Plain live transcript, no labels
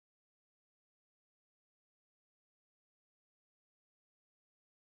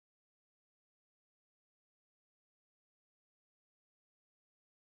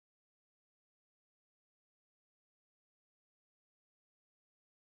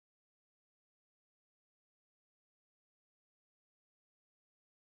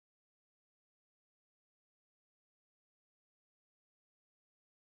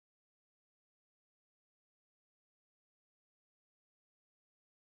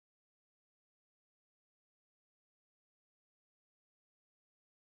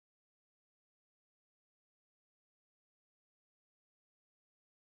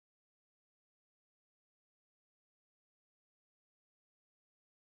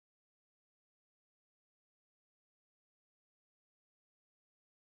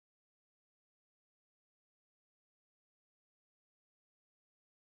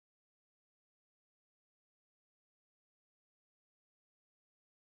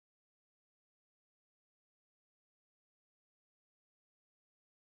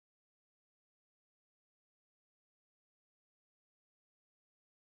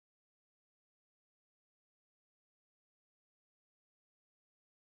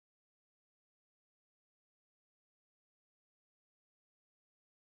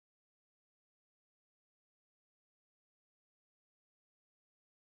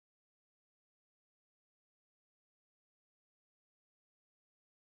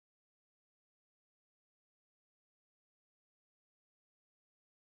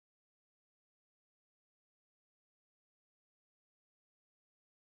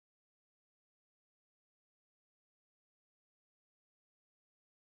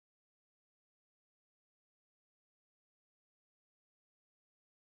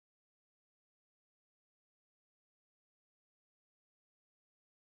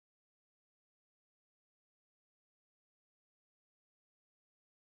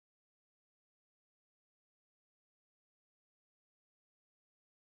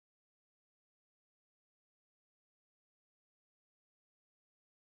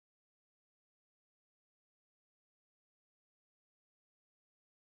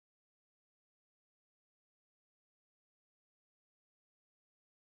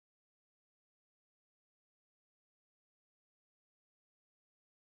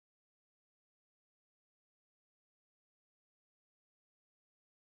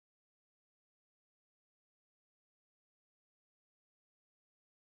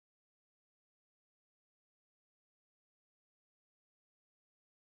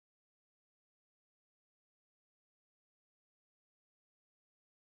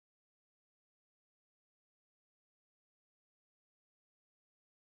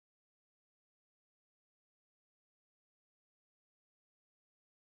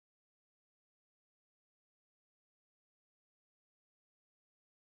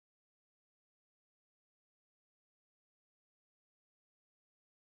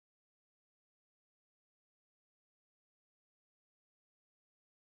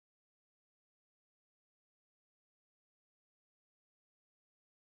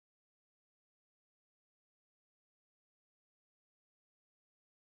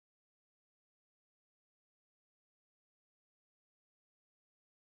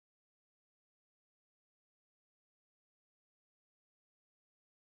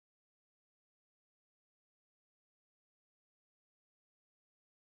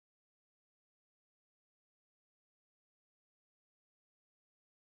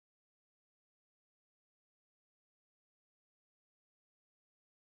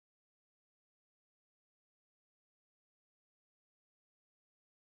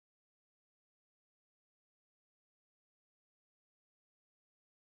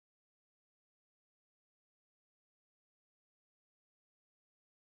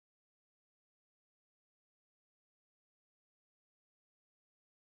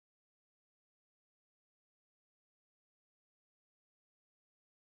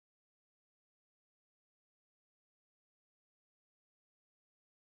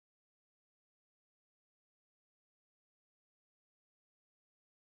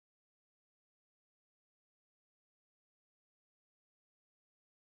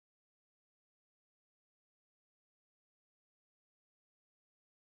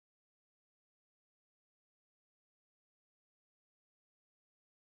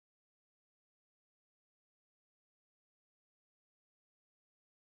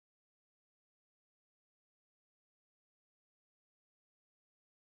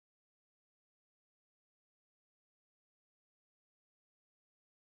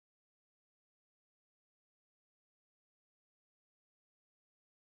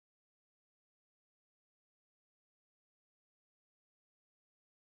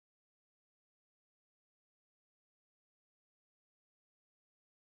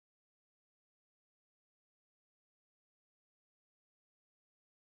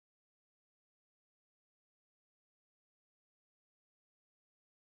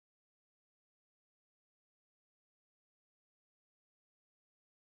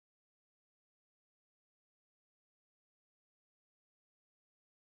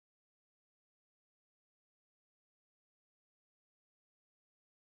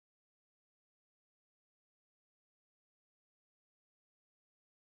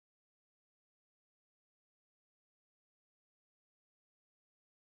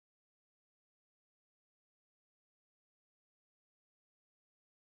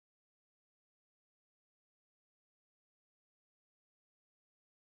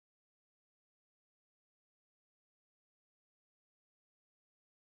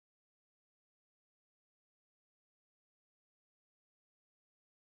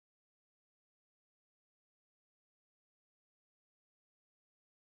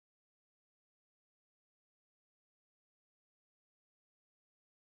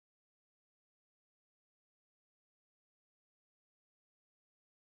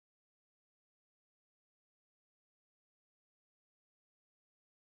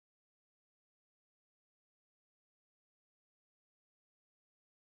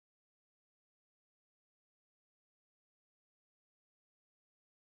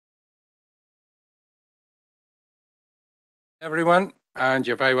Everyone, and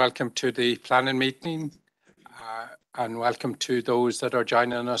you're very welcome to the planning meeting, and welcome to those that are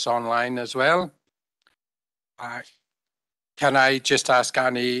joining us online as well. Can I just ask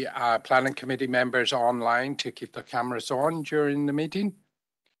any planning committee members online to keep their cameras on during the meeting?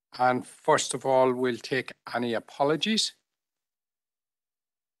 And first of all, we'll take any apologies.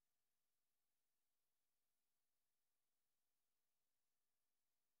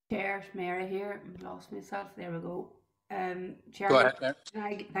 Chair, Mary here. I've lost myself. There we go. Chair, Go ahead,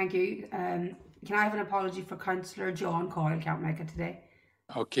 Mayor. thank you. Can I have an apology for Councillor John Coyle? Can't make it today.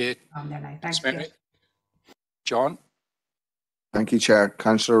 Okay. There now. Thanks, Mary. John. Thank you, Chair.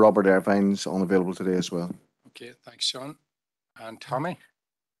 Councillor Robert Irvine's unavailable today as well. Okay, thanks, John. And Tommy.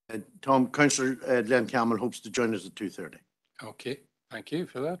 Tom, Councillor Glenn Campbell hopes to join us at 2:30. Okay, thank you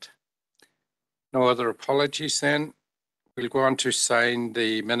for that. No other apologies then. We'll go on to sign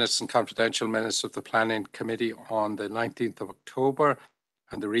the minutes and confidential minutes of the Planning Committee on the 19th of October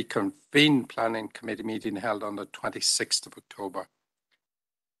and the reconvened Planning Committee meeting held on the 26th of October.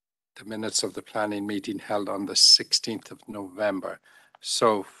 The minutes of the planning meeting held on the 16th of November.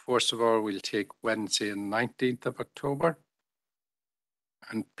 So first of all, we'll take Wednesday and 19th of October.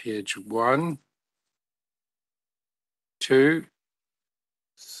 And page 1, 2,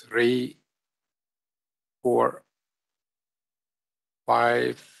 3, 4,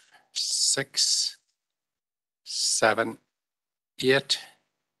 5, 6, 7, 8,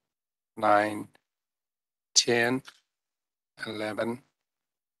 9, 10, 11,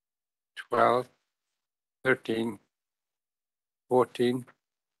 12, 13, 14,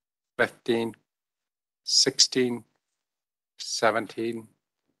 15, 16, 17,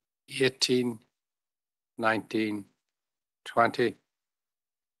 18, 19, 20,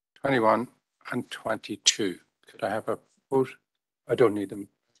 21, and 22. Could I have a vote? I don't need them.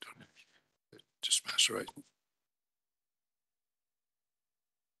 Just pass right.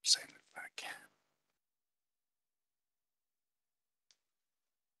 Sign it back.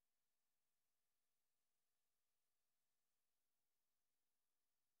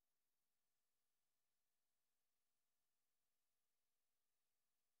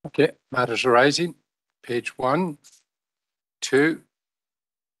 Okay, matters arising. Page 1, 2,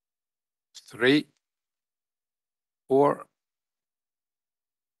 3, 4,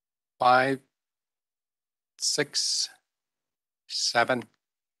 5, 6, 7,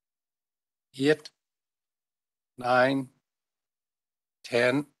 8, 9,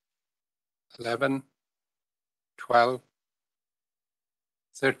 10, 11, 12,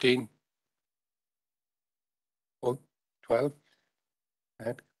 13, 12.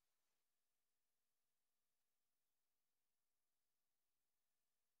 Right.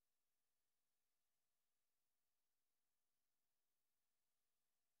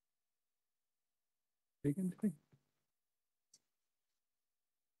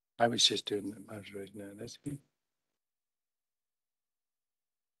 I was just doing the matters right now. That's good.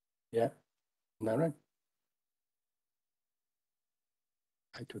 Yeah, isn't that right?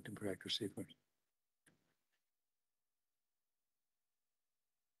 I took them for accuracy first.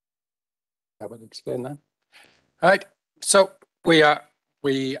 I would explain that. All right. So we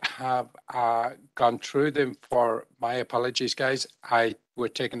have gone through them. For my apologies, guys. We're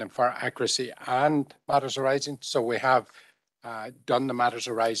taking them for accuracy and matters arising. So we have done the matters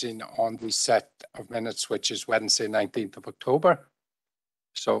arising on the set of minutes, which is Wednesday, 19th of October.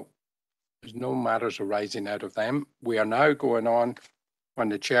 So there's no matters arising out of them. We are now going on, when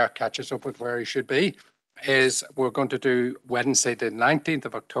the chair catches up with where he should be, is we're going to do Wednesday, the 19th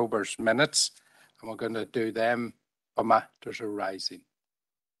of October's minutes, and we're going to do them for matters arising.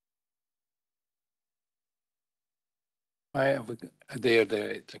 They're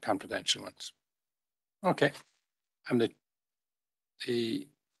the confidential ones. Okay. And the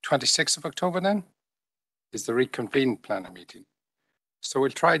 26th of October then is the reconvened planning meeting. So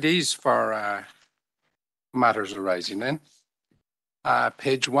we'll try these for matters arising then.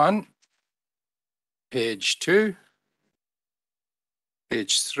 Page 1, page 2,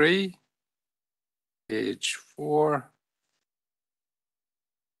 page 3, page 4,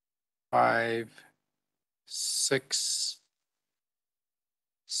 5, 6,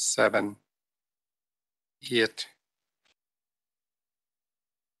 7, 8,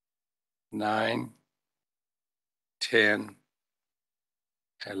 9, 10,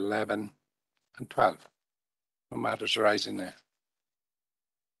 11, and 12. No matters arising there.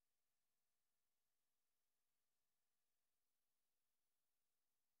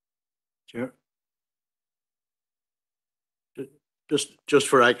 Chair. Just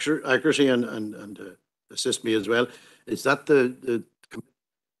for accuracy and assist me as well, is that the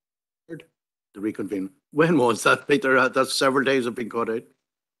to reconvene. When was that, Peter? That's several days have been cut out.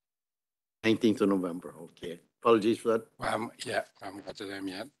 19th of November, okay. Apologies for that. Yeah, I haven't got to them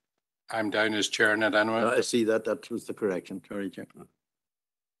yet. I'm down as chair in it anyway. I see that, that was the correction. Sorry, Chair.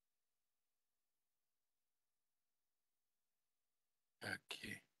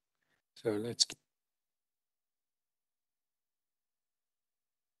 Okay, so let's.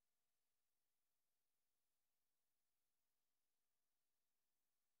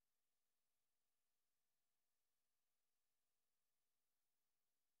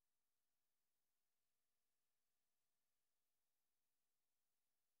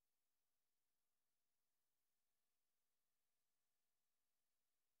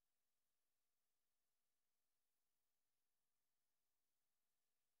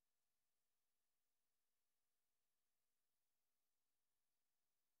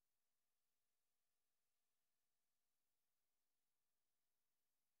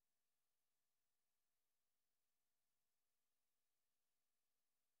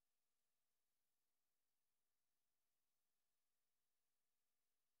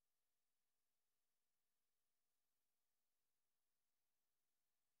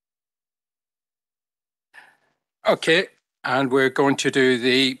 Okay, and we're going to do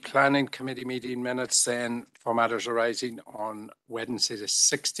the planning committee meeting minutes then for matters arising on Wednesday, the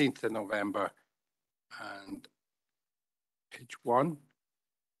 16th of November. And page 1,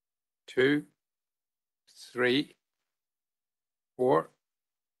 2, 3, 4,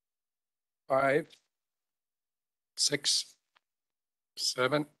 5, 6,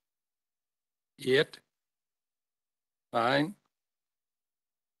 7, 8, 9,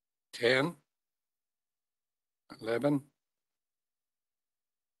 10, 11,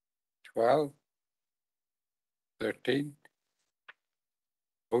 12, 13,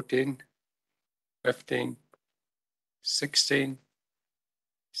 14, 15, 16,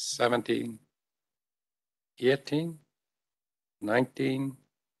 17, 18, 19,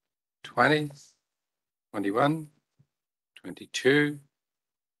 20, 21, 22,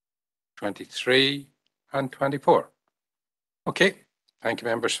 23, and 24. Okay, thank you,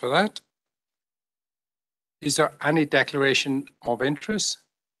 members, for that. Is there any declaration of interest?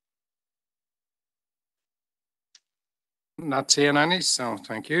 Not seeing any, so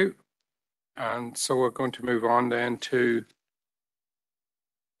thank you. And so we're going to move on then to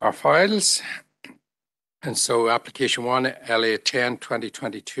our files. And so application 1, LA 10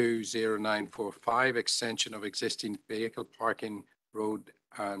 2022 0945, extension of existing vehicle parking road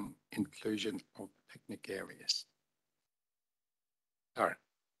and inclusion of picnic areas. All right.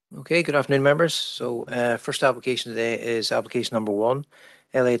 Okay, good afternoon, members. So first application today is application number 1,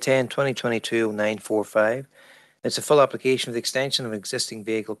 LA 10 2022 0945. It's a full application of the extension of existing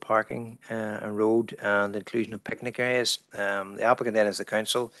vehicle parking and road and inclusion of picnic areas. The applicant then is the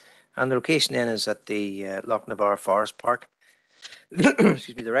council, and the location then is at the Lochnavar Forest Park.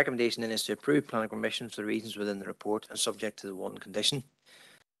 Excuse me. The recommendation then is to approve planning permission for the reasons within the report and subject to the one condition.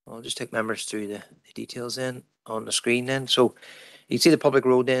 I'll just take members through the details then on the screen then. So you can see the public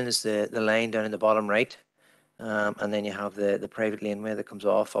road then is the line down in the bottom right. And then you have the private laneway that comes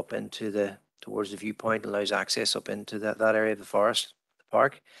off up into towards the viewpoint, allows access up into that area of the forest, the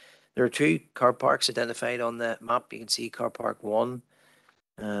park. There are 2 car parks identified on the map. You can see car park 1,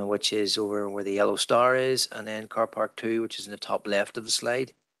 which is over where the yellow star is, and then car park 2, which is in the top left of the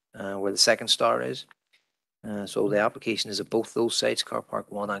slide, where the second star is. So the application is at both those sites, car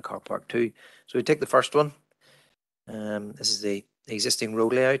park 1 and car park 2. So we take the first one. This is the existing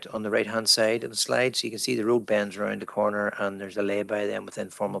road layout on the right hand side of the slide. So you can see the road bends around the corner and there's a lay-by then with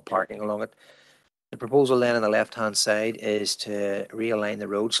informal parking along it. The proposal then on the left hand side is to realign the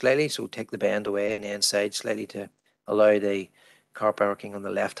road slightly. So take the bend away and the inside slightly to allow the car parking on the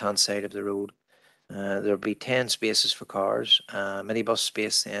left hand side of the road. There'll be 10 spaces for cars, minibus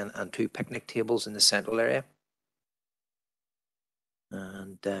space then, and 2 picnic tables in the central area.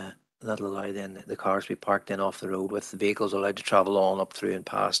 And that'll allow then the cars to be parked in off the road with the vehicles allowed to travel on up through and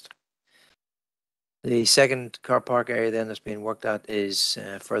past. The second car park area then that's being worked at is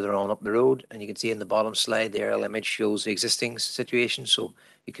further on up the road, and you can see in the bottom slide the aerial image shows the existing situation. So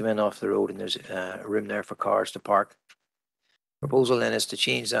you come in off the road and there's a room there for cars to park. Proposal then is to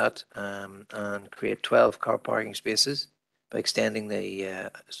change that and create 12 car parking spaces by extending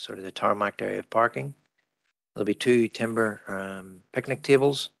the sort of the tarmac area of parking. There'll be 2 timber picnic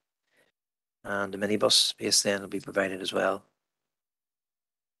tables, and the minibus space then will be provided as well.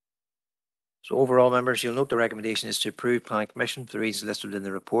 So overall, members, you'll note the recommendation is to approve planning permission for the reasons listed in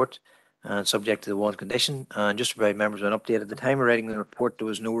the report and subject to the one condition. And just to provide members with an update, at the time of writing the report, there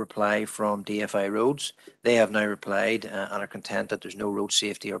was no reply from DFI Roads. They have now replied and are content that there's no road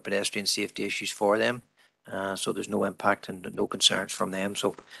safety or pedestrian safety issues for them. So there's no impact and no concerns from them.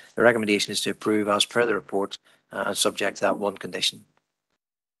 So the recommendation is to approve as per the report and subject to that one condition.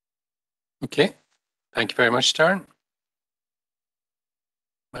 Okay, thank you very much, Darren.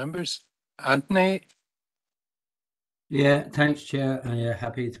 Members, Anthony? Yeah, thanks, Chair. And yeah,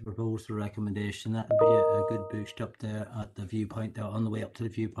 happy to propose the recommendation. That would be a good boost up there at the viewpoint, there on the way up to the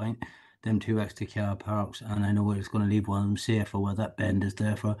viewpoint. Them 2 extra car parks, and I know it's going to leave one of them safer where that bend is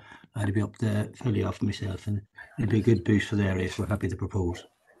there for. I'd be up there fully off myself, and it'd be a good boost for the area. So we're happy to propose.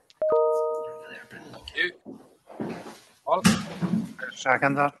 Thank you. Paul?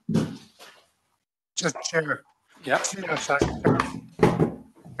 Second that. Just Chair. Yeah. See that second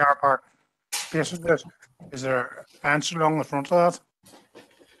car park. Basically, is there a fence along the front of that?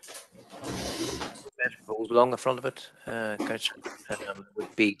 Proposed along the front of it, Councillor.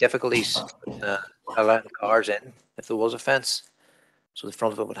 Would be difficulties allowing cars in if there was a fence. So the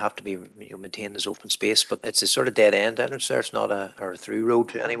front of it would have to be maintained as open space, but it's a sort of dead end entrance there. It's not a through road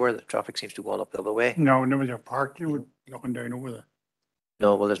to anywhere. The traffic seems to go on up the other way. No, with your park, you would be looking down over there.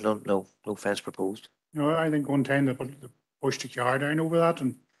 No, well, there's no fence proposed. No, I think one time they pushed the car down over that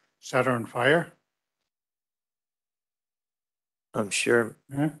and set her on fire. I'm sure.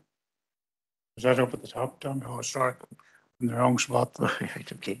 Yeah. Was that up at the top, Tom? Oh, sorry. In the wrong spot.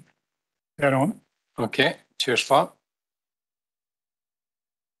 Right, okay. Dead on. Okay, cheers, Paul.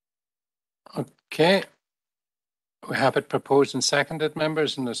 Okay. We have it proposed and seconded,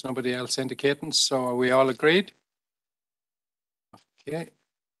 members, and there's nobody else indicating, so are we all agreed? Okay.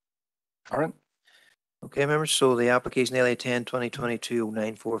 Aaron? Okay, members, so the application LA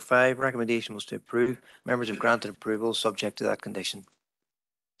 10-2022-0945 recommendation was to approve. Members have granted approval subject to that condition.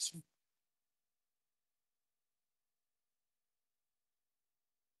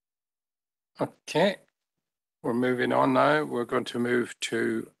 Okay, we're moving on now. We're going to move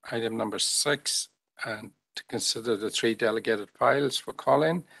to item number 6 and to consider the 3 delegated files for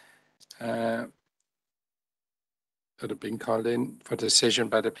calling that have been called in for decision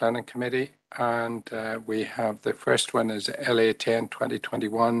by the Planning Committee. And we have the first one is LA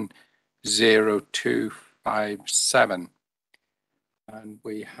 10-2021-0257. And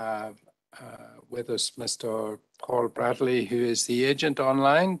we have with us Mr. Paul Bradley, who is the agent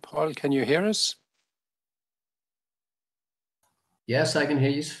online. Paul, can you hear us? Yes, I can hear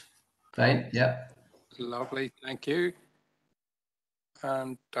you. Fine, yeah. Lovely, thank you.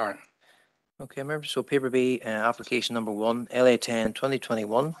 And Darren. Okay, members, so paper B, application number 1, LA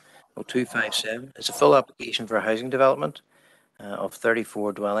 10-2021-0257. It's a full application for a housing development of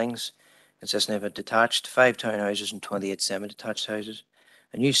 34 dwellings, consisting of a detached 5 townhouses and 28 semi-detached houses,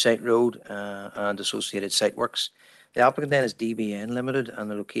 a new site road and associated site works. The applicant then is DBN Limited, and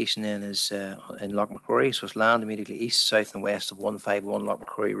the location then is in Lochmacrory, so it's land immediately east, south and west of 151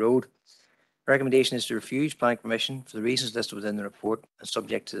 Lochmacrory Road. Recommendation is to refuse planning permission for the reasons listed within the report and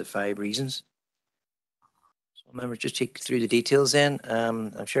subject to the 5 reasons. So members, just take through the details then.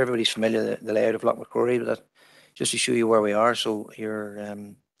 I'm sure everybody's familiar with the layout of Lochmacrory, but just to show you where we are. So here,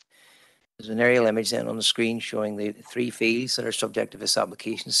 there's an aerial image then on the screen showing the 3 fields that are subject to this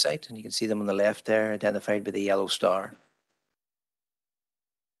application site, and you can see them on the left there, identified by the yellow star.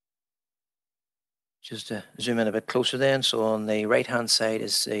 Just to zoom in a bit closer then, so on the right-hand side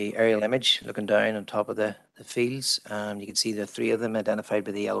is the aerial image looking down on top of the fields. You can see the 3 of them identified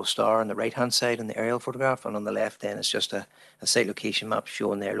by the yellow star on the right-hand side in the aerial photograph, and on the left then it's just a site location map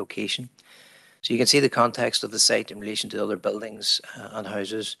showing their location. So you can see the context of the site in relation to other buildings and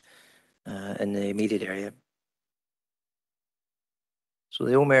houses in the immediate area. So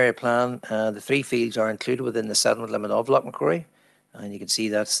the home area plan, the 3 fields are included within the settlement limit of Lochmacrory. And you can see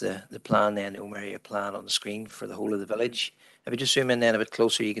that's the plan then, the home area plan on the screen for the whole of the village. If you just zoom in then a bit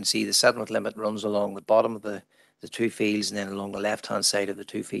closer, you can see the settlement limit runs along the bottom of the 2 fields and then along the left-hand side of the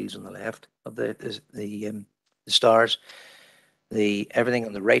 2 fields on the left of the stars. Everything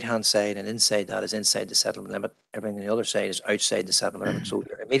on the right-hand side and inside that is inside the settlement limit. Everything on the other side is outside the settlement limit. So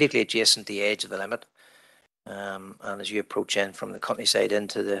you're immediately adjacent to the edge of the limit. And as you approach in from the countryside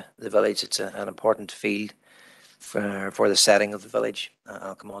into the village, it's an important field for the setting of the village.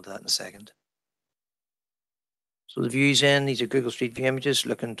 I'll come on to that in a second. So the views in, these are Google Street View images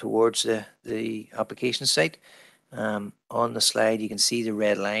looking towards the application site. On the slide, you can see the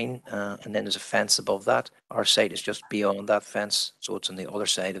red line, and then there's a fence above that. Our site is just beyond that fence, so it's on the other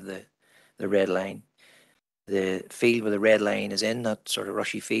side of the red line. The field where the red line is in, that sort of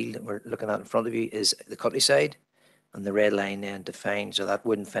rushy field that we're looking at in front of you, is the countryside. And the red line then defines, or that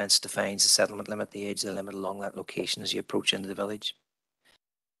wooden fence defines the settlement limit, the edge of the limit along that location as you approach into the village.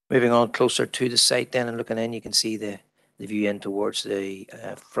 Moving on closer to the site then and looking in, you can see the view in towards the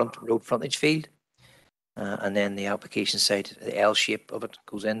front road frontage field. And then the application site, the L shape of it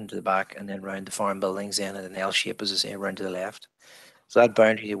goes into the back and then round the farm buildings in, and an L shape, as I say, around to the left. So that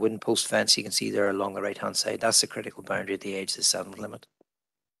boundary, the wooden post fence you can see there along the right hand side, that's the critical boundary at the edge of the settlement limit.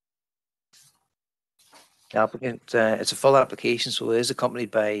 The applicant, it's a full application, so it is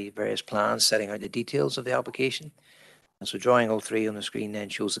accompanied by various plans setting out the details of the application. And so drawing 03 on the screen then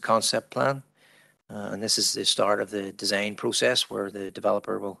shows the concept plan. And this is the start of the design process where the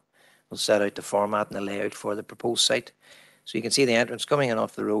developer will set out the format and the layout for the proposed site. So you can see the entrance coming in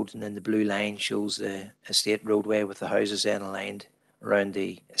off the road, and then the blue line shows the estate roadway with the houses then aligned around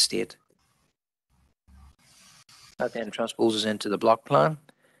the estate. That then transposes into the block plan,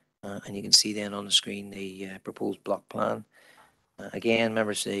 and you can see then on the screen the proposed block plan. Again,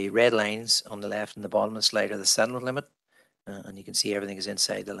 remember the red lines on the left and the bottom of the slide are the settlement limit, and you can see everything is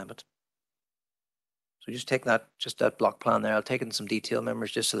inside the limit. So just take that, just that block plan there. I'll take it in some detail,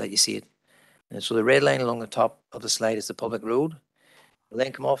 members, just to let you see it. And so the red line along the top of the slide is the public road. We'll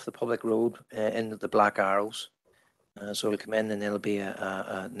then come off the public road into the black arrows. So it'll come in and there'll be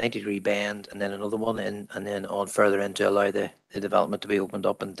a 90-degree bend and then another one in, and then on further in to allow the development to be opened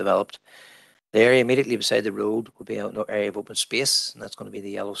up and developed. The area immediately beside the road will be an area of open space, and that's going to be the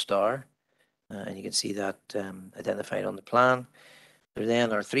yellow star. And you can see that identified on the plan. There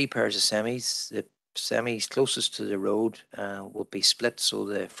then are 3 pairs of semis. The semis closest to the road will be split, so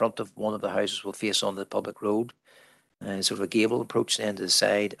the front of one of the houses will face on the public road, sort of a gable approach then to the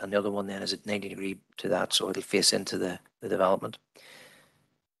side, and the other one then is at 90 degree to that, so it'll face into the development.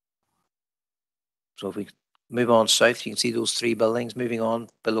 So if we move on south, you can see those 3 buildings. Moving on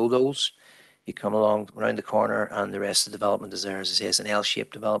below those, you come along around the corner, and the rest of the development is there. As I say, it's an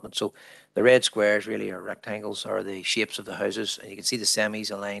L-shaped development. So the red squares really are rectangles, are the shapes of the houses, and you can see the semis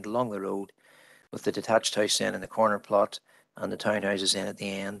aligned along the road, with the detached house then in the corner plot and the townhouses then at the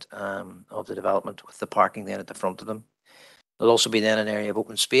end of the development, with the parking then at the front of them. There'll also be then an area of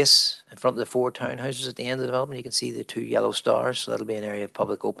open space in front of the 4 townhouses at the end of the development. You can see the 2 yellow stars, so that'll be an area of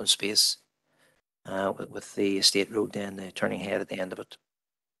public open space with the estate road then, the turning head at the end of it.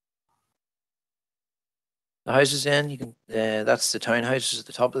 The houses then, you can that's the townhouses at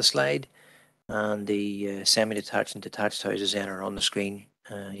the top of the slide, and the semi-detached and detached houses then are on the screen.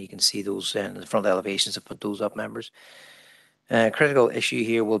 You can see those in the front elevations. I've put those up, members. Critical issue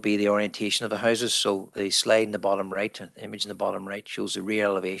here will be the orientation of the houses. So the slide in the bottom right, the image in the bottom right, shows the rear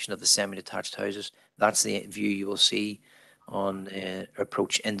elevation of the semi-detached houses. That's the view you will see on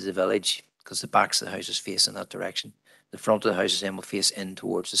approach into the village, because the backs of the houses face in that direction. The front of the houses then will face in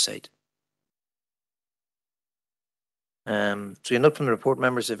towards the site. So you'll note from the report,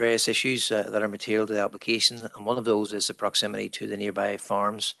 members, the various issues that are material to the application, and one of those is the proximity to the nearby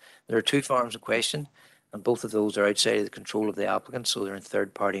farms. There are 2 farms in question, and both of those are outside of the control of the applicant, so they're in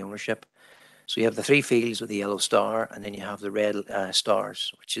third-party ownership. So you have the 3 fields with the yellow star, and then you have the red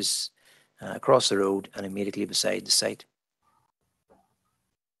stars, which is across the road and immediately beside the site.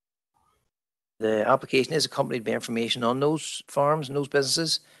 The application is accompanied by information on those farms and those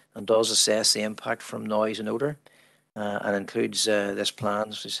businesses, and does assess the impact from noise and odour. And includes this plan,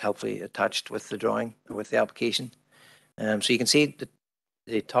 which is helpfully attached with the drawing, with the application. So you can see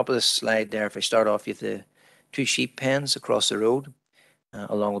the top of the slide there, if I start off, you have the 2 sheep pens across the road,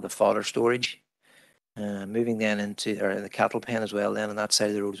 along with the fodder storage. Moving then into, or the cattle pen as well, then on that side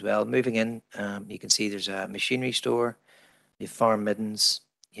of the road as well. Moving in, you can see there's a machinery store, you have farm middens,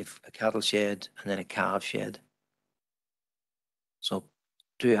 you have a cattle shed, and then a calf shed. So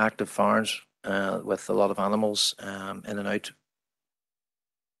 2 active farms with a lot of animals in and out.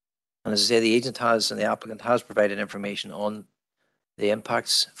 And as I say, the agent has, and the applicant has provided information on the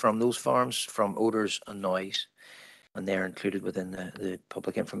impacts from those farms, from odours and noise, and they're included within the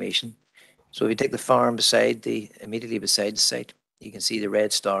public information. So if you take the farm immediately beside the site, you can see the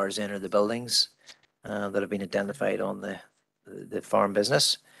red stars enter the buildings that have been identified on the farm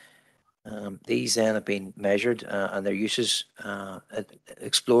business. These then have been measured and their uses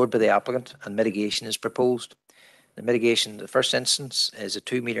explored by the applicant, and mitigation is proposed. The mitigation, the first instance, is a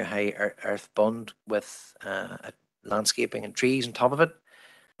 2 metre high earth bund with landscaping and trees on top of it,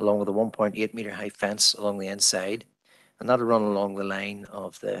 along with a 1.8 metre high fence along the inside, and that'll run along the line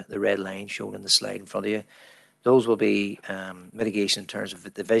of the red line shown in the slide in front of you. Those will be mitigation in terms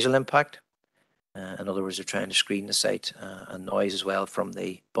of the visual impact. In other words, they're trying to screen the site and noise as well from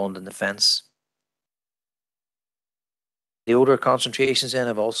the bund and the fence. The odor concentrations then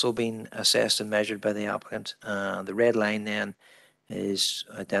have also been assessed and measured by the applicant. The red line then is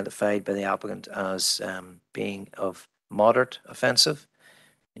identified by the applicant as being of moderate offensive.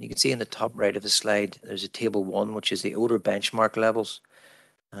 And you can see in the top right of the slide, there's a table 1, which is the odor benchmark levels.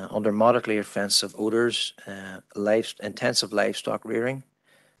 Under moderately offensive odors, intensive livestock rearing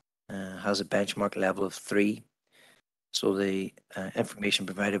has a benchmark level of 3. So the information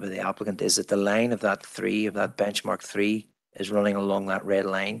provided by the applicant is that the line of that 3, of that benchmark 3, is running along that red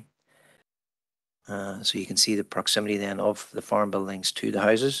line. So you can see the proximity then of the farm buildings to the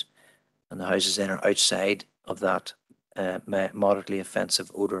houses, and the houses then are outside of that moderately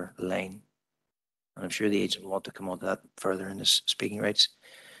offensive odor line. And I'm sure the agent will want to come on to that further in his speaking rights.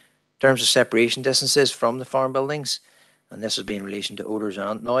 In terms of separation distances from the farm buildings, and this would be in relation to odors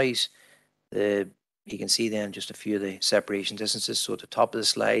and noise, you can see then just a few of the separation distances. So at the top of the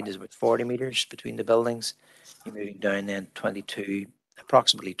slide is about 40 meters between the buildings. You're moving down then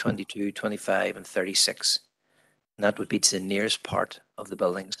approximately 22, 25, and 36. And that would be to the nearest part of the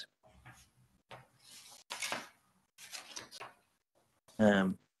buildings.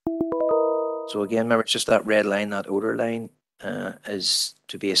 So again, remember, it's just that red line, that odor line, is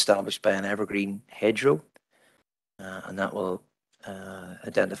to be established by an evergreen hedgerow, and that will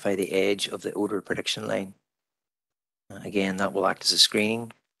identify the edge of the odor prediction line. Again, that will act as a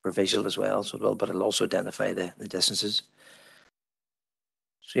screening for visual as well, so it will, but it'll also identify the distances.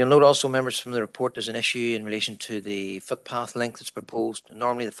 So you'll note also, members, from the report, there's an issue in relation to the footpath link that's proposed.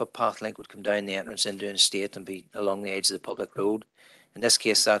 Normally, the footpath link would come down the entrance into an estate and be along the edge of the public road. In this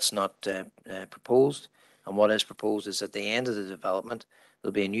case, that's not proposed. And what is proposed is at the end of the development,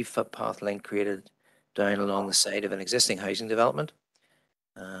 there'll be a new footpath link created down along the side of an existing housing development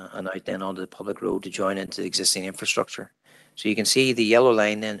and out then onto the public road to join into the existing infrastructure. So you can see the yellow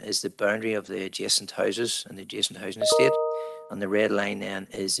line then is the boundary of the adjacent houses and the adjacent housing estate. And the red line then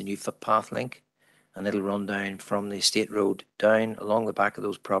is the new footpath link. And it'll run down from the estate road down along the back of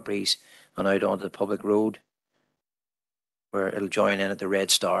those properties and out onto the public road, where it'll join in at the red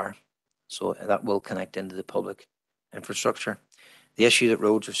star. So that will connect into the public infrastructure. The issue that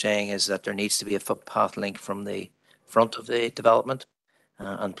roads are saying is that there needs to be a footpath link from the front of the development,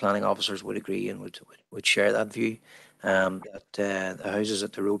 and planning officers would agree and would share that view. That the houses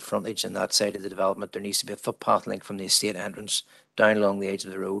at the road frontage and that side of the development, there needs to be a footpath link from the estate entrance down along the edge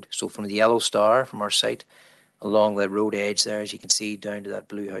of the road. So from the yellow star from our site along the road edge there, as you can see, down to that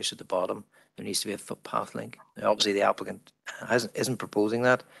blue house at the bottom, there needs to be a footpath link. Now, obviously, the applicant isn't proposing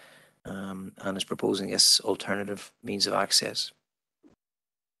that, and is proposing this alternative means of access.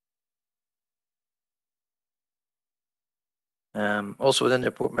 Also within the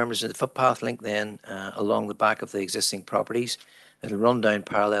report, members, the footpath link then along the back of the existing properties, it'll run down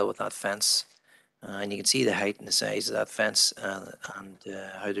parallel with that fence, and you can see the height and the size of that fence, and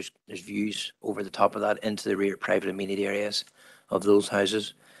how there's views over the top of that into the rear private amenity areas of those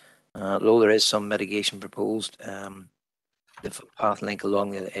houses. Though there is some mitigation proposed, the footpath link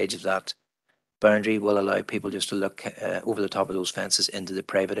along the edge of that boundary will allow people just to look over the top of those fences into the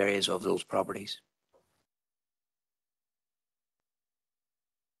private areas of those properties.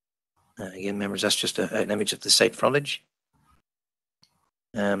 Again, members, that's just an image of the site frontage.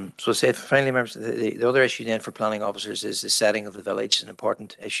 So say finally, members, the other issue then for planning officers is the setting of the village, an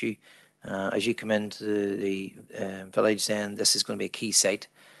important issue. As you come into the village, then this is going to be a key site.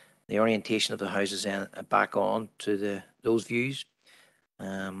 The orientation of the houses then back on to those views,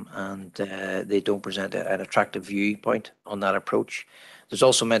 and they don't present an attractive viewpoint on that approach. There's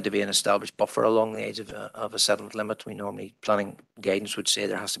also meant to be an established buffer along the edge of a settlement limit. We normally, planning guidance would say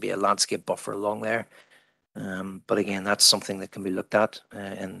there has to be a landscape buffer along there. But again, that's something that can be looked at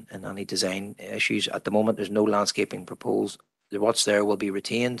in any design issues. At the moment, there's no landscaping proposed. What's there will be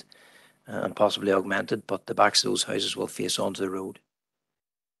retained and possibly augmented, but the backs of those houses will face onto the road.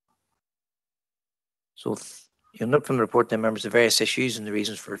 So you'll note from the report then, members, the various issues and the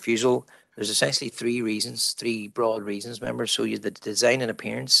reasons for refusal. There's essentially three broad reasons, members. So you the design and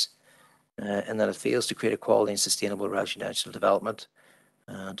appearance, and that it fails to create a quality and sustainable residential development.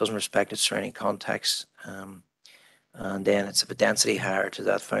 Doesn't respect its surrounding context. And then it's of a density higher to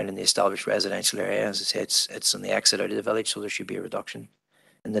that found in the established residential area. As I say, it's on the exit out of the village, so there should be a reduction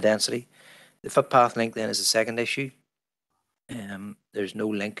in the density. The footpath link then is the second issue. There's no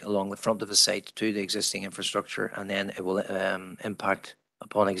link along the front of the site to the existing infrastructure, and then it will impact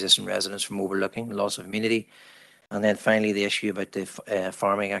upon existing residents from overlooking loss of amenity. And then finally, the issue about the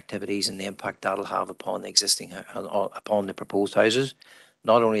farming activities and the impact that'll have upon the existing, upon the proposed houses.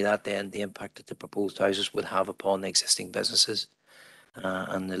 Not only that, then the impact that the proposed houses would have upon the existing businesses,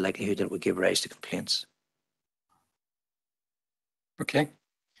 and the likelihood that it would give rise to complaints. Okay,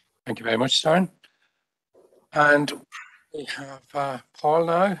 thank you very much, Darren. And we have Paul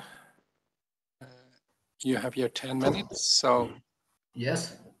now. You have your 10 minutes, so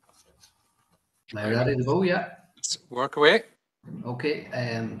Yes. Am I ready to go? Yeah. let's work away. Okay.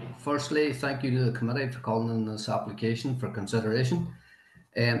 Firstly, thank you to the committee for calling in this application for consideration.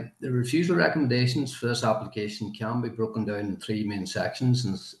 The refusal recommendations for this application can be broken down in three main sections,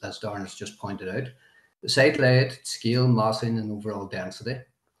 and as Darren has just pointed out: the site layout, scale, massing, and overall density;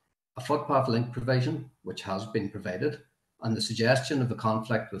 a footpath link provision, which has been provided; and the suggestion of a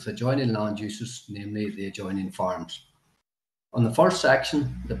conflict with adjoining land uses, namely the adjoining farms. On the first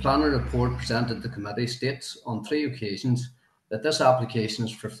section, the planning report presented to the committee states on 3 occasions that this application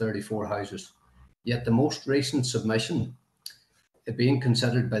is for 34 houses, yet the most recent submission being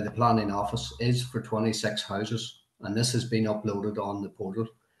considered by the planning office is for 26 houses, and this has been uploaded on the portal.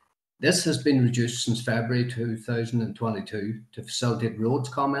 This has been reduced since February 2022 to facilitate roads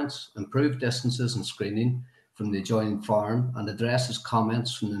comments, improve distances and screening from the adjoining farm, and addresses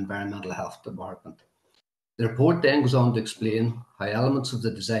comments from the Environmental Health Department. The report then goes on to explain how elements of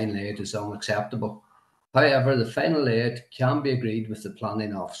the design layout is unacceptable. However, the final layout can be agreed with the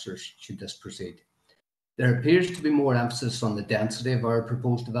planning officers should this proceed. There appears to be more emphasis on the density of our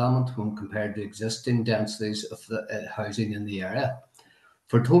proposed development when compared to existing densities of the housing in the area.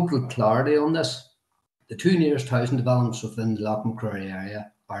 For total clarity on this, the 2 nearest housing developments within the Lochmacrory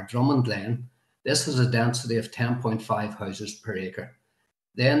area are Drummond Lane. This has a density of 10.5 houses per acre.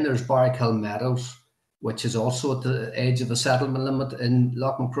 Then there's Barrackhill Meadows, which is also at the edge of the settlement limit in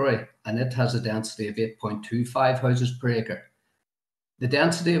Lochmacrory, and it has a density of 8.25 houses per acre. The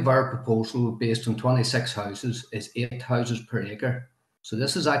density of our proposal, based on 26 houses, is 8 houses per acre. So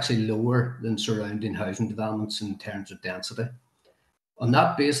this is actually lower than surrounding housing developments in terms of density. On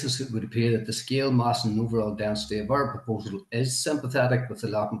that basis, it would appear that the scale, mass and overall density of our proposal is sympathetic with the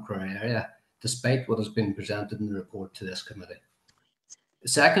Lochmacrory area, despite what has been presented in the report to this committee. The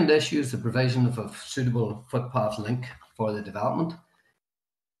second issue is the provision of a suitable footpath link for the development.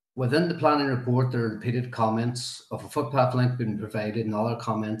 Within the planning report, there are repeated comments of a footpath link being provided and other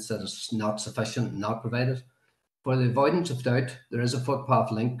comments that is not sufficient and not provided. For the avoidance of doubt, there is a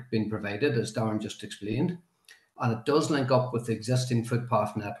footpath link being provided, as Darren just explained, and it does link up with the existing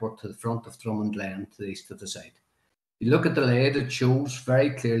footpath network to the front of Drummond Lane to the east of the site. If you look at the layout, it shows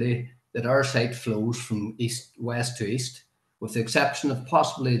very clearly that our site flows from west to east, with the exception of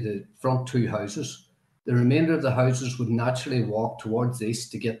possibly the front 2 houses. The remainder of the houses would naturally walk towards the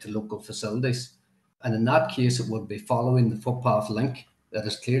east to get to local facilities, and in that case it would be following the footpath link that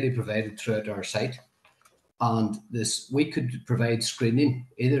is clearly provided throughout our site. And we could provide screening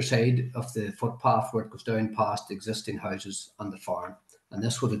either side of the footpath where it goes down past the existing houses and the farm, and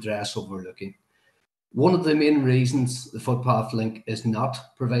this would address overlooking. One of the main reasons the footpath link is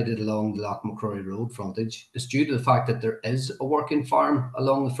not provided along the Lochmacrory Road frontage is due to the fact that there is a working farm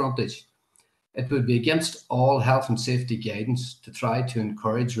along the frontage. It would be against all health and safety guidance to try to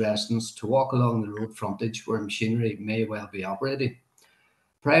encourage residents to walk along the road frontage where machinery may well be operating.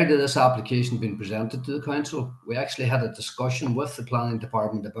 Prior to this application being presented to the council, we actually had a discussion with the planning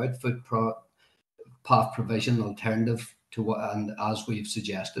department about footpath provision alternative to, and as we've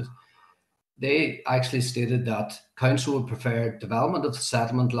suggested. They actually stated that council would prefer development of the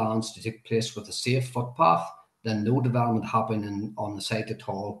settlement lands to take place with a safe footpath than no development happening on the site at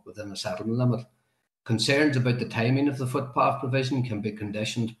all within a settlement limit. Concerns about the timing of the footpath provision can be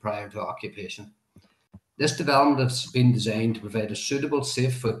conditioned prior to occupation. This development has been designed to provide a suitable,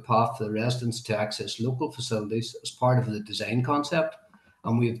 safe footpath for the residents to access local facilities as part of the design concept,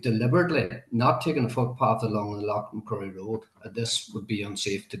 and we have deliberately not taken a footpath along the Lochmacrory Road, and this would be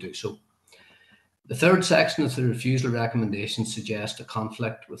unsafe to do so. The third section of the refusal recommendation suggests a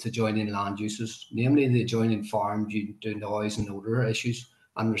conflict with adjoining land uses, namely the adjoining farm due to noise and odour issues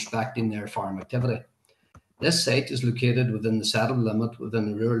and respecting their farm activity. This site is located within the settled limit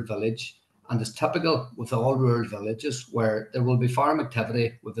within a rural village and is typical with all rural villages where there will be farm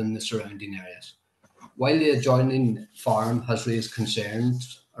activity within the surrounding areas. While the adjoining farm has raised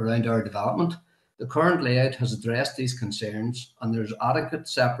concerns around our development, the current layout has addressed these concerns and there is adequate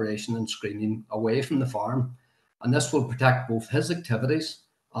separation and screening away from the farm, and this will protect both his activities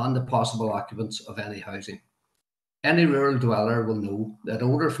and the possible occupants of any housing. Any rural dweller will know that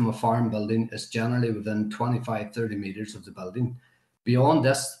odour from a farm building is generally within 25-30 metres of the building. Beyond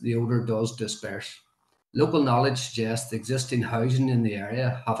this, the odour does disperse. Local knowledge suggests the existing housing in the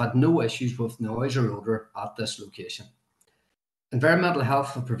area have had no issues with noise or odour at this location. Environmental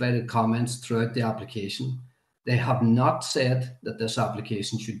Health have provided comments throughout the application. They have not said that this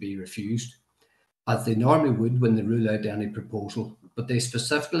application should be refused, as they normally would when they rule out any proposal. but they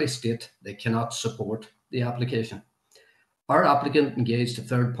specifically state they cannot support the application. Our applicant engaged a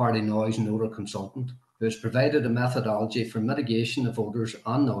third-party noise and odour consultant who has provided a methodology for mitigation of odours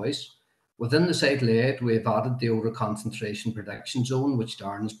and noise. Within the site layout, we have added the odour concentration prediction zone, which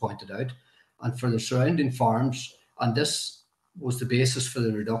Darren has pointed out, and for the surrounding farms, and this was the basis for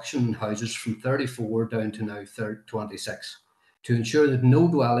the reduction in houses from 34 down to now 26, to ensure that no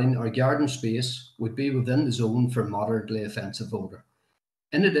dwelling or garden space would be within the zone for moderately offensive odour.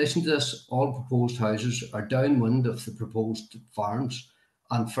 In addition to this, all proposed houses are downwind of the proposed farms,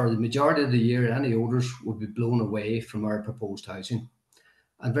 and for the majority of the year, any odours would be blown away from our proposed housing.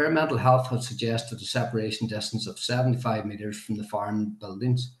 Environmental Health has suggested a separation distance of 75 metres from the farm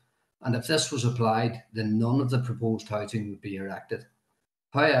buildings, and if this was applied, then none of the proposed housing would be erected.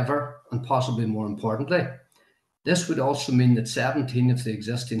 However, and possibly more importantly, this would also mean that 17 of the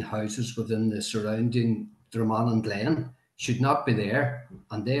existing houses within the surrounding Drummond Glen should not be there,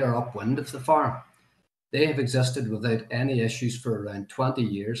 and they are upwind of the farm. They have existed without any issues for around 20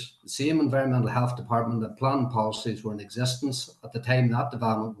 years. The same Environmental Health Department and planning policies were in existence at the time that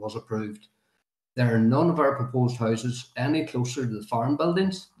development was approved. There are none of our proposed houses any closer to the farm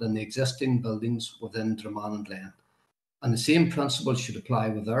buildings than the existing buildings within Drummond Glen. And the same principle should apply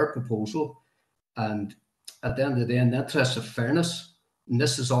with our proposal. And at the end of the day, in the interest of fairness, and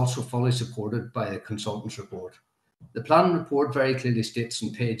this is also fully supported by the consultant's report. The planning report very clearly states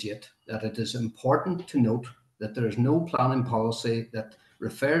on page 8 that it is important to note that there is no planning policy that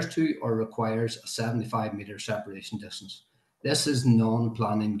refers to or requires a 75-metre separation distance. This is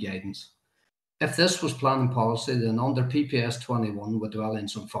non-planning guidance. If this was planning policy, then under PPS 21 with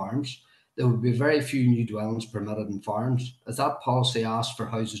dwellings on farms, there would be very few new dwellings permitted in farms, as that policy asks for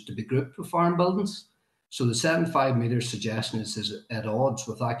houses to be grouped with farm buildings. So the 75-metre suggestion is at odds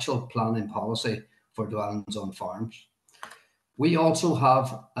with actual planning policy for dwellings on farms. We also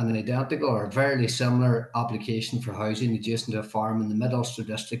have an identical or very similar application for housing adjacent to a farm in the Mid-Ulster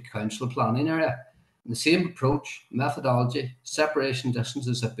District Council planning area. And the same approach, methodology, separation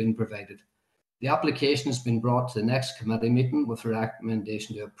distances have been provided. The application has been brought to the next committee meeting with a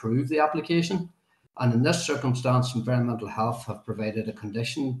recommendation to approve the application. And in this circumstance, Environmental Health have provided a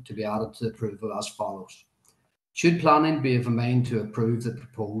condition to be added to the approval as follows. Should planning be of a mind to approve the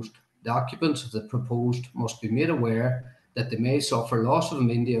proposed, the occupants of the proposed must be made aware that they may suffer loss of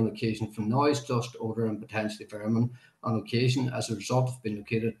amenity on occasion from noise, dust, odour and potentially vermin on occasion as a result of being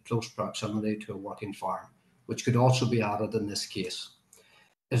located in close proximity to a working farm, which could also be added in this case.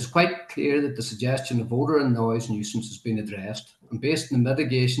 It is quite clear that the suggestion of odour and noise nuisance has been addressed, and based on the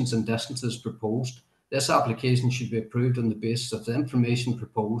mitigations and distances proposed, this application should be approved on the basis of the information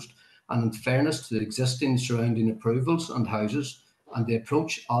proposed and in fairness to the existing surrounding approvals and houses and the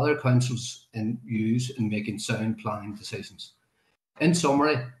approach other councils use in making sound planning decisions. In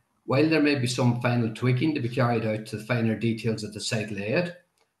summary, while there may be some final tweaking to be carried out to the finer details of the site layout,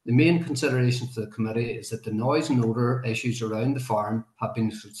 the main consideration for the committee is that the noise and odour issues around the farm have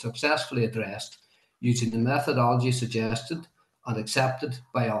been successfully addressed using the methodology suggested and accepted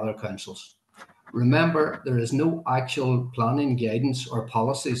by other councils. Remember, there is no actual planning guidance or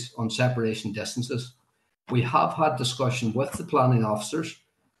policies on separation distances. We have had discussion with the planning officers,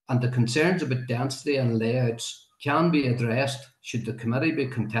 and the concerns about density and layouts can be addressed should the committee be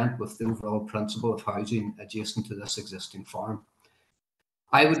content with the overall principle of housing adjacent to this existing farm.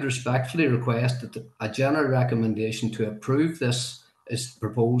 I would respectfully request that a general recommendation to approve this is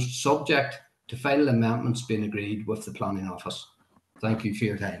proposed, subject to final amendments being agreed with the planning office. Thank you for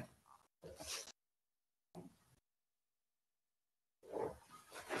your time.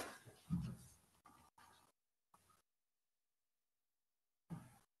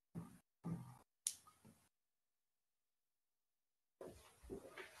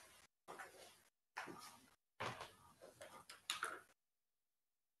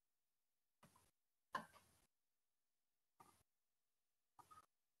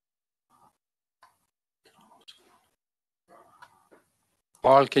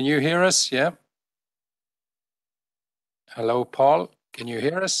 Paul, can you hear us? Yeah. Hello, Paul. Can you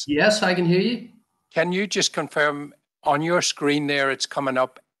hear us? Yes, I can hear you. Can you just confirm on your screen there, it's coming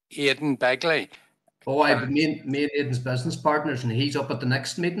up Aidan Begley? Oh, I've made Aidan's business partners and he's up at the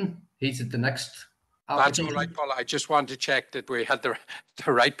next meeting. He's at the next. That's all right, Paul. I just wanted to check that we had the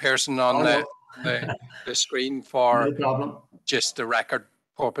right person on the screen for no problem. Just the record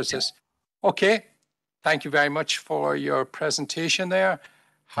purposes. Okay. Thank you very much for your presentation there.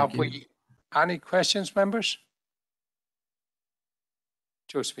 Have we any questions, members?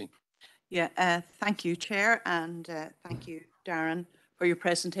 Josephine. Yeah, thank you, Chair, and thank you, Darren, for your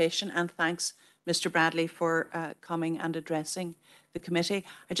presentation, and thanks, Mr. Bradley, for coming and addressing the committee.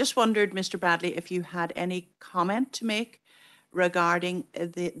 I just wondered, Mr. Bradley, if you had any comment to make regarding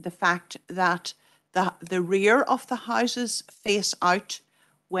the fact that the rear of the houses face out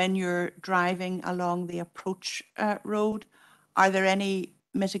when you're driving along the approach road. Are there any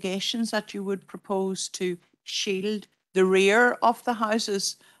mitigations that you would propose to shield the rear of the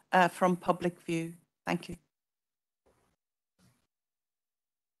houses from public view? Thank you.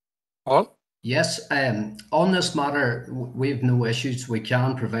 Paul? Yes, on this matter, we have no issues. We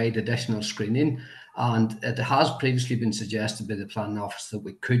can provide additional screening, and it has previously been suggested by the planning office that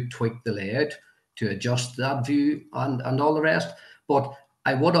we could tweak the layout to adjust that view and all the rest. But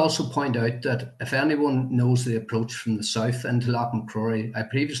I would also point out that if anyone knows the approach from the south into Lochmacrory, I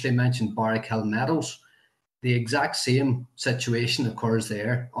previously mentioned Barrack Hill Meadows. The exact same situation occurs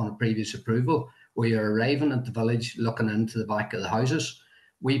there on a previous approval, where you're arriving at the village looking into the back of the houses.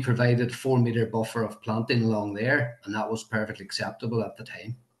 We provided 4 metre buffer of planting along there, and that was perfectly acceptable at the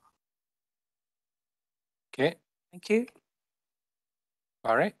time. Okay. Thank you.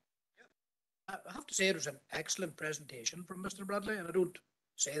 All right. I have to say it was an excellent presentation from Mr. Bradley, and I don't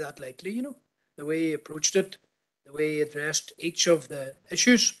say that lightly, you know, the way he approached it, the way he addressed each of the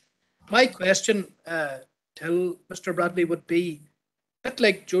issues. My question to Mr. Bradley would be, a bit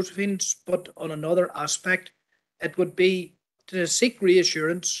like Josephine's, but on another aspect, it would be to seek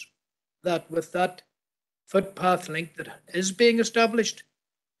reassurance that with that footpath link that is being established,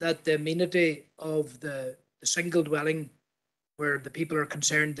 that the amenity of the single dwelling, where the people are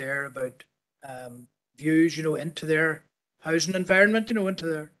concerned there about views, you know, into their housing environment, you know, into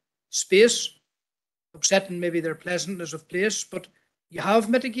their space, upsetting maybe their pleasantness of place, but you have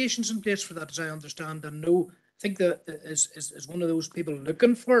mitigations in place for that, as I understand, and I think that is one of those people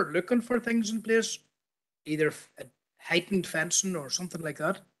looking for things in place, either heightened fencing or something like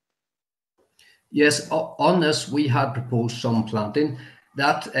that. Yes, on this we had proposed some planting.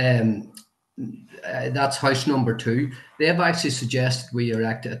 That's house number 2. They have actually suggested we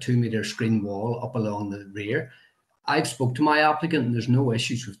erect a 2 metre screen wall up along the rear. I've spoke to my applicant and there's no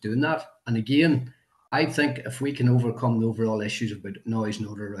issues with doing that. And again, I think if we can overcome the overall issues about noise and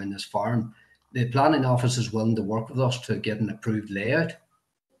odour around this farm, the planning office is willing to work with us to get an approved layout.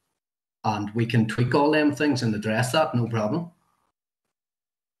 And we can tweak all them things and address that, no problem.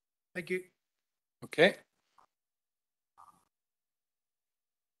 Thank you. Okay.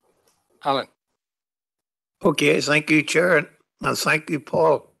 Alan. Okay, thank you, Chair, and thank you,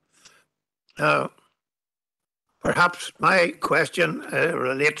 Paul. Perhaps my question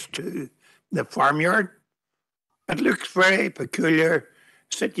relates to the farmyard. It looks very peculiar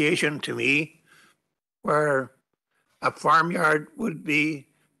situation to me, where a farmyard would be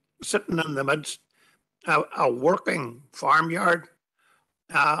sitting in the midst of a working farmyard,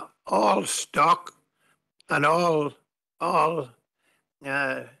 all stock and all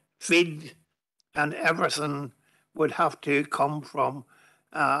feed and everything would have to come from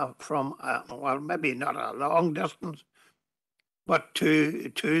well, maybe not a long distance, but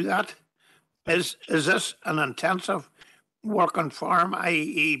to that. Is this an intensive working farm,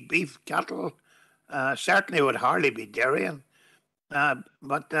 i.e. beef, cattle? Certainly would hardly be dairying,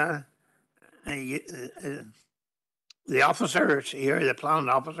 but the officers here, the planning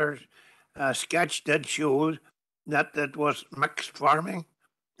officers, sketch did show that it was mixed farming,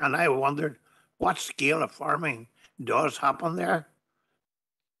 and I wondered what scale of farming does happen there.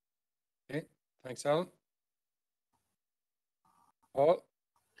 Okay, thanks, Alan. Paul?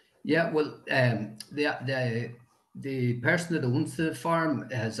 Yeah, well, the person that owns the farm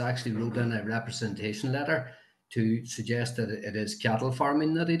has actually wrote in a representation letter to suggest that it is cattle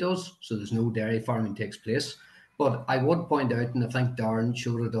farming that he does, so there's no dairy farming takes place. But I would point out, and I think Darren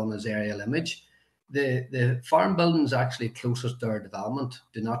showed it on his aerial image, the farm buildings actually closest to our development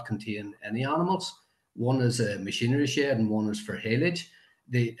do not contain any animals. One is a machinery shed and one is for haylage.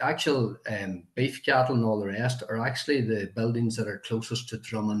 The actual beef cattle and all the rest are actually the buildings that are closest to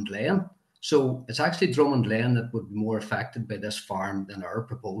Drummond Lane. So it's actually Drummond Lane that would be more affected by this farm than our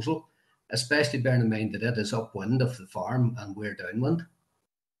proposal, especially bearing in mind that it is upwind of the farm and we're downwind.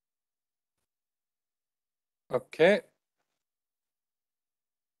 Okay.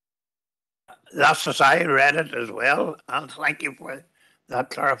 That's as I read it as well, and thank you for that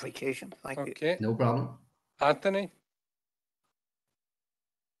clarification. Thank you. Okay. No problem. Anthony?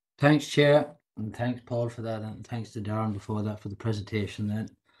 Thanks, Chair, and thanks, Paul, for that, and thanks to Darren before that for the presentation. Then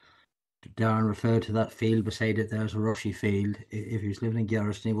Darren referred to that field beside it. There's a rushy field. If he was living in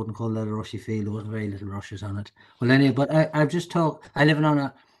Garrison, he wouldn't call that a rushy field. There wasn't very little rushes on it. Well, anyway, but I've just talked. I live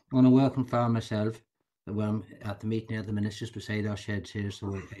on a working farm myself, when I'm at the meeting at the minute, just beside our sheds here,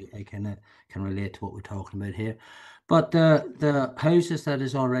 so I kind of can relate to what we're talking about here. But the houses that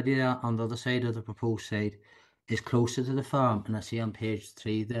is already there on the other side of the proposed site is closer to the farm, and I see on page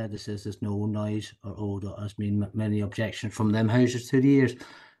 3 there, this says there's no noise or odor, has been many objections from them houses through the years.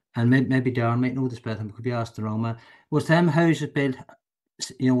 And maybe Darren might know this better, could be asked the wrong man. Was them houses built,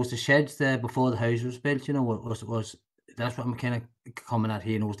 was the sheds there before the house was built, was that's what I'm kind of coming at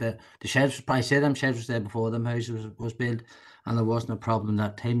here, was that the sheds, I say them sheds was there before them houses was built, and there wasn't a problem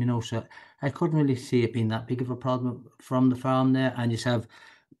that time, so I couldn't really see it being that big of a problem from the farm there, and you have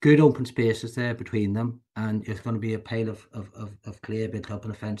good open spaces there between them, and it's going to be a pile of clay built up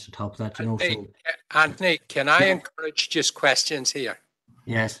and a fence on top of that, so. Anthony, can I encourage just questions here?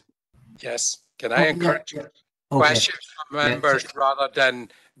 Yes. Yes. Can I encourage questions from members rather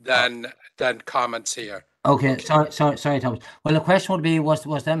than comments here? Okay. Sorry, Thomas. Well, the question would be: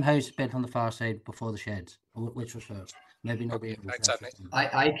 was them houses built on the far side before the sheds? Which was first? Maybe nobody. Thanks,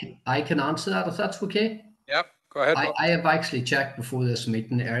 Anthony. I can answer that if that's okay. Yep. Go ahead. I have actually checked before this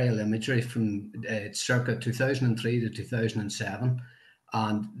meeting aerial imagery from circa 2003 to 2007,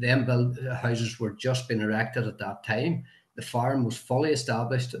 and them houses were just being erected at that time. The farm was fully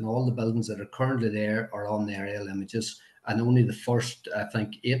established, and all the buildings that are currently there are on the aerial images. And only the first, I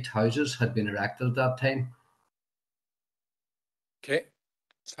think, 8 houses had been erected at that time. Okay,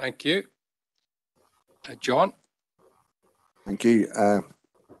 thank you. John? Thank you.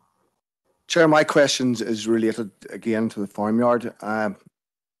 Chair, my questions is related again to the farmyard. As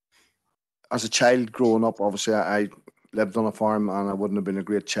a child growing up, obviously I lived on a farm and I wouldn't have been a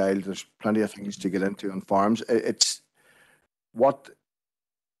great child. There's plenty of things to get into on farms. It's what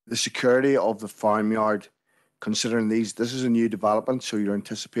the security of the farmyard, considering this is a new development, so you're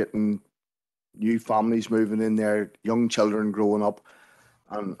anticipating new families moving in there, young children growing up,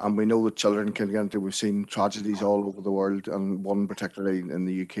 and we know that children can get into, we've seen tragedies all over the world, and one particularly in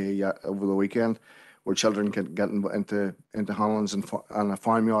the UK over the weekend, where children can get into handlings, and a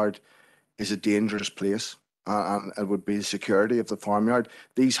farmyard is a dangerous place, and it would be the security of the farmyard.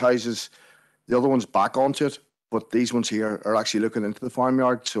 These houses, the other one's back onto it, but these ones here are actually looking into the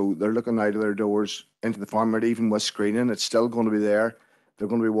farmyard, so they're looking out of their doors into the farmyard, even with screening. It's still going to be there. They're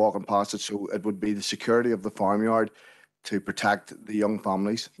going to be walking past it, so it would be the security of the farmyard to protect the young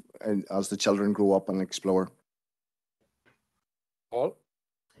families and as the children grow up and explore. Paul?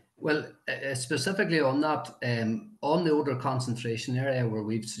 Well, specifically on that, on the odor concentration area where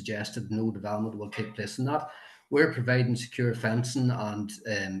we've suggested no development will take place in that, we're providing secure fencing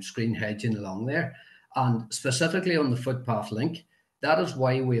and screen hedging along there. And specifically on the footpath link, that is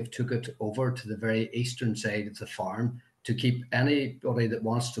why we have took it over to the very eastern side of the farm to keep anybody that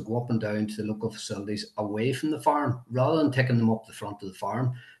wants to go up and down to the local facilities away from the farm rather than taking them up the front of the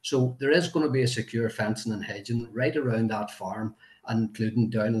farm. So there is going to be a secure fencing and hedging right around that farm, including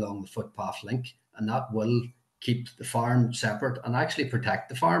down along the footpath link, and that will keep the farm separate and actually protect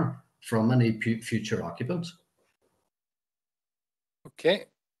the farm from any future occupants. Okay.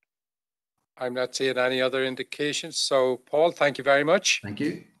 I'm not seeing any other indications. So, Paul, thank you very much. Thank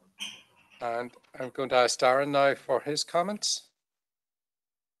you. And I'm going to ask Darren now for his comments.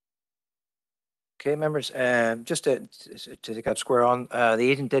 Okay, members, just to take that square on, the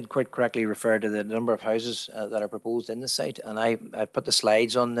agent did quite correctly refer to the number of houses that are proposed in the site, and I put the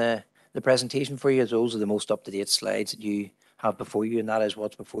slides on the presentation for you. Those are the most up-to-date slides that you have before you, and that is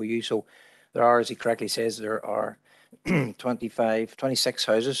what's before you. So there are, as he correctly says, there are 26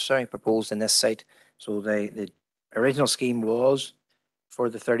 houses, proposed in this site. So the original scheme was for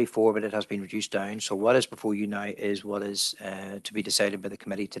the 34, but it has been reduced down. So what is before you now is what is to be decided by the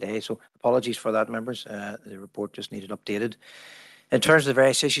committee today. So apologies for that, members. The report just needed updated. In terms of the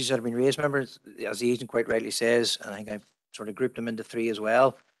various issues that have been raised, members, as the agent quite rightly says, and I think I've sort of grouped them into 3 as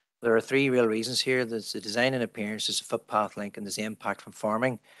well. There are 3 real reasons here. There's the design and appearance, there's the footpath link, and there's the impact from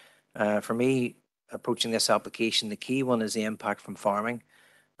farming. For me, approaching this application, the key one is the impact from farming.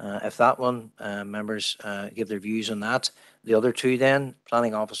 If that one, members give their views on that, the other 2 then,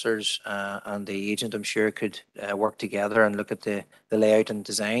 planning officers and the agent, I'm sure, could work together and look at the layout and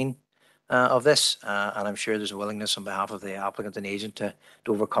design of this. And I'm sure there's a willingness on behalf of the applicant and agent to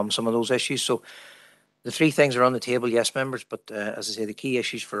overcome some of those issues. So the 3 things are on the table, yes, members, but as I say, the key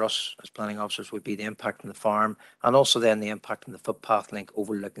issues for us as planning officers would be the impact on the farm and also then the impact on the footpath link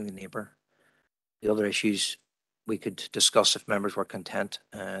overlooking the neighbour. The other issues we could discuss if members were content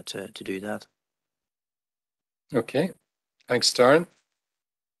to do that. Okay, thanks, Darren.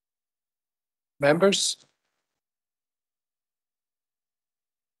 Members?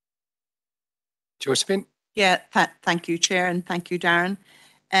 Josephine? Yeah, thank you, Chair, and thank you, Darren.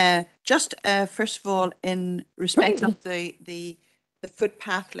 Just first of all, in respect of the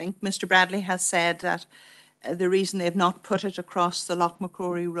footpath link, Mr. Bradley has said that the reason they've not put it across the Loch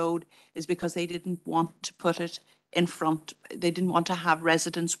McCrory Road is because they didn't want to put it in front. They didn't want to have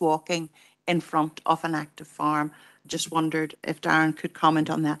residents walking in front of an active farm. Just wondered if Darren could comment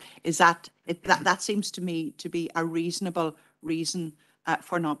on that. Is that that seems to me to be a reasonable reason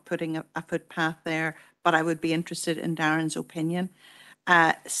for not putting a footpath there, but I would be interested in Darren's opinion.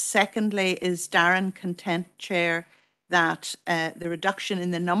 Secondly, is Darren content, Chair, that the reduction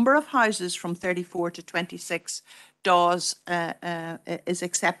in the number of houses from 34 to 26 is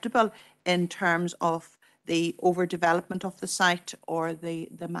acceptable in terms of the overdevelopment of the site or the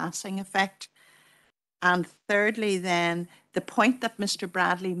massing effect? And thirdly, then, the point that Mr.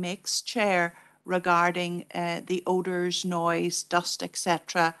 Bradley makes, Chair, regarding the odours, noise, dust,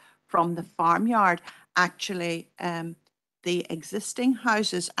 etc., from the farmyard, actually, the existing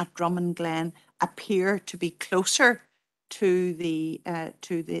houses at Drummond Glen appear to be closer to the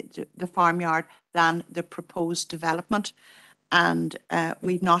farmyard than the proposed development, and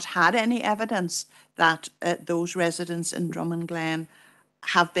we've not had any evidence that those residents in Drummond Glen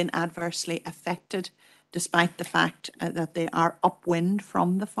have been adversely affected, despite the fact that they are upwind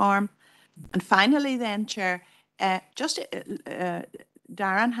from the farm. And finally, then, Chair, Darren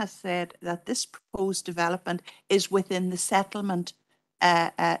has said that this proposed development is within the settlement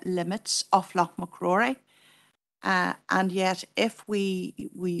limits of Loch McCrory. And yet, if we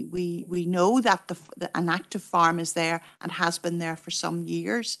know that an active farm is there and has been there for some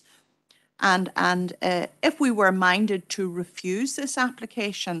years, and if we were minded to refuse this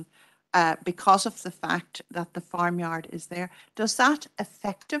application because of the fact that the farmyard is there, does that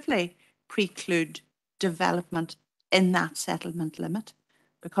effectively preclude development in that settlement limit?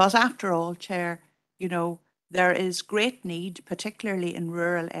 Because after all, Chair, you know, there is great need, particularly in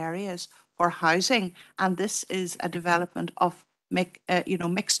rural areas, for housing, and this is a development of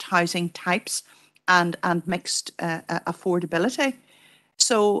mixed housing types and mixed affordability.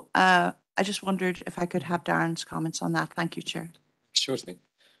 So I just wondered if I could have Darren's comments on that. Thank you, Chair. Sure thing.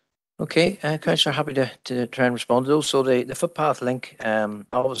 Okay, Councillor, happy to try and respond to those. So the footpath link,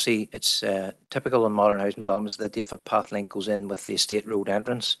 obviously it's typical in modern housing developments that the footpath link goes in with the estate road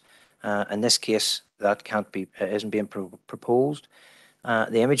entrance. In this case, that isn't being proposed.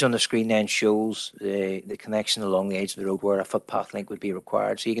 The image on the screen then shows the connection along the edge of the road where a footpath link would be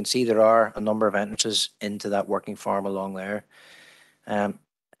required. So you can see there are a number of entrances into that working farm along there.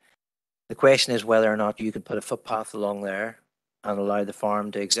 The question is whether or not you could put a footpath along there and allow the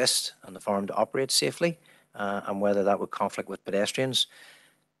farm to exist and the farm to operate safely, and whether that would conflict with pedestrians.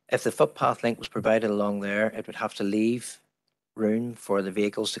 If the footpath link was provided along there, it would have to leave room for the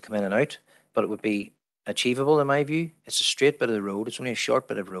vehicles to come in and out, but it would be achievable in my view. It's a straight bit of the road. It's only a short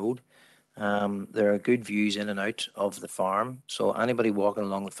bit of road. There are good views in and out of the farm, so anybody walking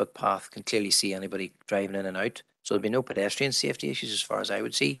along the footpath can clearly see anybody driving in and out. So there'd be no pedestrian safety issues as far as I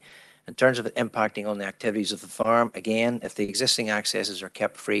would see. In terms of it impacting on the activities of the farm, again, if the existing accesses are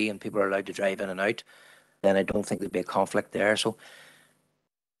kept free and people are allowed to drive in and out, then I don't think there'd be a conflict there. So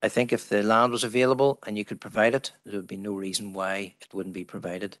I think if the land was available and you could provide it, there would be no reason why it wouldn't be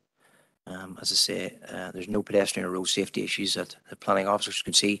provided. As I say, there's no pedestrian or road safety issues that the planning officers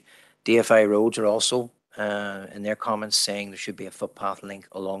could see. DFI Roads are also in their comments saying there should be a footpath link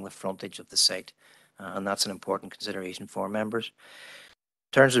along the frontage of the site, and that's an important consideration for members.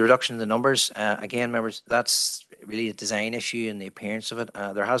 In terms of the reduction in the numbers, again, members, that's really a design issue and the appearance of it.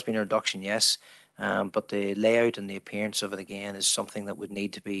 There has been a reduction, yes, but the layout and the appearance of it, again, is something that would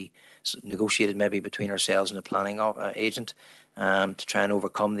need to be negotiated maybe between ourselves and the planning agent to try and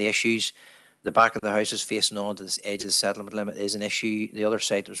overcome the issues. The back of the house is facing on to the edge of the settlement limit is an issue. The other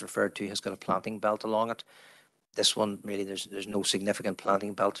site that was referred to has got a planting belt along it. This one, really, there's no significant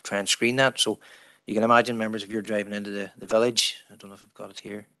planting belt to try and screen that. So you can imagine, members, if you're driving into the village, I don't know if I've got it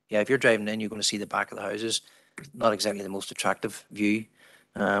here. Yeah, if you're driving in, you're going to see the back of the houses. Not exactly the most attractive view,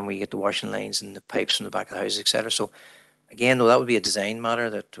 where you get the washing lines and the pipes from the back of the houses, etc. So again, though, that would be a design matter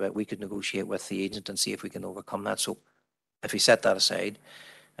that we could negotiate with the agent and see if we can overcome that. So if we set that aside,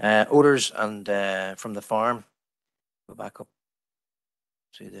 odours and from the farm, go back up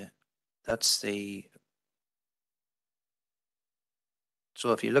to that's the.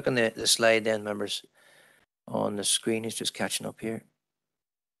 So if you look on the slide then, members, on the screen, it's just catching up here.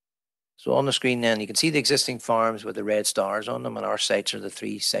 So on the screen then, you can see the existing farms with the red stars on them, and our sites are the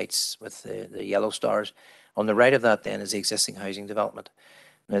 3 sites with the yellow stars. On the right of that then is the existing housing development.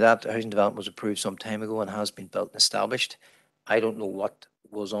 Now that housing development was approved some time ago and has been built and established. I don't know what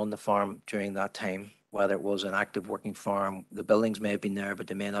was on the farm during that time. whether it was an active working farm. The buildings may have been there, but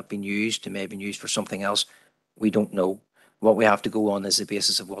they may not have been used. They may have been used for something else. We don't know. What we have to go on is the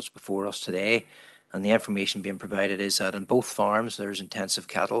basis of what's before us today. And the information being provided is that on both farms, there's intensive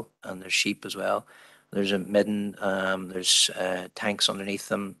cattle and there's sheep as well. There's a midden, there's tanks underneath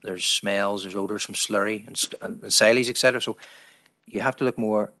them, there's smells, there's odours from slurry and silage, etc. So you have to look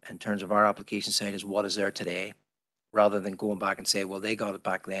more in terms of our application side is what is there today, rather than going back and say, well, they got it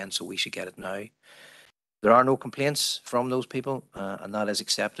back then, so we should get it now. There are no complaints from those people, and that is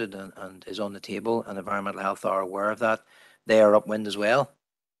accepted and is on the table, and Environmental Health are aware of that. They are upwind as well,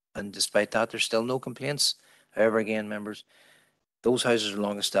 and despite that, there's still no complaints. However, again, members, those houses are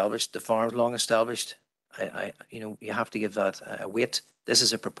long established, the farm's long established. You have to give that a weight. This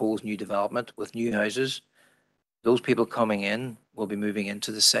is a proposed new development with new houses. Those people coming in will be moving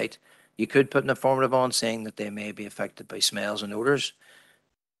into the site. You could put an informative on saying that they may be affected by smells and odours,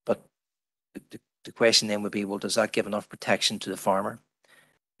 but the question then would be, well, does that give enough protection to the farmer?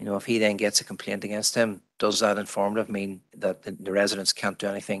 If he then gets a complaint against him, does that informative mean that the residents can't do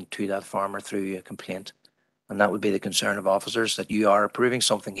anything to that farmer through a complaint? And that would be the concern of officers, that you are approving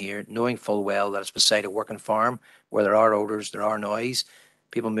something here, knowing full well that it's beside a working farm where there are odours, there are noise.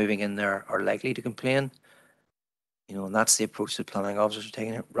 People moving in there are likely to complain. And that's the approach the planning officers are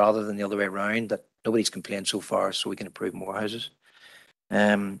taking, rather than the other way around, that nobody's complained so far, so we can approve more houses.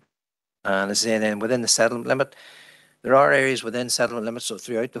 And as I say, then within the settlement limit, there are areas within settlement limits, so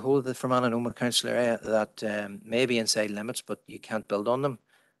throughout the whole of the Fermanagh and Omagh Council area, that may be inside limits, but you can't build on them.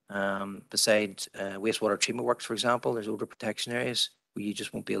 Besides wastewater treatment works, for example, there's odour protection areas where you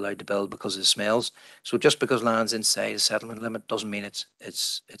just won't be allowed to build because of the smells. So just because land's inside a settlement limit doesn't mean it's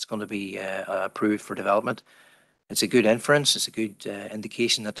going to be approved for development. It's a good inference, it's a good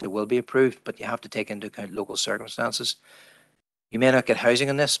indication that it will be approved, but you have to take into account local circumstances. You may not get housing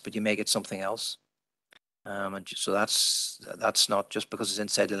in this, but you may get something else. And so that's not just because it's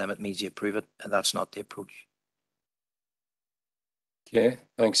inside the limit means you approve it, and that's not the approach. Okay,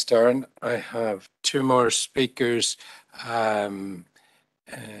 thanks, Darren. I have two more speakers.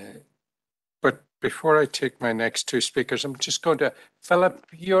 But before I take my next two speakers, I'm just going to, Philip,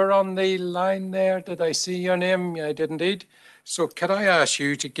 you're on the line there. Did I see your name? I did indeed. So could I ask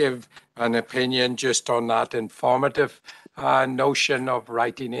you to give an opinion just on that informative notion of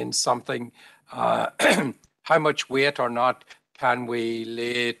writing in something, how much weight or not can we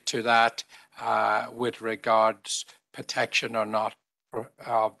lay to that with regards protection or not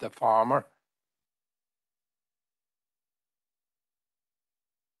of the farmer?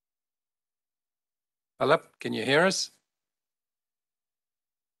 Philip, can you hear us?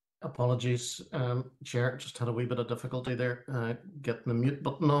 Apologies, Chair, just had a wee bit of difficulty there getting the mute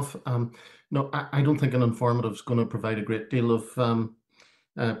button off. No, I don't think an informative is going to provide a great deal of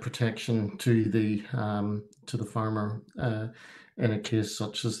protection to the farmer in a case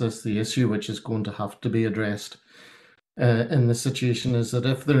such as this. The issue which is going to have to be addressed in the situation is that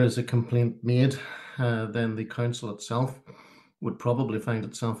if there is a complaint made, then the council itself would probably find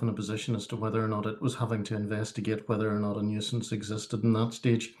itself in a position as to whether or not it was having to investigate whether or not a nuisance existed in that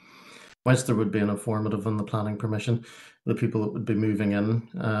stage. Whilst there would be an informative on the planning permission, the people that would be moving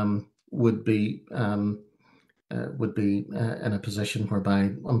in would be in a position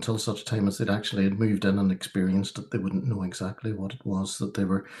whereby until such time as they'd actually had moved in and experienced it, they wouldn't know exactly what it was that they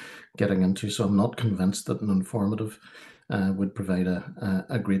were getting into. So I'm not convinced that an informative would provide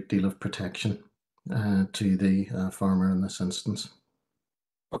a great deal of protection to the farmer in this instance.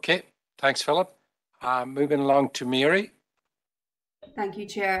 Okay, thanks, Philip. Moving along to Mary. Thank you,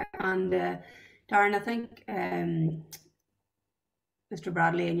 Chair. And Darren, I think Mr.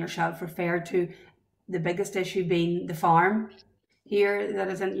 Bradley and yourself referred to the biggest issue being the farm here. That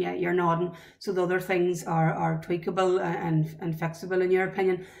isn't, yeah, you're nodding. So the other things are tweakable and fixable in your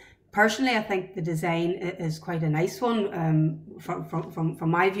opinion. Personally, I think the design is quite a nice one from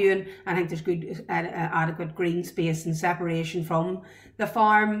my view, and I think there's good adequate green space and separation from the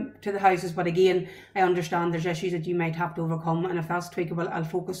farm to the houses. But again, I understand there's issues that you might have to overcome, and if that's tweakable, I'll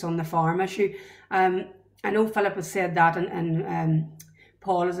focus on the farm issue. I know Philip has said that, and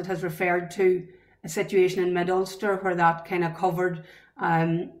Paul, as it has referred to a situation in Mid-Ulster where that kind of covered.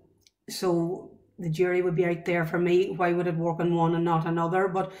 So the jury would be out there for me. Why would it work in one and not another?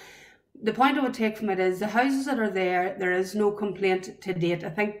 But the point I would take from it is the houses that are there is no complaint to date. I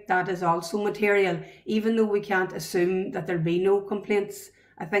think that is also material. Even though we can't assume that there'll be no complaints,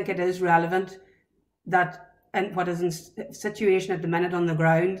 I think it is relevant that in what is in situation at the minute on the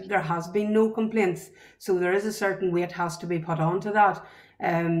ground, there has been no complaints. So there is a certain weight has to be put onto that.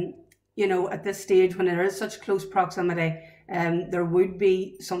 You know, at this stage when there is such close proximity, there would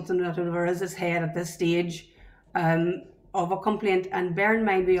be something that would raise its head at this stage of a complaint. And bear in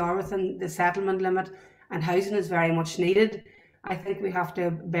mind, we are within the settlement limit and housing is very much needed. I think we have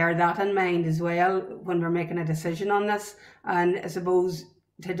to bear that in mind as well when we're making a decision on this. And I suppose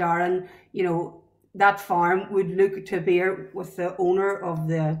to Darren, you know, that farm would look to bear with the owner of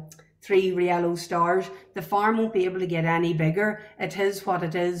the 3 Riello stars. The farm won't be able to get any bigger. It is what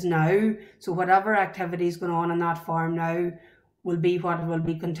it is now. So whatever activity is going on that farm now will be what will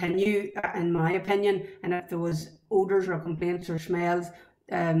be continue, in my opinion. And if there was odours or complaints or smells,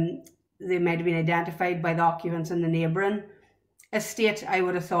 they might have been identified by the occupants in the neighbouring estate. I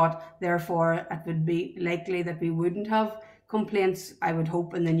would have thought, therefore, it would be likely that we wouldn't have complaints, I would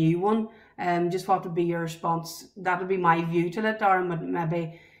hope, in the new one. Just what would be your response? That would be my view to it, Darren, but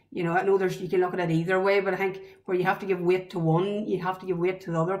maybe, you know, I know you can look at it either way, but I think where you have to give weight to one, you have to give weight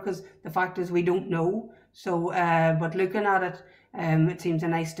to the other, because the fact is we don't know. So, but looking at it, it seems a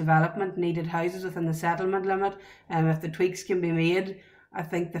nice development, needed houses within the settlement limit. If the tweaks can be made, I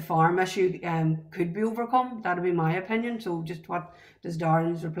think the farm issue could be overcome. That would be my opinion. So just what does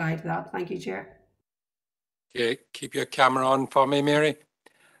Darren's reply to that? Thank you, Chair. Okay, keep your camera on for me, Mary.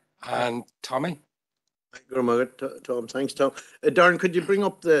 And Tommy? Thank you very much, Tom. Thanks, Tom. Darren, could you bring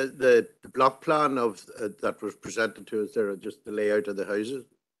up the block plan of that was presented to us there, just the layout of the houses?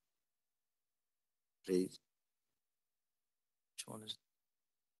 Please. Which one is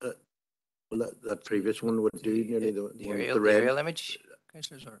well, that previous one would do nearly the aerial image,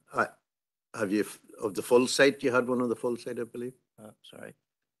 councillors, or have you of the full site? You had one of the full site, I believe. Sorry.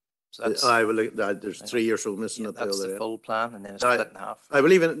 So that's, there's 3 or so missing at the other end. That's the full plan, and then it's split in half. I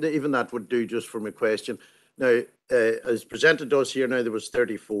believe even that would do, just for my question. Now, as presented to us here now, there was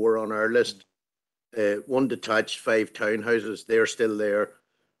 34 on our list. 1 detached, 5 townhouses. They're still there.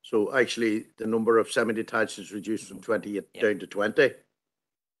 So actually, the number of semi-detached is reduced from 28 down to 20.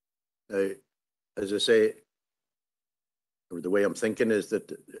 Now, as I say, the way I'm thinking is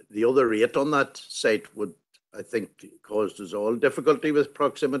that the other 8 on that site would, I think, caused us all difficulty with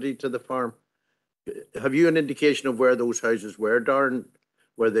proximity to the farm. Have you an indication of where those houses were, Darren?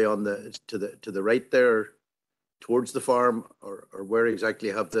 Were they on to the right there, towards the farm, or where exactly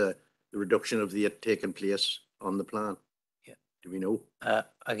have the reduction of the 8 taken place on the plan? Yeah. Do we know?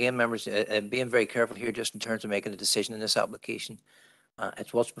 Again, members, being very careful here, just in terms of making a decision in this application.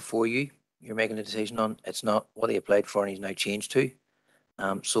 It's what's before you. You're making a decision on. It's not what he applied for and he's now changed to.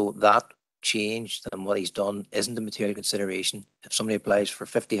 So that change and what he's done isn't a material consideration. If somebody applies for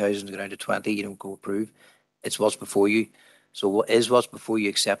 50 houses and go down to 20, you don't go approve. It's what's before you. So what's before you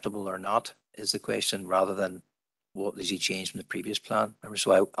acceptable or not is the question, rather than what does he change from the previous plan.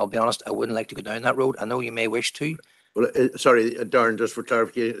 So I'll be honest, I wouldn't like to go down that road. I know you may wish to. Well, sorry, Darren, just for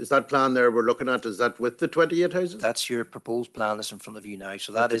clarification, is that plan there we're looking at, is that with the 28 houses? That's your proposed plan that's in front of you now.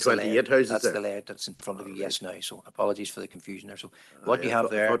 So that is 28 houses. That's there. the layout that's in front of you, yes, now. So apologies for the confusion there. So what you have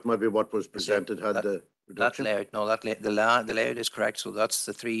there. I thought maybe what was presented had the reduction. That layout, no, the layout is correct. So that's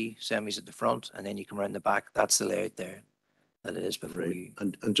the 3 semis at the front, and then you come around the back. That's the layout there that it is before you.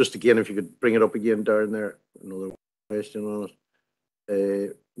 And just again, if you could bring it up again, Darren, there, another question on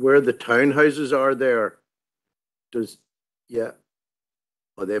it. Where the townhouses are there, are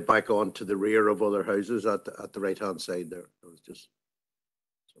they back on to the rear of other houses at the right-hand side there? That was just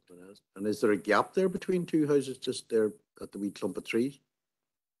something else. And is there a gap there between 2 houses just there at the wee clump of trees?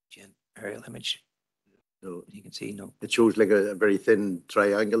 Aerial image. No. You can see, no. It shows like a very thin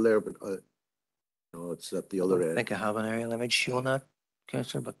triangle there, but no, it's at the other end. I think I have an aerial image showing that,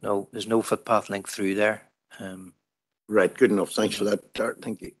 Councillor, but no, there's no footpath link through there. Right, good enough. Thanks for that, Darren.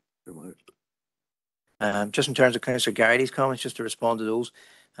 Thank you very much. Just in terms of Councillor Garrity's comments, just to respond to those,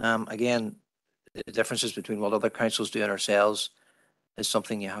 again, the differences between what other councils do and ourselves is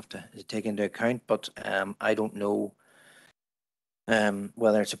something you have to take into account. But I don't know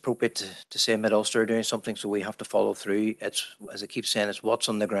whether it's appropriate to say Mid-Ulster doing something, so we have to follow through. It's, as I keep saying, it's what's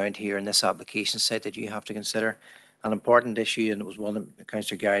on the ground here in this application set that you have to consider. An important issue, and it was one that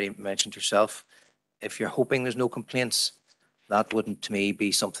Councillor Garrity mentioned herself, if you're hoping there's no complaints, that wouldn't, to me,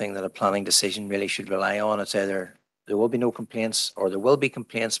 be something that a planning decision really should rely on. It's either there will be no complaints or there will be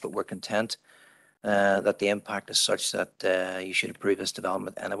complaints, but we're content that the impact is such that you should approve this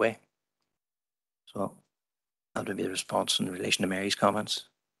development anyway. So that would be the response in relation to Mary's comments.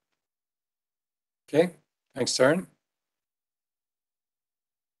 Okay, thanks, Darren.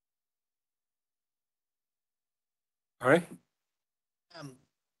 All right.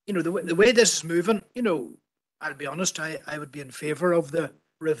 You know, the way this is moving, you know, I'll be honest, I would be in favour of the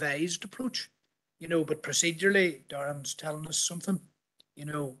revised approach, you know, but procedurally, Darren's telling us something, you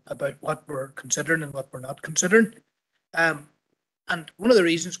know, about what we're considering and what we're not considering. And one of the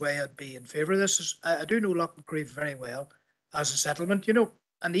reasons why I'd be in favour of this is I do know Lochmacreeve very well as a settlement, you know,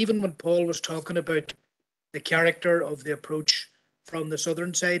 and even when Paul was talking about the character of the approach from the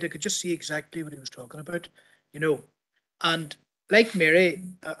southern side, I could just see exactly what he was talking about, you know. And like Mary,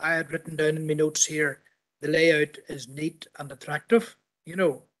 I had written down in my notes here, the layout is neat and attractive, you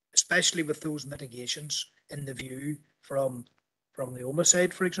know, especially with those mitigations in the view from the Omagh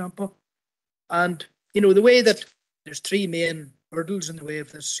side, for example. And, you know, the way that there's three main hurdles in the way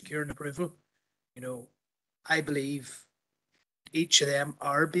of this securing approval, you know, I believe each of them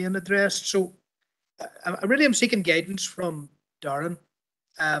are being addressed. So I really am seeking guidance from Darren.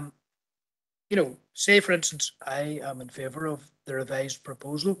 You know, say for instance, I am in favour of the revised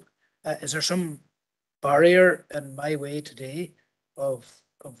proposal. Is there some barrier in my way today of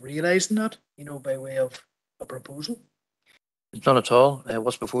realising that, you know, by way of a proposal? None at all.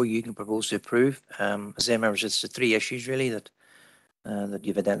 What's before you can propose to approve. As I members, it's the three issues really that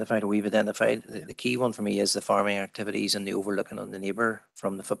you've identified or we've identified. The key one for me is the farming activities and the overlooking on the neighbour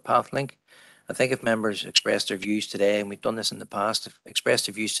from the footpath link. I think if members express their views today, and we've done this in the past, express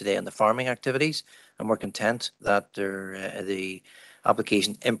their views today on the farming activities, and we're content that the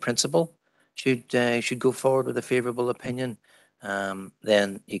application in principle should go forward with a favourable opinion,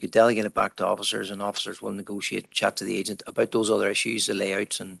 then you could delegate it back to officers, and officers will negotiate and chat to the agent about those other issues, the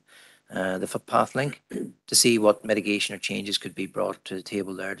layouts and the footpath link, to see what mitigation or changes could be brought to the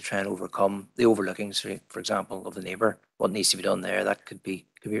table there to try and overcome the overlookings, for example, of the neighbour. What needs to be done there, that could be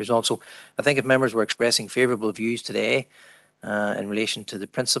resolved. So I think if members were expressing favourable views today in relation to the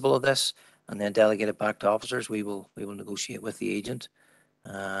principle of this, and then delegate it back to officers, we will negotiate with the agent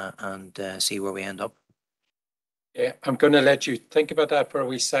and see where we end up. Yeah, I'm going to let you think about that for a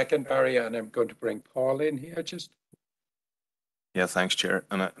wee second, Barry, and I'm going to bring Paul in here just. Yeah, thanks, Chair.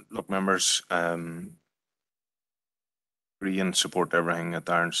 And look, members, agree and support everything that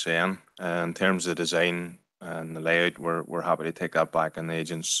Darren's saying. In terms of design and the layout, we're happy to take that back, and the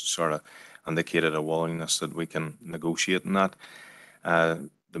agents sort of indicated a willingness that we can negotiate on that.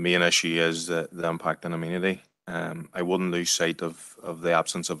 The main issue is the impact on amenity. I wouldn't lose sight of the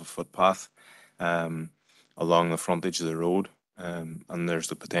absence of a footpath along the frontage of the road, and there's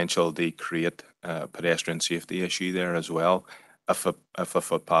the potential to create a pedestrian safety issue there as well if a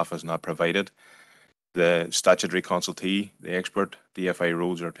footpath is not provided. The statutory consultee, the expert, DFI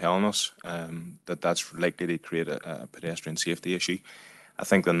Roads, are telling us that that's likely to create a pedestrian safety issue. I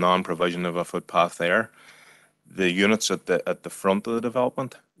think the non-provision of a footpath there, the units at the front of the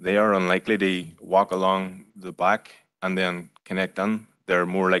development, they are unlikely to walk along the back and then connect in. They're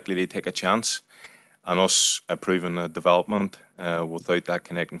more likely to take a chance, and us approving a development without that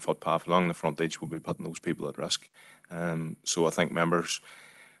connecting footpath along the frontage will be putting those people at risk. So I think members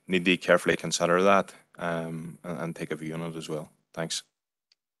need to carefully consider that and take a view on it as well. Thanks.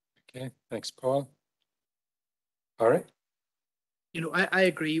 Okay, thanks, Paul. All right. You know, I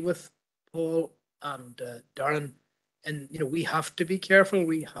agree with Paul and Darren, and you know, we have to be careful.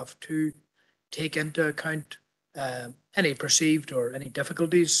 We have to take into account any perceived or any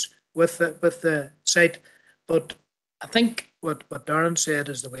difficulties with the site. But I think what Darren said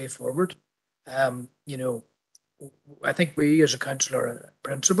is the way forward. You know, I think we as a council are in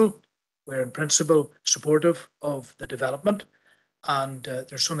principle. We're in principle supportive of the development, and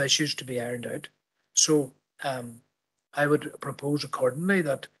there's some issues to be ironed out. So I would propose accordingly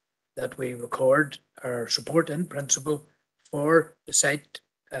that we record our support in principle for the site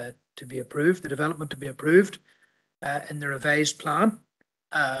to be approved, the development to be approved in the revised plan,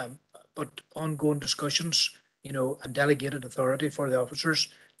 but ongoing discussions, you know, and delegated authority for the officers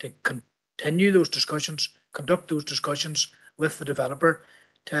to continue those discussions, conduct those discussions with the developer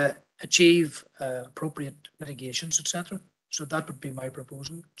to achieve appropriate mitigations, etc. So that would be my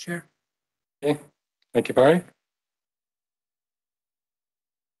proposal, Chair. Okay, thank you, Barry.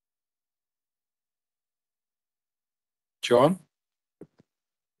 John?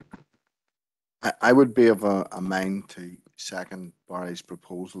 I would be of a mind to second Barry's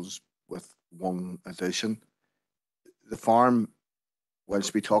proposals with one addition. The farm,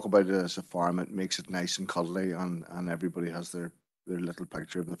 whilst we talk about it as a farm, it makes it nice and cuddly, and everybody has their little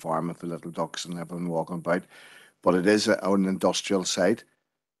picture of the farm with the little ducks and everyone walking about. But it is an industrial site,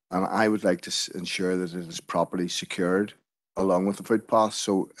 and I would like to ensure that it is properly secured along with the footpath.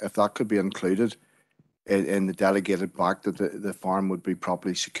 So if that could be included in the delegated back, that the farm would be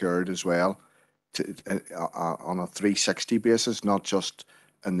properly secured as well, on a 360 basis, not just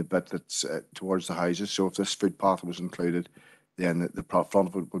in the bit that's towards the houses. So if this footpath was included, then the front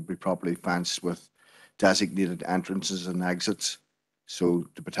of it would be properly fenced with designated entrances and exits, so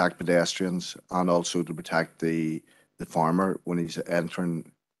to protect pedestrians and also to protect the the farmer when he's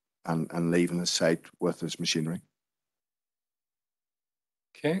entering and leaving the site with his machinery.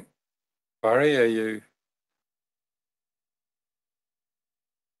 Okay. Barry, are you?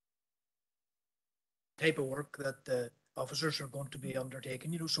 Type of work that the officers are going to be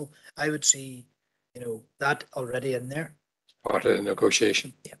undertaking, so I would see, that already in there. Part of the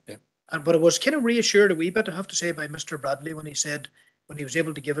negotiation. Yeah. But it was kind of reassured a wee bit, I have to say, by Mr. Bradley when he was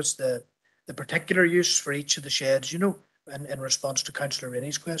able to give us the particular use for each of the sheds, in response to Councillor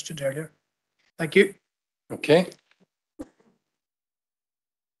Rainey's questions earlier. Thank you. Okay.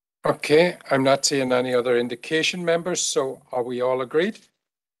 Okay, I'm not seeing any other indication, members, so are we all agreed?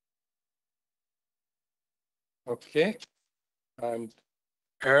 Okay. And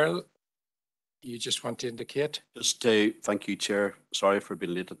Earl, you just want to indicate? Just thank you, Chair. Sorry for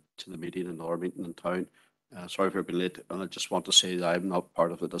being late to the meeting and our meeting in town. Sorry for being late. And I just want to say that I'm not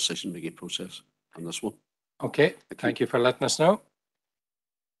part of the decision-making process on this one. Okay, thank you for letting us know.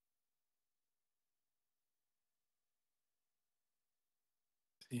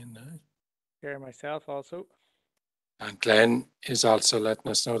 Chair, myself also. And Glenn is also letting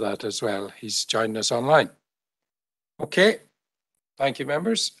us know that as well. He's joined us online. Okay, thank you,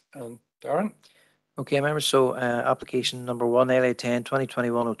 members. And Darren? Okay, members, so application number 1, LA 10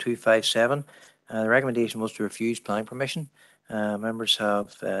 2021-0257. The recommendation was to refuse planning permission. Members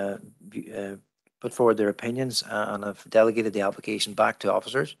have put forward their opinions and have delegated the application back to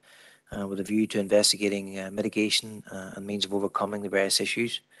officers with a view to investigating mitigation and means of overcoming the various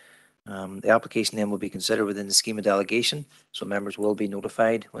issues. The application then will be considered within the scheme of delegation, so members will be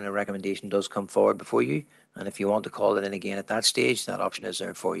notified when a recommendation does come forward before you. And if you want to call it in again at that stage, that option is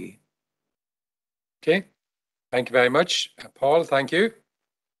there for you. Okay, thank you very much. Paul, thank you.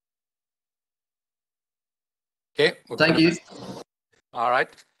 Okay. Thank you. All right.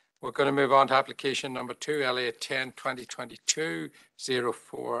 We're going to move on to application number 2, LA 10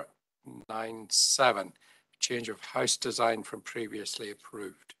 2022-0497, change of house design from previously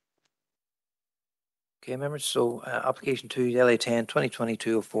approved. Okay, members, so application 2, LA 10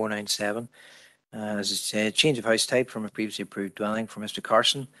 2022-0497. As I said, change of house type from a previously approved dwelling for Mr.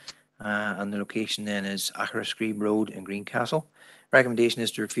 Carson. And the location then is Acherascream Road in Greencastle. Recommendation is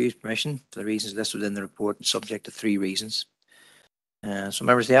to refuse permission for the reasons listed within the report and subject to 3 reasons. So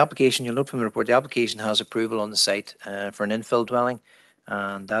members, the application, you'll note from the report, the application has approval on the site for an infill dwelling,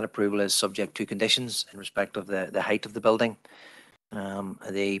 and that approval is subject to conditions in respect of the height of the building.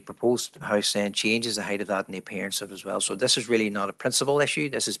 The proposed house then changes the height of that and the appearance of it as well. So this is really not a principal issue.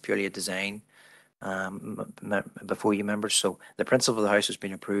 This is purely a design before you, members. So the principle of the house has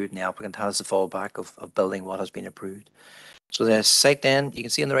been approved and the applicant has the fallback of building what has been approved. So the site then, you can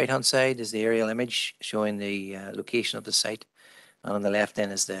see on the right hand side is the aerial image showing the location of the site, and on the left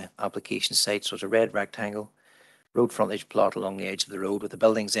then is the application site. So it's a red rectangle road frontage plot along the edge of the road with the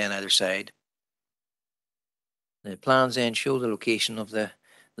buildings then either side. The plans then show the location of the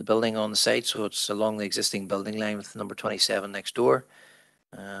building on the site, so it's along the existing building line with number 27 next door.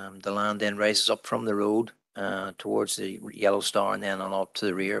 The land then rises up from the road towards the yellow star and then on up to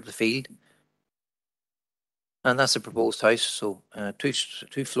the rear of the field. And that's the proposed house. So 2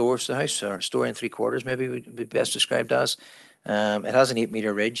 floors to the house, or a story and 3/4 maybe would be best described as. It has an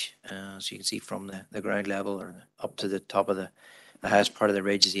 8-meter ridge, so you can see from the ground level or up to the top of the highest part of the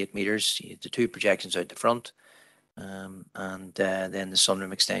ridge is 8 meters. The 2 projections out the front, and then the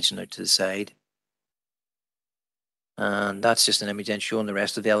sunroom extension out to the side. And that's just an image then showing the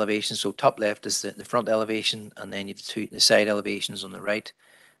rest of the elevation. So top left is the front elevation, and then you have the side elevations on the right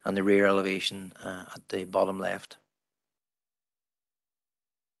and the rear elevation at the bottom left.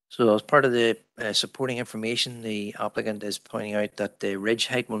 So as part of the supporting information, the applicant is pointing out that the ridge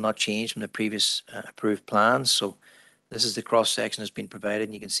height will not change from the previous approved plans. So this is the cross section that's been provided,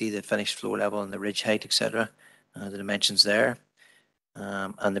 and you can see the finished floor level and the ridge height, etc. The dimensions there.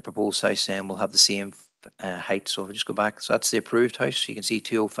 And the proposed house then will have the same height. So if we just go back, so that's the approved house. You can see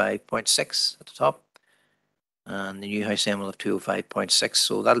 205.6 at the top. And the new house then will have 205.6.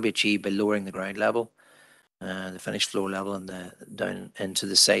 So that'll be achieved by lowering the ground level, the finished floor level, and down into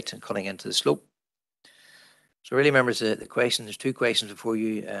the site and cutting into the slope. So really, members, the question, there's 2 questions before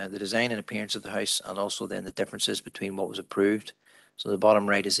you, the design and appearance of the house, and also then the differences between what was approved. So the bottom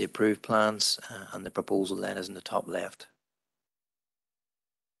right is the approved plans, and the proposal then is in the top left.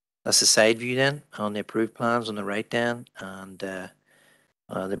 That's the side view then on the approved plans on the right then, and the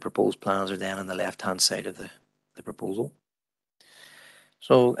proposed plans are then on the left-hand side of the proposal.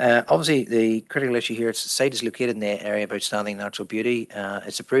 So obviously the critical issue here, the site is located in the area of outstanding natural beauty.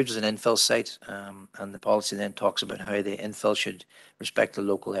 It's approved as an infill site, and the policy then talks about how the infill should respect the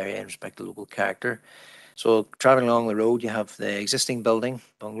local area and respect the local character. So traveling along the road, you have the existing building,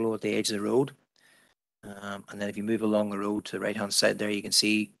 bungalow at the edge of the road. And then if you move along the road to the right-hand side there, you can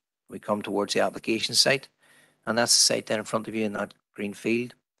see we come towards the application site. And that's the site there in front of you in that green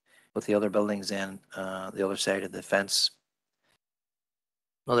field, with the other buildings then the other side of the fence.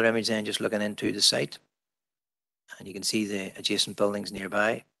 Another image then just looking into the site. And you can see the adjacent buildings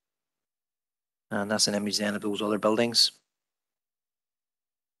nearby. And that's an image then of those other buildings.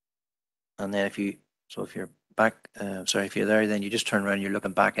 And then if you're back, if you're there, then you just turn around, you're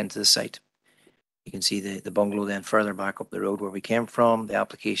looking back into the site. You can see the bungalow then further back up the road where we came from, the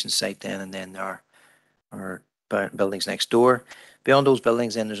application site then, and then our buildings next door. Beyond those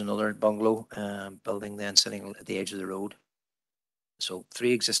buildings then there's another bungalow building then sitting at the edge of the road. So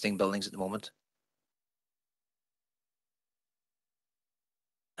 3 existing buildings at the moment.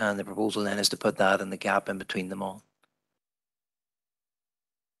 And the proposal then is to put that in the gap in between them all.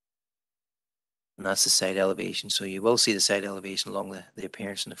 And that's the side elevation. So you will see the side elevation along the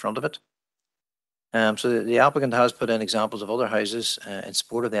appearance in the front of it. So the applicant has put in examples of other houses in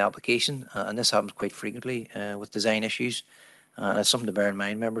support of the application, and this happens quite frequently with design issues. And it's something to bear in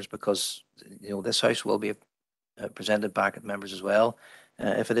mind, members, because this house will be presented back at members as well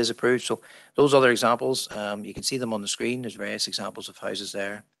if it is approved. So those other examples, you can see them on the screen. There's various examples of houses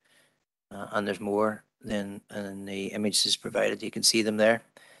there, and there's more than in the images provided. You can see them there.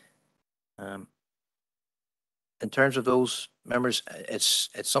 In terms of those members, it's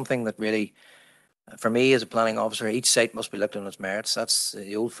something that really, for me as a planning officer, each site must be looked on its merits. That's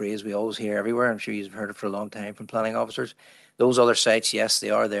the old phrase we always hear everywhere. I'm sure you've heard it for a long time from planning officers. Those other sites, yes, they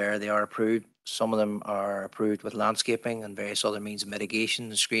are there. They are approved. Some of them are approved with landscaping and various other means of mitigation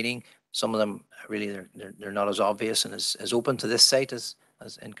and screening. Some of them really they're not as obvious and as open to this site as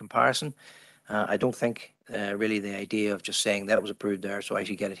in comparison. I don't think really the idea of just saying that was approved there, so I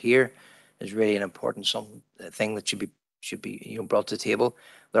should get it here, is really an important thing that should be brought to the table.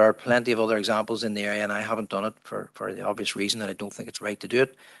 There are plenty of other examples in the area, and I haven't done it for the obvious reason that I don't think it's right to do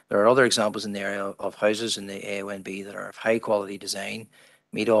it. There are other examples in the area of houses in the AONB that are of high quality design,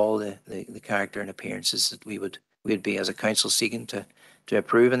 meet all the character and appearances that we'd be as a council seeking to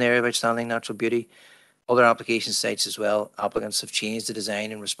approve in the area of outstanding natural beauty. Other application sites as well, applicants have changed the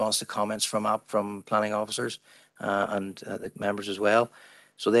design in response to comments from planning officers and the members as well.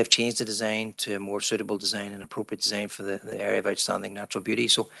 So they've changed the design to a more suitable design and appropriate design for the area of outstanding natural beauty.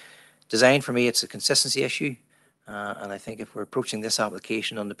 So design for me, it's a consistency issue. And I think if we're approaching this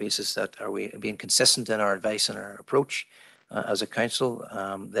application on the basis that are we being consistent in our advice and our approach as a council,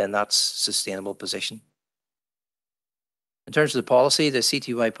 then that's a sustainable position. In terms of the policy, the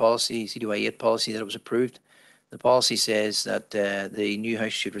CTY policy, CTY 8 policy that was approved, the policy says that the new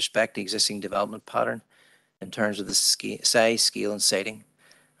house should respect the existing development pattern in terms of the size, scale and siting.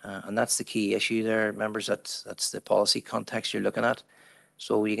 And that's the key issue there, members. That's the policy context you're looking at.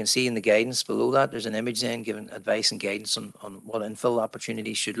 So you can see in the guidance below that, there's an image then giving advice and guidance on what infill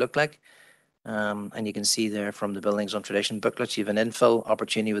opportunities should look like. And you can see there from the Buildings on Tradition booklets, you have an infill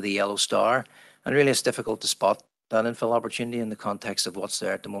opportunity with a yellow star. And really it's difficult to spot that infill opportunity in the context of what's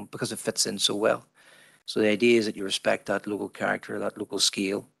there at the moment because it fits in so well. So the idea is that you respect that local character, that local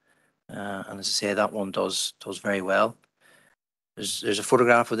scale. And as I say, that one does very well. There's a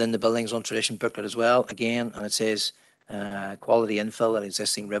photograph within the Buildings on Tradition booklet as well, again, and it says quality infill at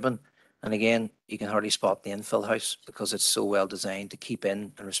existing ribbon. And again, you can hardly spot the infill house because it's so well designed to keep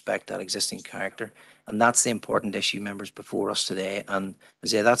in and respect that existing character. And that's the important issue, members, before us today. And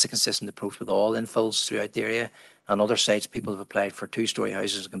as I say, that's a consistent approach with all infills throughout the area. And other sites, people have applied for 2-story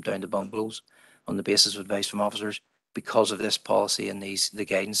houses and come down to bungalows on the basis of advice from officers because of this policy and the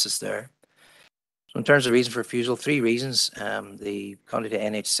guidance that's there. So in terms of reason for refusal, 3 reasons. The contrary to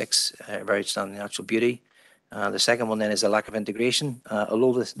NH6, very outstanding natural beauty. The second one then is a lack of integration.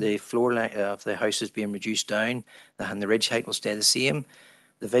 Although the floor line of the house is being reduced down and the ridge height will stay the same,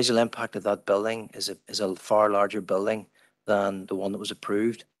 the visual impact of that building is a far larger building than the one that was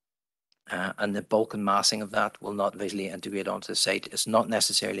approved. And the bulk and massing of that will not visually integrate onto the site. It's not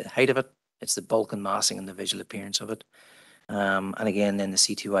necessarily the height of it, it's the bulk and massing and the visual appearance of it. And again, then the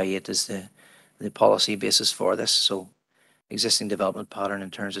CTY 8 is the policy basis for this. So existing development pattern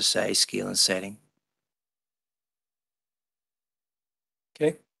in terms of size, scale and setting.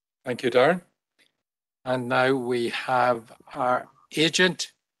 Okay, thank you, Darren. And now we have our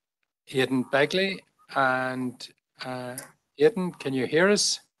agent, Aidan Begley. And Aidan, can you hear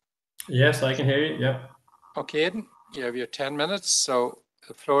us? Yes, I can hear you, yep. Okay, Aidan, you have your 10 minutes, so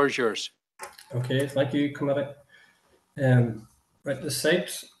the floor is yours. Okay, thank you, committee. Right, the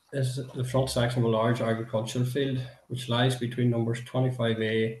site is the front section of a large agricultural field which lies between numbers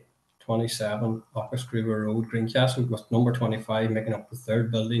 25A, 27 Auchuscreever Road, Greencastle, with number 25 making up the third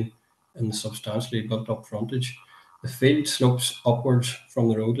building in the substantially built up frontage. The field slopes upwards from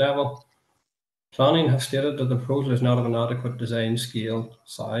the road level. Planning have stated that the proposal is not of an adequate design, scale,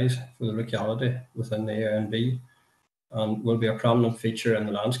 size for the locality within the ARNB and will be a prominent feature in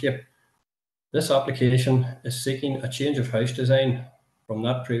the landscape. This application is seeking a change of house design from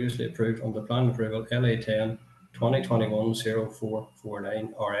that previously approved under plan approval LA10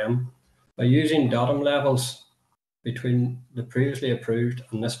 2021-0449 RM. By using datum levels between the previously approved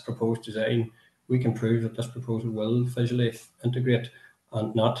and this proposed design, we can prove that this proposal will visually integrate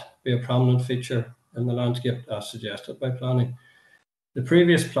and not be a prominent feature in the landscape as suggested by planning. The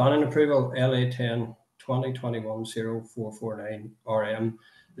previous planning approval, LA10 2021-0449 RM,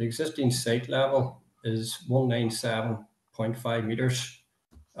 the existing site level is 197.5 metres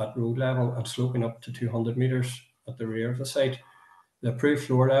at road level and sloping up to 200 metres at the rear of the site. The approved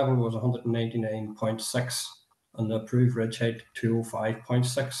floor level was 199.6 and the approved ridge height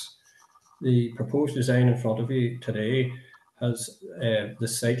 205.6. The proposed design in front of you today has the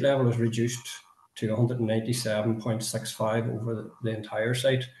site level is reduced to 197.65 over the entire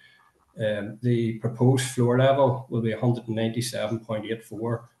site. The proposed floor level will be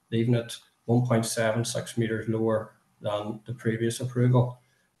 197.84, leaving it 1.76 metres lower than the previous approval.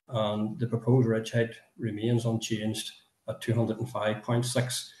 And the proposed ridge height remains unchanged at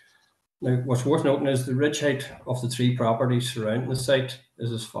 205.6. Now, what's worth noting is the ridge height of the three properties surrounding the site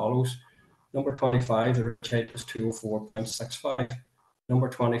is as follows. Number 25, the ridge height is 204.65. Number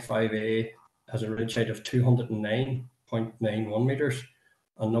 25A has a ridge height of 209.91 metres.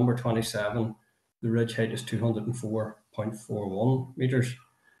 And number 27, the ridge height is 204.41 metres.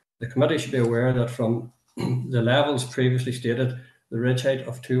 The committee should be aware that from the levels previously stated, the ridge height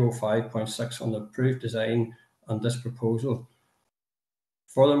of 205.6 on the approved design and this proposal.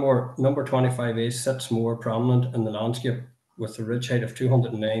 Furthermore, number 25A sits more prominent in the landscape with the ridge height of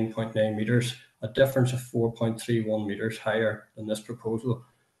 209.9 metres, a difference of 4.31 metres higher than this proposal.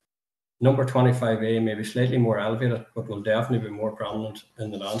 Number 25A may be slightly more elevated, but will definitely be more prominent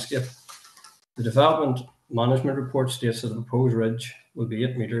in the landscape. The development management report states that the proposed ridge will be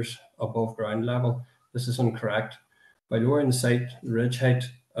 8 metres above ground level. This is incorrect. By lowering the site, the ridge height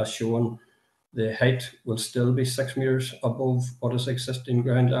as shown, the height will still be 6 metres above what is existing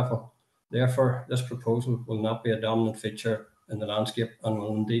ground level. Therefore, this proposal will not be a dominant feature in the landscape and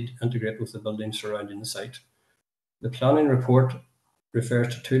will indeed integrate with the buildings surrounding the site. The planning report refers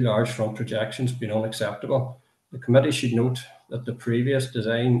to 2 large front projections being unacceptable. The committee should note that the previous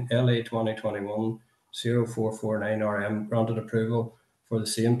design, LA 2021-0449 RM, granted approval for the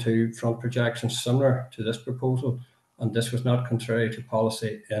same 2 front projections similar to this proposal, and this was not contrary to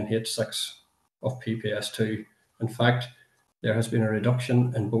policy NH6 of PPS2. In fact, there has been a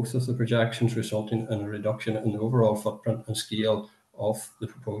reduction in both of the projections, resulting in a reduction in the overall footprint and scale of the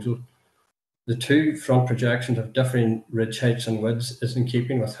proposal. The 2 front projections of differing ridge heights and widths is in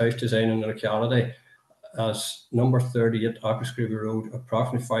keeping with house design in the locality, as number 38 Auchuscreever Road,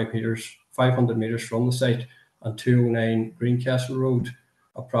 approximately 500 metres from the site, and 209 Greencastle Road,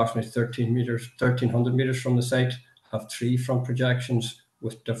 approximately 1300 metres from the site, have 3 front projections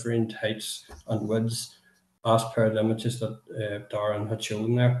with differing heights and widths as per the images that Darren had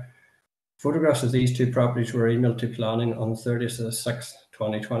shown there. Photographs of these 2 properties were emailed to planning on the 30th of the 6th,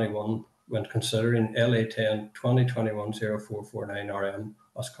 2021, when considering LA10 2021-0449 RM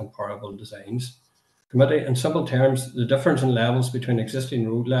as comparable designs. Committee, in simple terms, the difference in levels between existing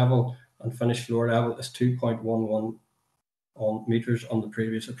road level and finished floor level is 2.11 metres on the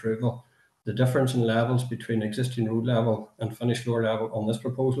previous approval. The difference in levels between existing road level and finished floor level on this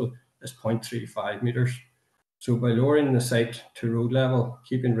proposal is 0.35 metres. So by lowering the site to road level,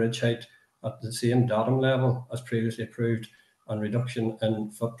 keeping ridge height at the same datum level as previously approved, and reduction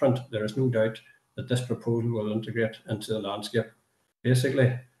in footprint, there is no doubt that this proposal will integrate into the landscape.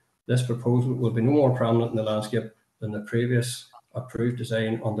 Basically, this proposal will be no more prominent in the landscape than the previous approved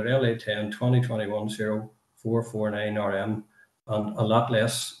design under LA10 2021-0449 RM, and a lot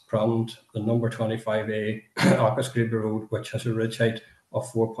less prominent than number 25A Auchuscreever Road, which has a ridge height of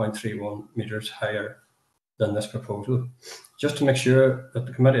 4.31 metres higher than this proposal. Just to make sure that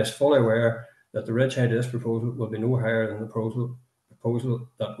the committee is fully aware that the ridge height of this proposal will be no higher than the proposal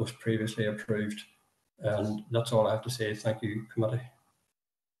that was previously approved. And that's all I have to say. Thank you, committee.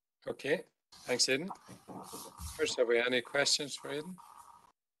 Okay, thanks, Aidan. First, have we any questions for Aidan?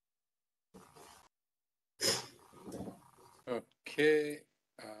 Okay,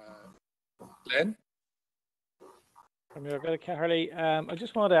 Glenn? Harley, I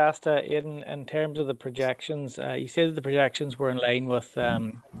just wanted to ask Aidan, in terms of the projections, you said that the projections were in line with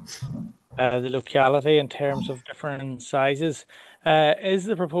the locality in terms of different sizes. Is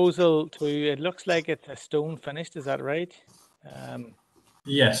the proposal to, it looks like it's a stone finished, is that right?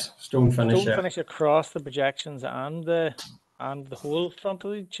 Yes, stone finish. Stone finish across the projections and the whole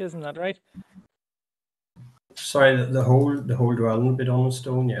frontage, isn't that right? Sorry, the whole dwelling will be done in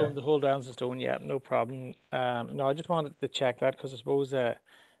stone, yeah. The whole ground's in stone, yeah, no problem. No, I just wanted to check that because I suppose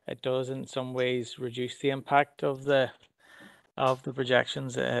it does in some ways reduce the impact of the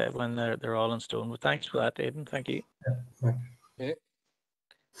projections when they're all in stone. But thanks for that, Aidan. Thank you. Yeah. Okay.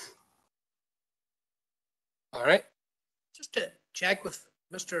 All right. Just to check with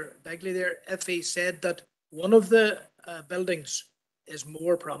Mr. Begley there, if he said that one of the buildings is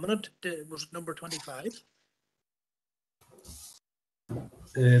more prominent, was it number 25?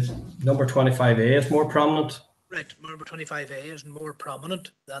 Number 25A is more prominent. Right, number 25A is more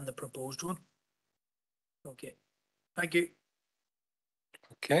prominent than the proposed one. Okay, thank you.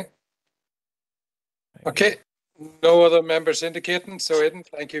 Okay. Okay. No other members indicating. So, Aidan,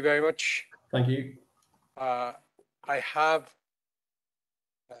 thank you very much. Thank you. I have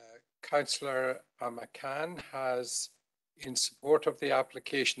Councillor McCann has, in support of the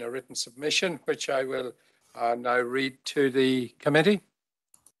application, a written submission, which I will now read to the committee.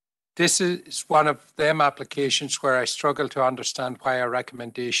 This is one of them applications where I struggle to understand why a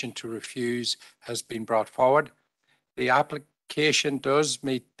recommendation to refuse has been brought forward. The application does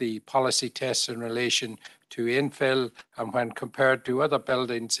meet the policy tests in relation to infill, and when compared to other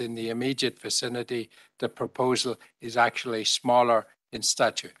buildings in the immediate vicinity, the proposal is actually smaller in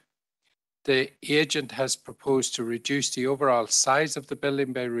stature. The agent has proposed to reduce the overall size of the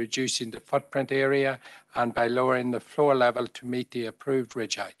building by reducing the footprint area and by lowering the floor level to meet the approved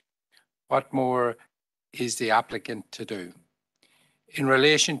ridge height. What more is the applicant to do? In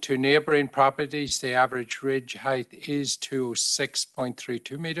relation to neighbouring properties, the average ridge height is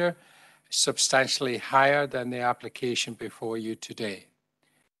 206.32 metre, substantially higher than the application before you today.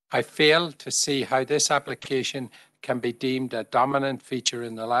 I fail to see how this application can be deemed a dominant feature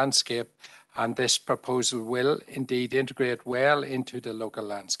in the landscape, and this proposal will indeed integrate well into the local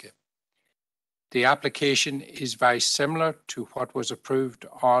landscape. The application is very similar to what was approved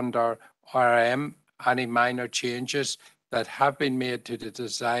under RM. Any minor changes that have been made to the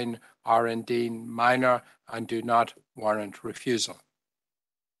design are indeed minor and do not warrant refusal.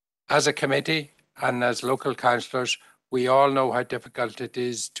 As a committee and as local councillors, we all know how difficult it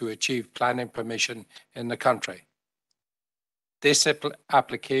is to achieve planning permission in the country. This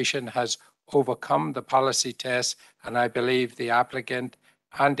application has overcome the policy test, and I believe the applicant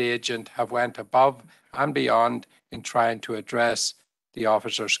and agent have went above and beyond in trying to address the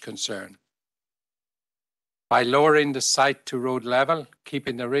officer's concern. By lowering the site to road level,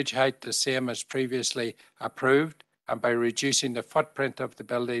 keeping the ridge height the same as previously approved, and by reducing the footprint of the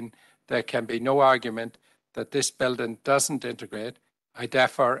building, there can be no argument that this building doesn't integrate. I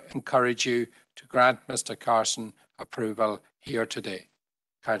therefore encourage you to grant Mr. Carson approval here today.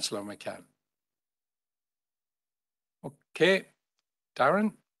 Councillor McCann. Okay,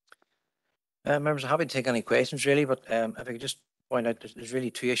 Darren? Members, I'm happy to take any questions really, but if I could just point out there's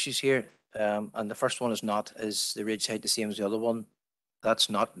really two issues here. And the first one is the ridge height the same as the other one? That's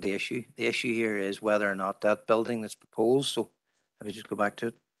not the issue. The issue here is whether or not that building that's proposed, so if I just go back to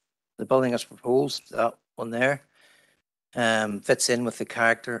it, the building that's proposed, that one there, fits in with the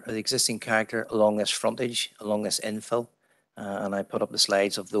character, or the existing character along this frontage, along this infill. And I put up the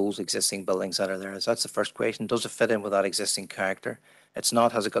slides of those existing buildings that are there. So that's the first question. Does it fit in with that existing character? It's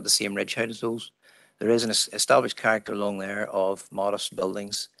not. Has it got the same ridge height as those? There is an established character along there of modest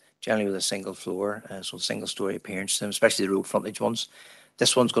buildings, generally with a single floor, so single story appearance to them, especially the road frontage ones.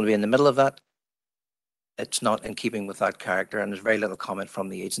 This one's going to be in the middle of that. It's not in keeping with that character, and there's very little comment from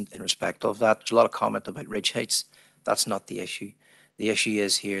the agent in respect of that. There's a lot of comment about ridge heights. That's not the issue. The issue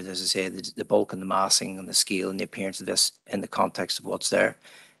is here, as I say, the bulk and the massing and the scale and the appearance of this in the context of what's there.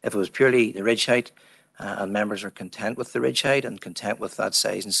 If it was purely the ridge height, and members are content with the ridge height and content with that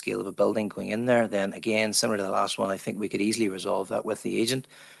size and scale of a building going in there, then again, similar to the last one, I think we could easily resolve that with the agent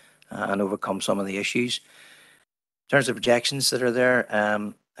and overcome some of the issues. In terms of projections that are there,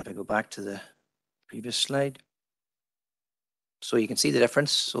 if I go back to the previous slide, so you can see the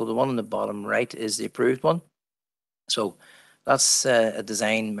difference. So the one on the bottom right is the approved one. So that's a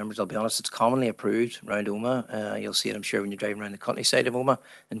design, members, I'll be honest, it's commonly approved around Omagh. You'll see it, I'm sure, when you're driving around the countryside of Omagh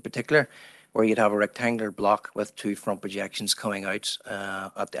in particular, where you'd have a rectangular block with two front projections coming out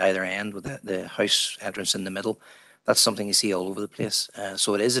at either end with the house entrance in the middle. That's something you see all over the place.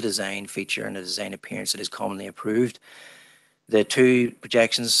 So it is a design feature and a design appearance that is commonly approved. The two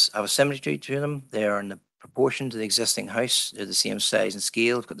projections have a symmetry to them. They are in the proportion to the existing house. They're the same size and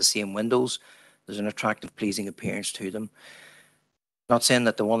scale, they've got the same windows. There's an attractive, pleasing appearance to them. Not saying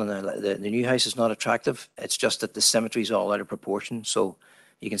that the one in the new house is not attractive. It's just that the symmetry is all out of proportion. So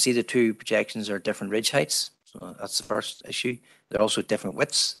you can see the two projections are different ridge heights. So that's the first issue. They're also different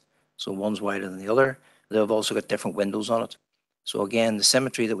widths. So one's wider than the other. They've also got different windows on it. So again, the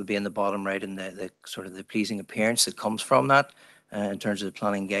symmetry that would be in the bottom right and the sort of the pleasing appearance that comes from that in terms of the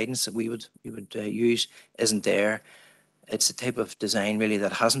planning guidance that we would use isn't there. It's a type of design really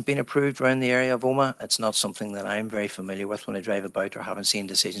that hasn't been approved around the area of Omagh. It's not something that I'm very familiar with when I drive about or haven't seen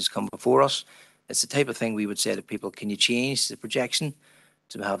decisions come before us. It's the type of thing we would say to people, can you change the projection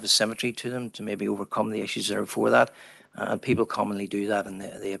to have the symmetry to them to maybe overcome the issues that are before that? And people commonly do that and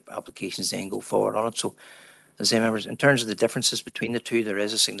the applications then go forward on it. So as I say, members, in terms of the differences between the two, there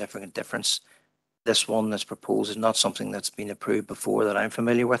is a significant difference. This one that's proposed is not something that's been approved before that I'm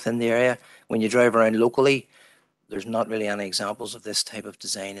familiar with in the area. When you drive around locally, there's not really any examples of this type of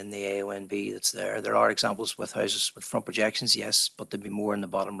design in the AONB that's there. There are examples with houses with front projections, yes, but they'd be more in the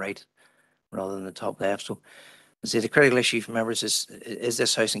bottom right rather than the top left. So the critical issue for members is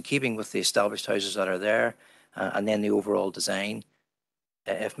this house in keeping with the established houses that are there and then the overall design?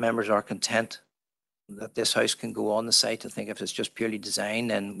 If members are content that this house can go on the site, I think if it's just purely design,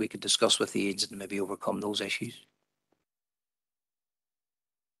 then we could discuss with the agent and maybe overcome those issues.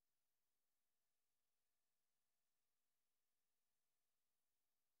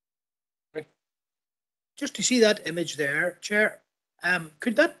 Just to see that image there, Chair,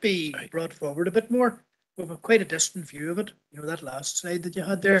 could that be brought forward a bit more? We have quite a distant view of it. You know, that last slide that you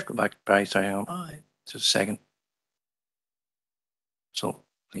had there. Let's go back, Barry, sorry, Aye. just a second. So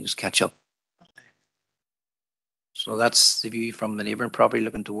let me just catch up. So that's the view from the neighbouring property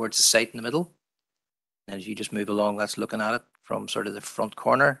looking towards the site in the middle. And as you just move along, that's looking at it from sort of the front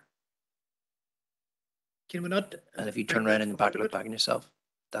corner. Can we not? And if you turn around and back, look back on yourself,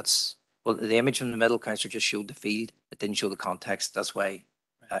 that's, well, the image from the middle, Councillor, just showed the field. It didn't show the context. That's why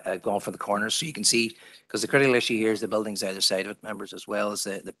I've gone for the corners. So you can see, because the critical issue here is the buildings either side of it, members, as well as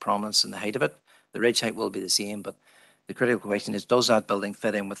the prominence and the height of it. The ridge height will be the same, but the critical question is, does that building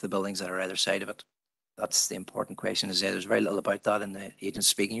fit in with the buildings that are either side of it? That's the important question. Is there's very little about that in the agent's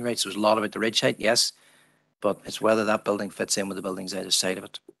speaking rights. There's a lot about the ridge height, yes, but it's whether that building fits in with the buildings either side of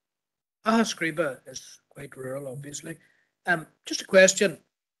it. Scriba is quite rural, obviously. Just a question.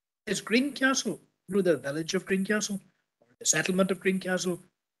 Is Greencastle, you know, the village of Greencastle, or the settlement of Greencastle,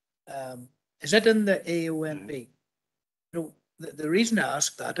 is it in the AONB? You know, the reason I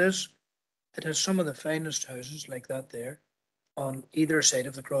ask that is it has some of the finest houses like that there on either side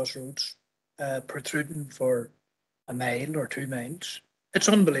of the crossroads, protruding for a mile or 2 miles. It's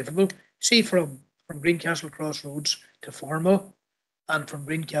unbelievable. See, from Greencastle Crossroads to Formal and from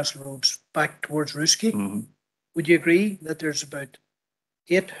Greencastle Roads back towards Ruski. Would you agree that there's about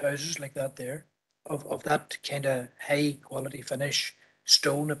 8 houses like that there of that kind of high quality finish,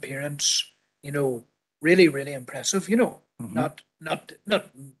 stone appearance, you know, really, really impressive, you know, not, you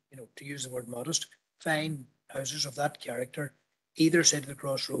know, to use the word modest, fine houses of that character, either side of the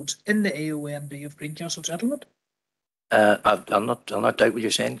crossroads in the AONB of Greencastle Settlement? I'll not doubt what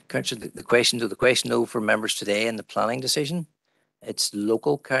you're saying, Councillor. The question though for members today in the planning decision, it's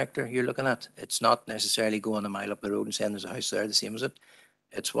local character you're looking at. It's not necessarily going a mile up the road and saying there's a house there the same as it.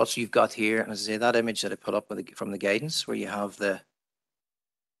 It's what you've got here, and as I say, that image that I put up from the guidance, where you have the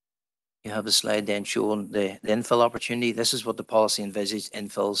slide then showing the infill opportunity. This is what the policy envisaged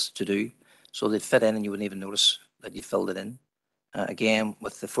infills to do, so they'd fit in, and you wouldn't even notice that you filled it in. Again,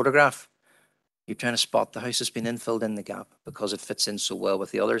 with the photograph, you're trying to spot the house that's been infilled in the gap because it fits in so well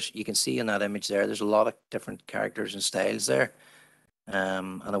with the others. You can see in that image there, there's a lot of different characters and styles there,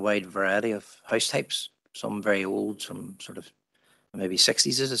 and a wide variety of house types. Some very old, some sort of maybe 60s,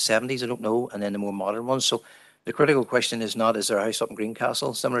 is it 70s? I don't know. And then the more modern ones. So the critical question is not, is there a house up in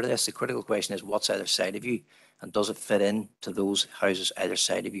Greencastle similar to this? The critical question is, what's either side of you? And does it fit in to those houses either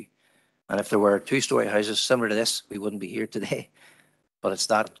side of you? And if there were 2-story houses similar to this, we wouldn't be here today. But it's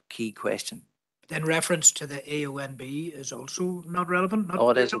that key question. Then reference to the AONB is also not relevant?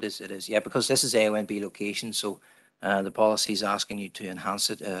 Oh, it is. Yeah, because this is AONB location. So the policy is asking you to enhance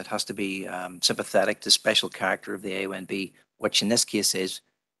it. It has to be sympathetic to the special character of the AONB, which in this case is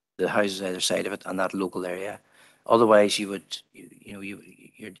the houses either side of it and that local area. Otherwise, you would,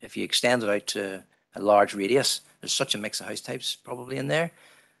 if you extend it out to a large radius, there's such a mix of house types probably in there.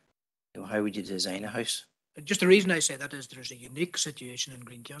 You know, how would you design a house? Just the reason I say that is there's a unique situation in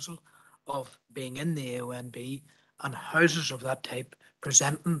Greencastle of being in the AONB and houses of that type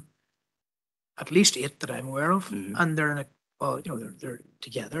presenting at least 8 that I'm aware of, and they're in a, well, you know, they're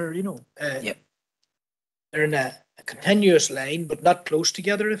together, you know. they're in a continuous line, but not close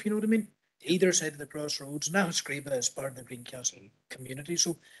together, if you know what I mean. Either side of the crossroads. Now Screba is part of the Greencastle community.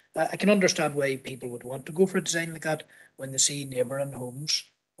 So I can understand why people would want to go for a design like that when they see neighbouring homes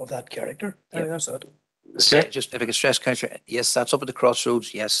of that character. Yeah. That's it. Just if I could stress, Councillor, yes, that's up at the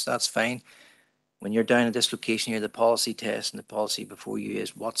crossroads. Yes, that's fine. When you're down at this location here, the policy test and the policy before you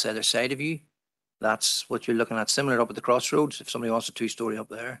is what's either side of you. That's what you're looking at. Similar up at the crossroads. If somebody wants a 2-story up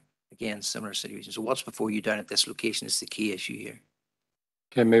there, again, similar situation. So what's before you down at this location is the key issue here.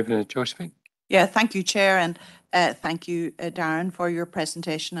 Okay, moving to Josephine. Yeah, thank you, Chair, and thank you, Darren, for your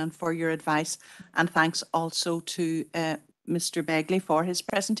presentation and for your advice. And thanks also to Mr. Begley for his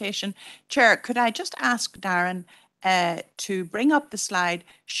presentation. Chair, could I just ask Darren to bring up the slide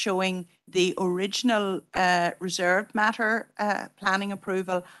showing the original reserved matter planning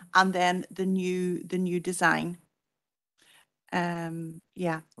approval and then the new design?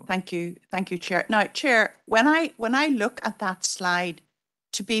 Yeah, thank you, Chair. Now, Chair, when I look at that slide,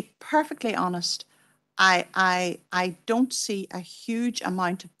 to be perfectly honest, I don't see a huge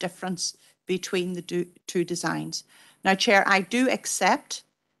amount of difference between the two designs. Now, Chair, I do accept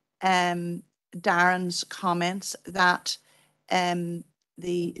Darren's comments that in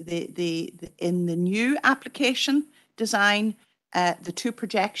the new application design, the two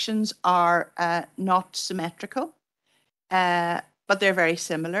projections are not symmetrical, but they're very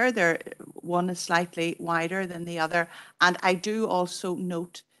similar. One is slightly wider than the other, and I do also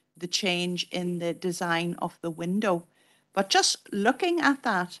note the change in the design of the window. But just looking at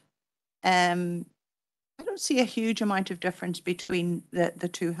that, I don't see a huge amount of difference between the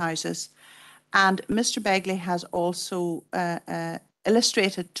two houses. And Mr. Begley has also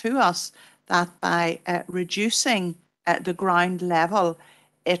illustrated to us that by reducing the ground level,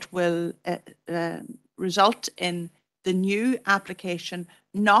 it will result in the new application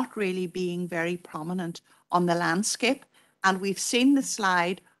not really being very prominent on the landscape. And we've seen the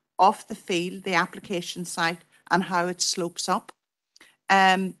slide of the field, the application site, and how it slopes up.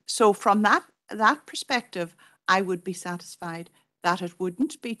 So from that perspective, I would be satisfied that it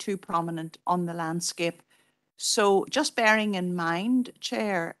wouldn't be too prominent on the landscape. So just bearing in mind,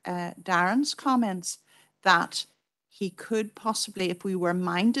 Chair, Darren's comments that he could possibly, if we were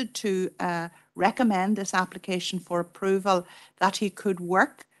minded to recommend this application for approval, that he could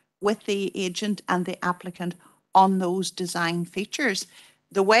work with the agent and the applicant on those design features.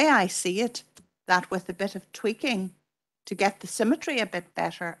 The way I see it, that with a bit of tweaking to get the symmetry a bit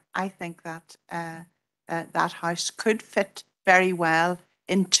better, I think that that house could fit very well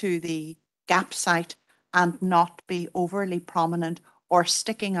into the gap site and not be overly prominent or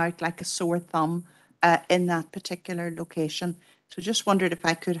sticking out like a sore thumb in that particular location. So just wondered if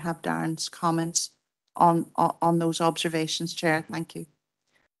I could have Darren's comments on those observations, Chair. Thank you.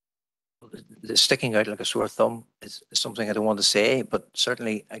 The sticking out like a sore thumb is something I don't want to say, but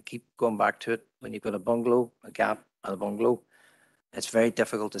certainly I keep going back to it. When you've got a bungalow, a gap and a bungalow, it's very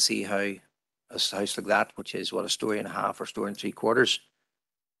difficult to see how a house like that, which is what, a story and a half or story and 3/4,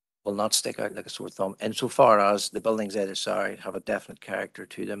 will not stick out like a sore thumb, insofar as the buildings either side have a definite character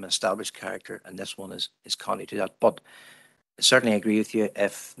to them, an established character, and this one is contrary to that. But I certainly agree with you.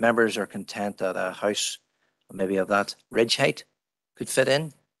 If members are content that a house maybe of that ridge height could fit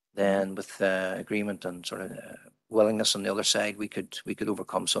in, then with agreement and sort of willingness on the other side, we could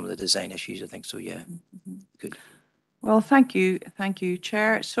overcome some of the design issues, I think. So yeah, good. Well, thank you,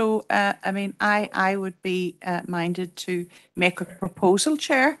 Chair. So, I mean, I would be minded to make a proposal,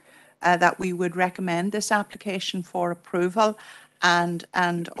 Chair, that we would recommend this application for approval and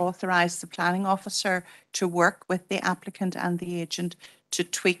authorise the planning officer to work with the applicant and the agent to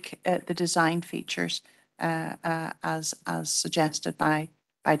tweak the design features as suggested by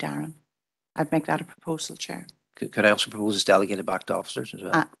Darren. I'd make that a proposal, Chair. Could I also propose it's delegated back to officers as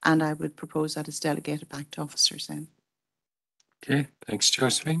well? And I would propose that it's delegated back to officers then. Okay, thanks,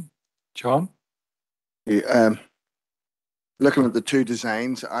 Josephine. John? Yeah, looking at the two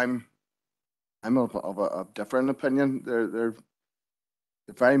designs, I'm of a different opinion. They're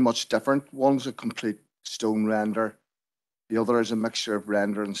very much different. One's a complete stone render. The other is a mixture of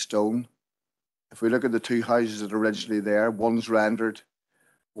render and stone. If we look at the two houses that are originally there, one's rendered,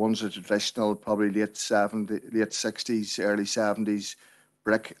 one's a traditional, probably late 60s, early 70s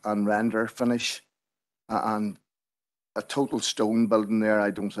brick and render finish. And a total stone building there,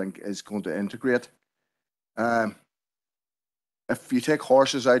 I don't think is going to integrate. If you take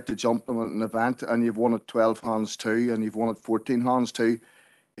horses out to jump them at an event and you've won at 12 hands 2 and you've won at 14 hands 2,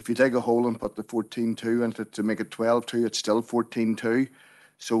 if you take a hole and put the 14-2 into to make it 12-2, it's still 14-2.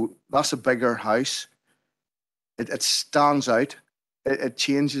 So that's a bigger house. It stands out. It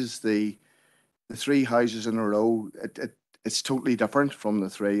changes the the three houses in a row, it's totally different from the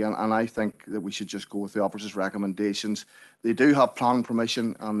three, and I think that we should just go with the officer's recommendations. They do have planning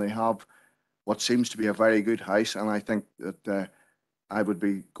permission, and they have what seems to be a very good house, and I think that I would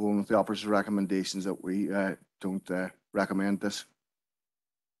be going with the officer's recommendations that we don't recommend this.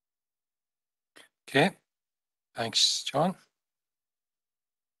 Okay, thanks, John.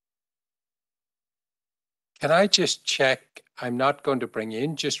 Can I just check? I'm not going to bring you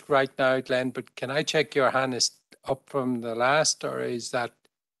in just right now, Glenn, but can I check your hand is up from the last, or is that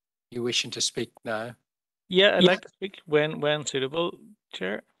you wishing to speak now? Yeah, I'd like to speak when suitable,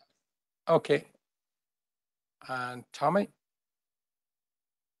 Chair. Okay. And Tommy?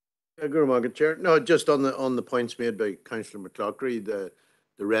 Good morning, Chair. No, just on the points made by Councillor McCloughery, the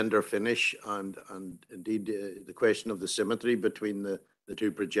render finish and indeed the question of the symmetry between the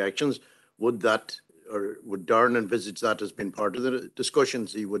two projections, would that, or would Darren envisage that as being part of the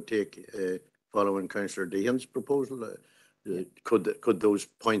discussions he would take following Councillor Deehan's proposal? Could those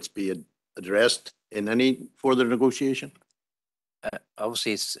points be addressed in any further negotiation?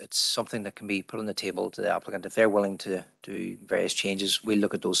 Obviously, it's something that can be put on the table to the applicant. If they're willing to do various changes, we'll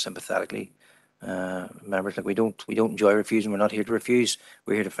look at those sympathetically. Members, like we don't enjoy refusing. We're not here to refuse.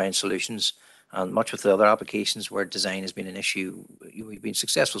 We're here to find solutions. And much with the other applications where design has been an issue, we've been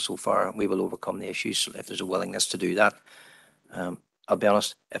successful so far, and we will overcome the issues if there's a willingness to do that. I'll be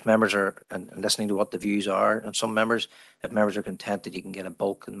honest, if members are, and listening to what the views are, and some members, if members are content that you can get a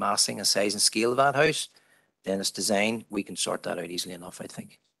bulk and massing and size and scale of that house, then it's design, we can sort that out easily enough, I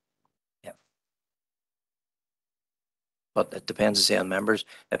think. Yeah. But it depends, I say, on members.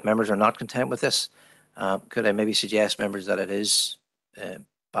 If members are not content with this, could I maybe suggest, members, that it is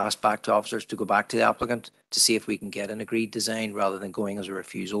passed back to officers to go back to the applicant to see if we can get an agreed design rather than going as a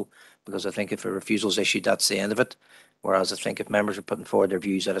refusal? Because I think if a refusal is issued, that's the end of it. Whereas I think if members are putting forward their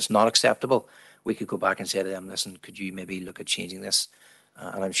views that it's not acceptable, we could go back and say to them, listen, could you maybe look at changing this?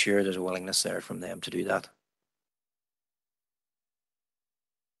 And I'm sure there's a willingness there from them to do that.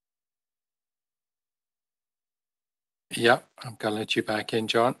 Yeah, I'm going to let you back in,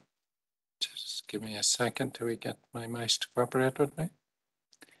 John. Just give me a second till we get my mouse to cooperate with me.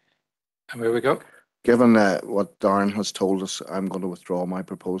 And there we go. Given what Darren has told us, I'm going to withdraw my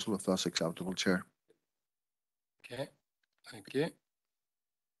proposal if that's acceptable, Chair. Okay, thank you.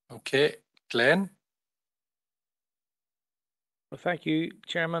 Okay, Glenn? Well, thank you,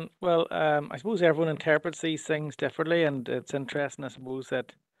 Chairman. Well, I suppose everyone interprets these things differently, and it's interesting, I suppose,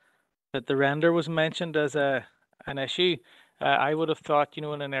 that the render was mentioned as an issue. I would have thought, you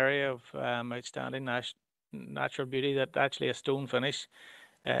know, in an area of outstanding natural beauty, that actually a stone finish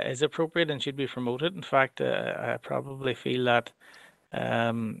is appropriate and should be promoted. In fact, I probably feel that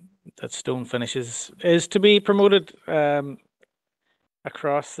that stone finishes is to be promoted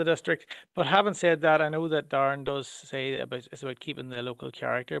across the district. But having said that, I know that Darren does say it's about keeping the local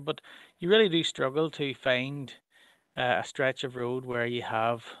character, but you really do struggle to find a stretch of road where you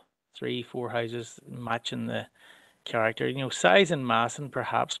have 3-4 houses matching the character. You know, size and massing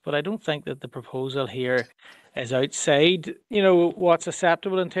perhaps, but I don't think that the proposal here is outside, you know, what's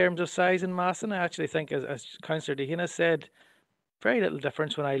acceptable in terms of size and massing. I actually think, as Councillor Deehan has said, very little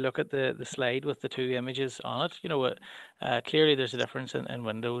difference when I look at the slide with the two images on it. You know, clearly there's a difference in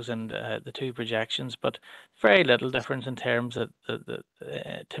windows and the two projections, but very little difference in terms of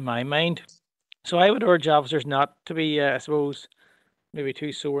to my mind. So I would urge officers not to be, I suppose, maybe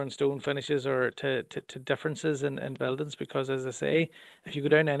too sore on stone finishes or to differences in buildings, because, as I say, if you go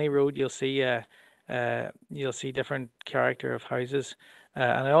down any road, you'll see different character of houses.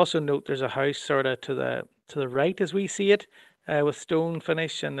 And I also note there's a house sort of to the right as we see it, with stone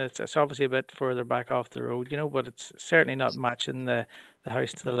finish, and it's obviously a bit further back off the road, you know, but it's certainly not matching the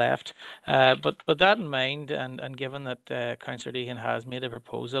house to the left. But that in mind, and given that Councillor Deehan has made a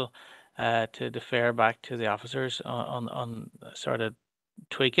proposal to defer back to the officers on sort of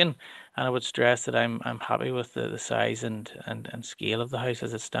tweaking, and I would stress that I'm happy with the size and scale of the house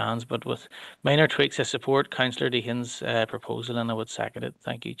as it stands, but with minor tweaks I support Councillor Deehan's proposal, and I would second it.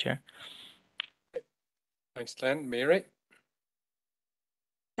 Thank you, Chair. Thanks, Glenn. Mary?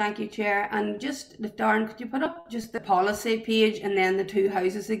 Thank you, Chair. And just, Darren, could you put up just the policy page and then the two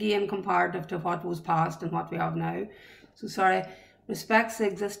houses again comparative to what was passed and what we have now? So sorry, respects the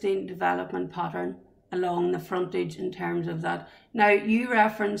existing development pattern along the frontage in terms of that. Now, you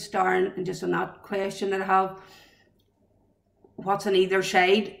referenced, Darren, and just on that question that I have, what's on either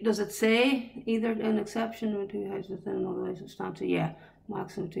side? Does it say either an exception or two houses within another way substantial? Yeah,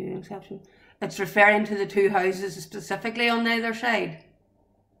 maximum two exception. It's referring to the two houses specifically on either side?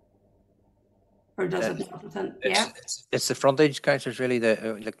 or does it not within? Yeah. It's the frontage, councillors, really,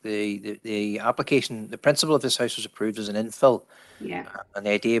 the application, the principle of this house was approved as an infill. Yeah. And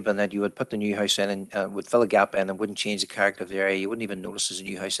the idea being that you would put the new house in and would fill a gap in and wouldn't change the character of the area. You wouldn't even notice there's a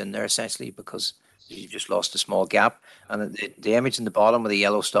new house in there essentially because you've just lost a small gap. And the image in the bottom with the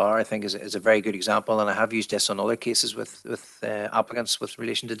yellow star, I think, is a very good example. And I have used this on other cases with applicants with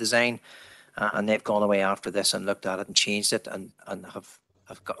relation to design. And they've gone away after this and looked at it and changed it and have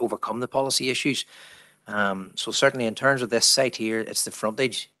overcome the policy issues. So certainly in terms of this site here, it's the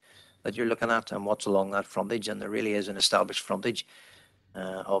frontage that you're looking at and what's along that frontage, and there really is an established frontage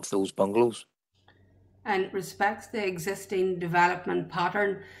of those bungalows. And respects the existing development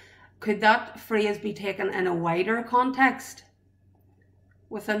pattern, could that phrase be taken in a wider context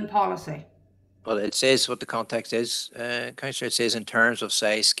within policy? Well, it says what the context is, Councillor. It says in terms of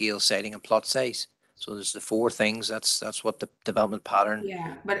size, scale, siting and plot size. So there's the four things. That's what the development pattern.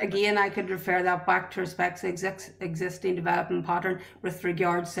 Yeah, but again, I could refer that back to respects the existing development pattern with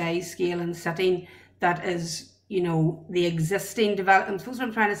regard size, scale, and setting. That is, you know, the existing development. I suppose what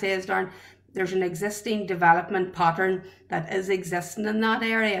I'm trying to say is, Darren, there's an existing development pattern that is existing in that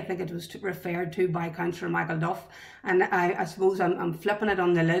area. I think it was referred to by Councillor Michael Duff, and I suppose I'm flipping it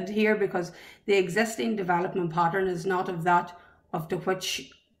on the lid here because the existing development pattern is not of that of to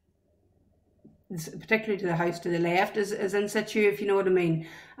which, particularly to the house to the left, is in situ, if you know what I mean.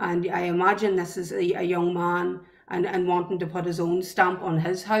 And I imagine this is a young man and wanting to put his own stamp on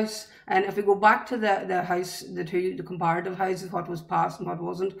his house. And if we go back to the house, the comparative houses, what was passed and what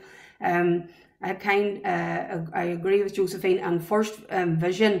wasn't, I agree with Josephine. And first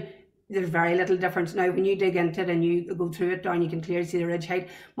vision, there's very little difference. Now, when you dig into it and you go through it down, you can clearly see the ridge height.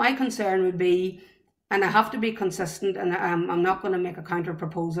 My concern would be, and I have to be consistent, and I'm not going to make a counter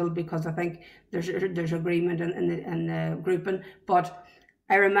proposal because I think there's agreement in the grouping. But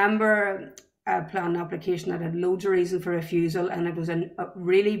I remember a planning application that had loads of reason for refusal, and it was a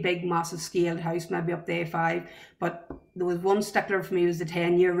really big, massive scaled house, maybe up to A5. But there was one stickler for me, was the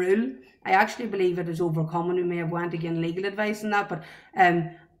 10-year rule. I actually believe it is overcome, and we may have went again legal advice on that. But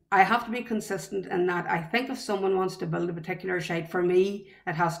I have to be consistent in that. I think if someone wants to build a particular site, for me,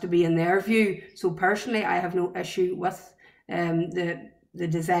 it has to be in their view. So personally, I have no issue with the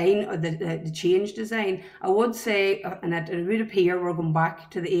design or the change design. I would say, and it would appear we're going back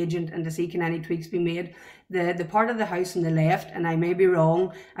to the agent and to see can any tweaks be made. The part of the house on the left, and I may be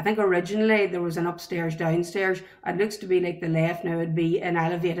wrong, I think originally there was an upstairs, downstairs. It looks to be like the left now would be an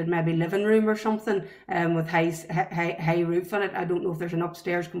elevated maybe living room or something with high roof on it. I don't know if there's an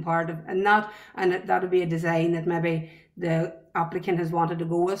upstairs comparative in that, and that would be a design that maybe the applicant has wanted to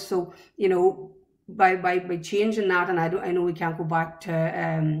go with. So, you know, by changing that, and I know we can't go back to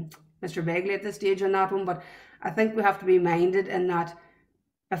Mr. Begley at this stage on that one, but I think we have to be minded in that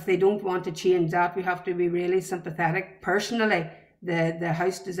if they don't want to change that, we have to be really sympathetic. Personally, the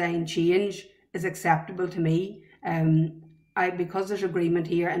house design change is acceptable to me. Because there's agreement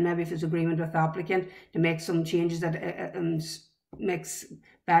here, and maybe if there's agreement with the applicant to make some changes that makes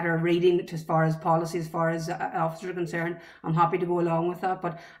better reading as far as policy, as far as officers are concerned, I'm happy to go along with that.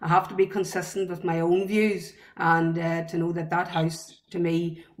 But I have to be consistent with my own views and to know that that house to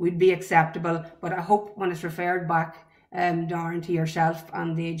me would be acceptable. But I hope when it's referred back, Darren, to yourself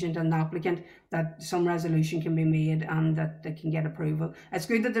and the agent and the applicant, that some resolution can be made and that they can get approval. It's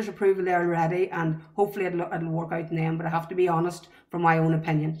good that there's approval there already, and hopefully it'll work out in the end, but I have to be honest from my own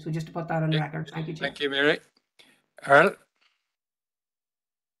opinion. So just to put that on record. Thank you, Chair. Thank you, Mary. Earl?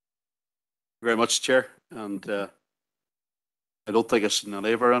 Very much, Chair. And I don't think it's in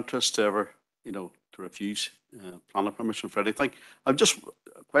any of our interest to ever, you know, to refuse planning permission for anything. I've just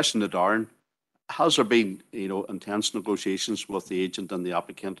a question to Darren. Has there been, you know, intense negotiations with the agent and the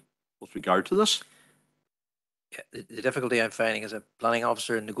applicant with regard to this? Yeah, the difficulty I'm finding as a planning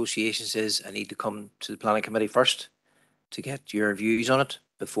officer in negotiations is I need to come to the planning committee first to get your views on it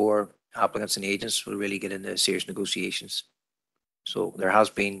before applicants and agents will really get into serious negotiations. So there has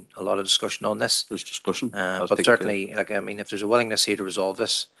been a lot of discussion on this. There's discussion, but certainly, like, I mean, if there's a willingness here to resolve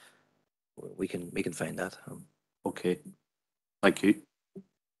this, we can find that. Okay, thank you.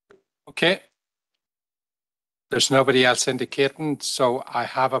 Okay. There's nobody else indicating, so I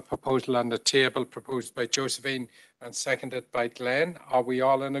have a proposal on the table proposed by Josephine and seconded by Glenn. Are we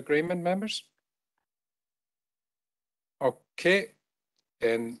all in agreement, members? Okay,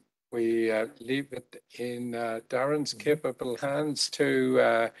 then we leave it in Darren's capable hands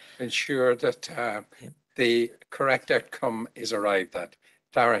to ensure that the correct outcome is arrived at.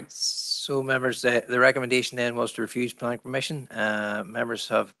 Darren. So members, the recommendation then was to refuse planning permission. Members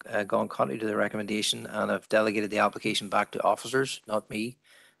have gone contrary to the recommendation and have delegated the application back to officers, not me.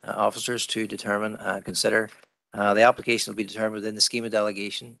 officers to determine and consider. The application will be determined within the scheme of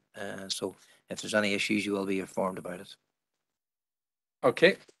delegation. So if there's any issues, you will be informed about it.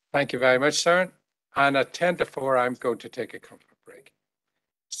 Okay, thank you very much, Sharon. And at 10 to 4, I'm going to take a comfort break.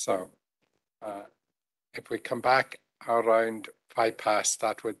 So if we come back around 5 past,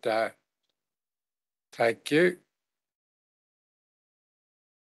 that would, thank you.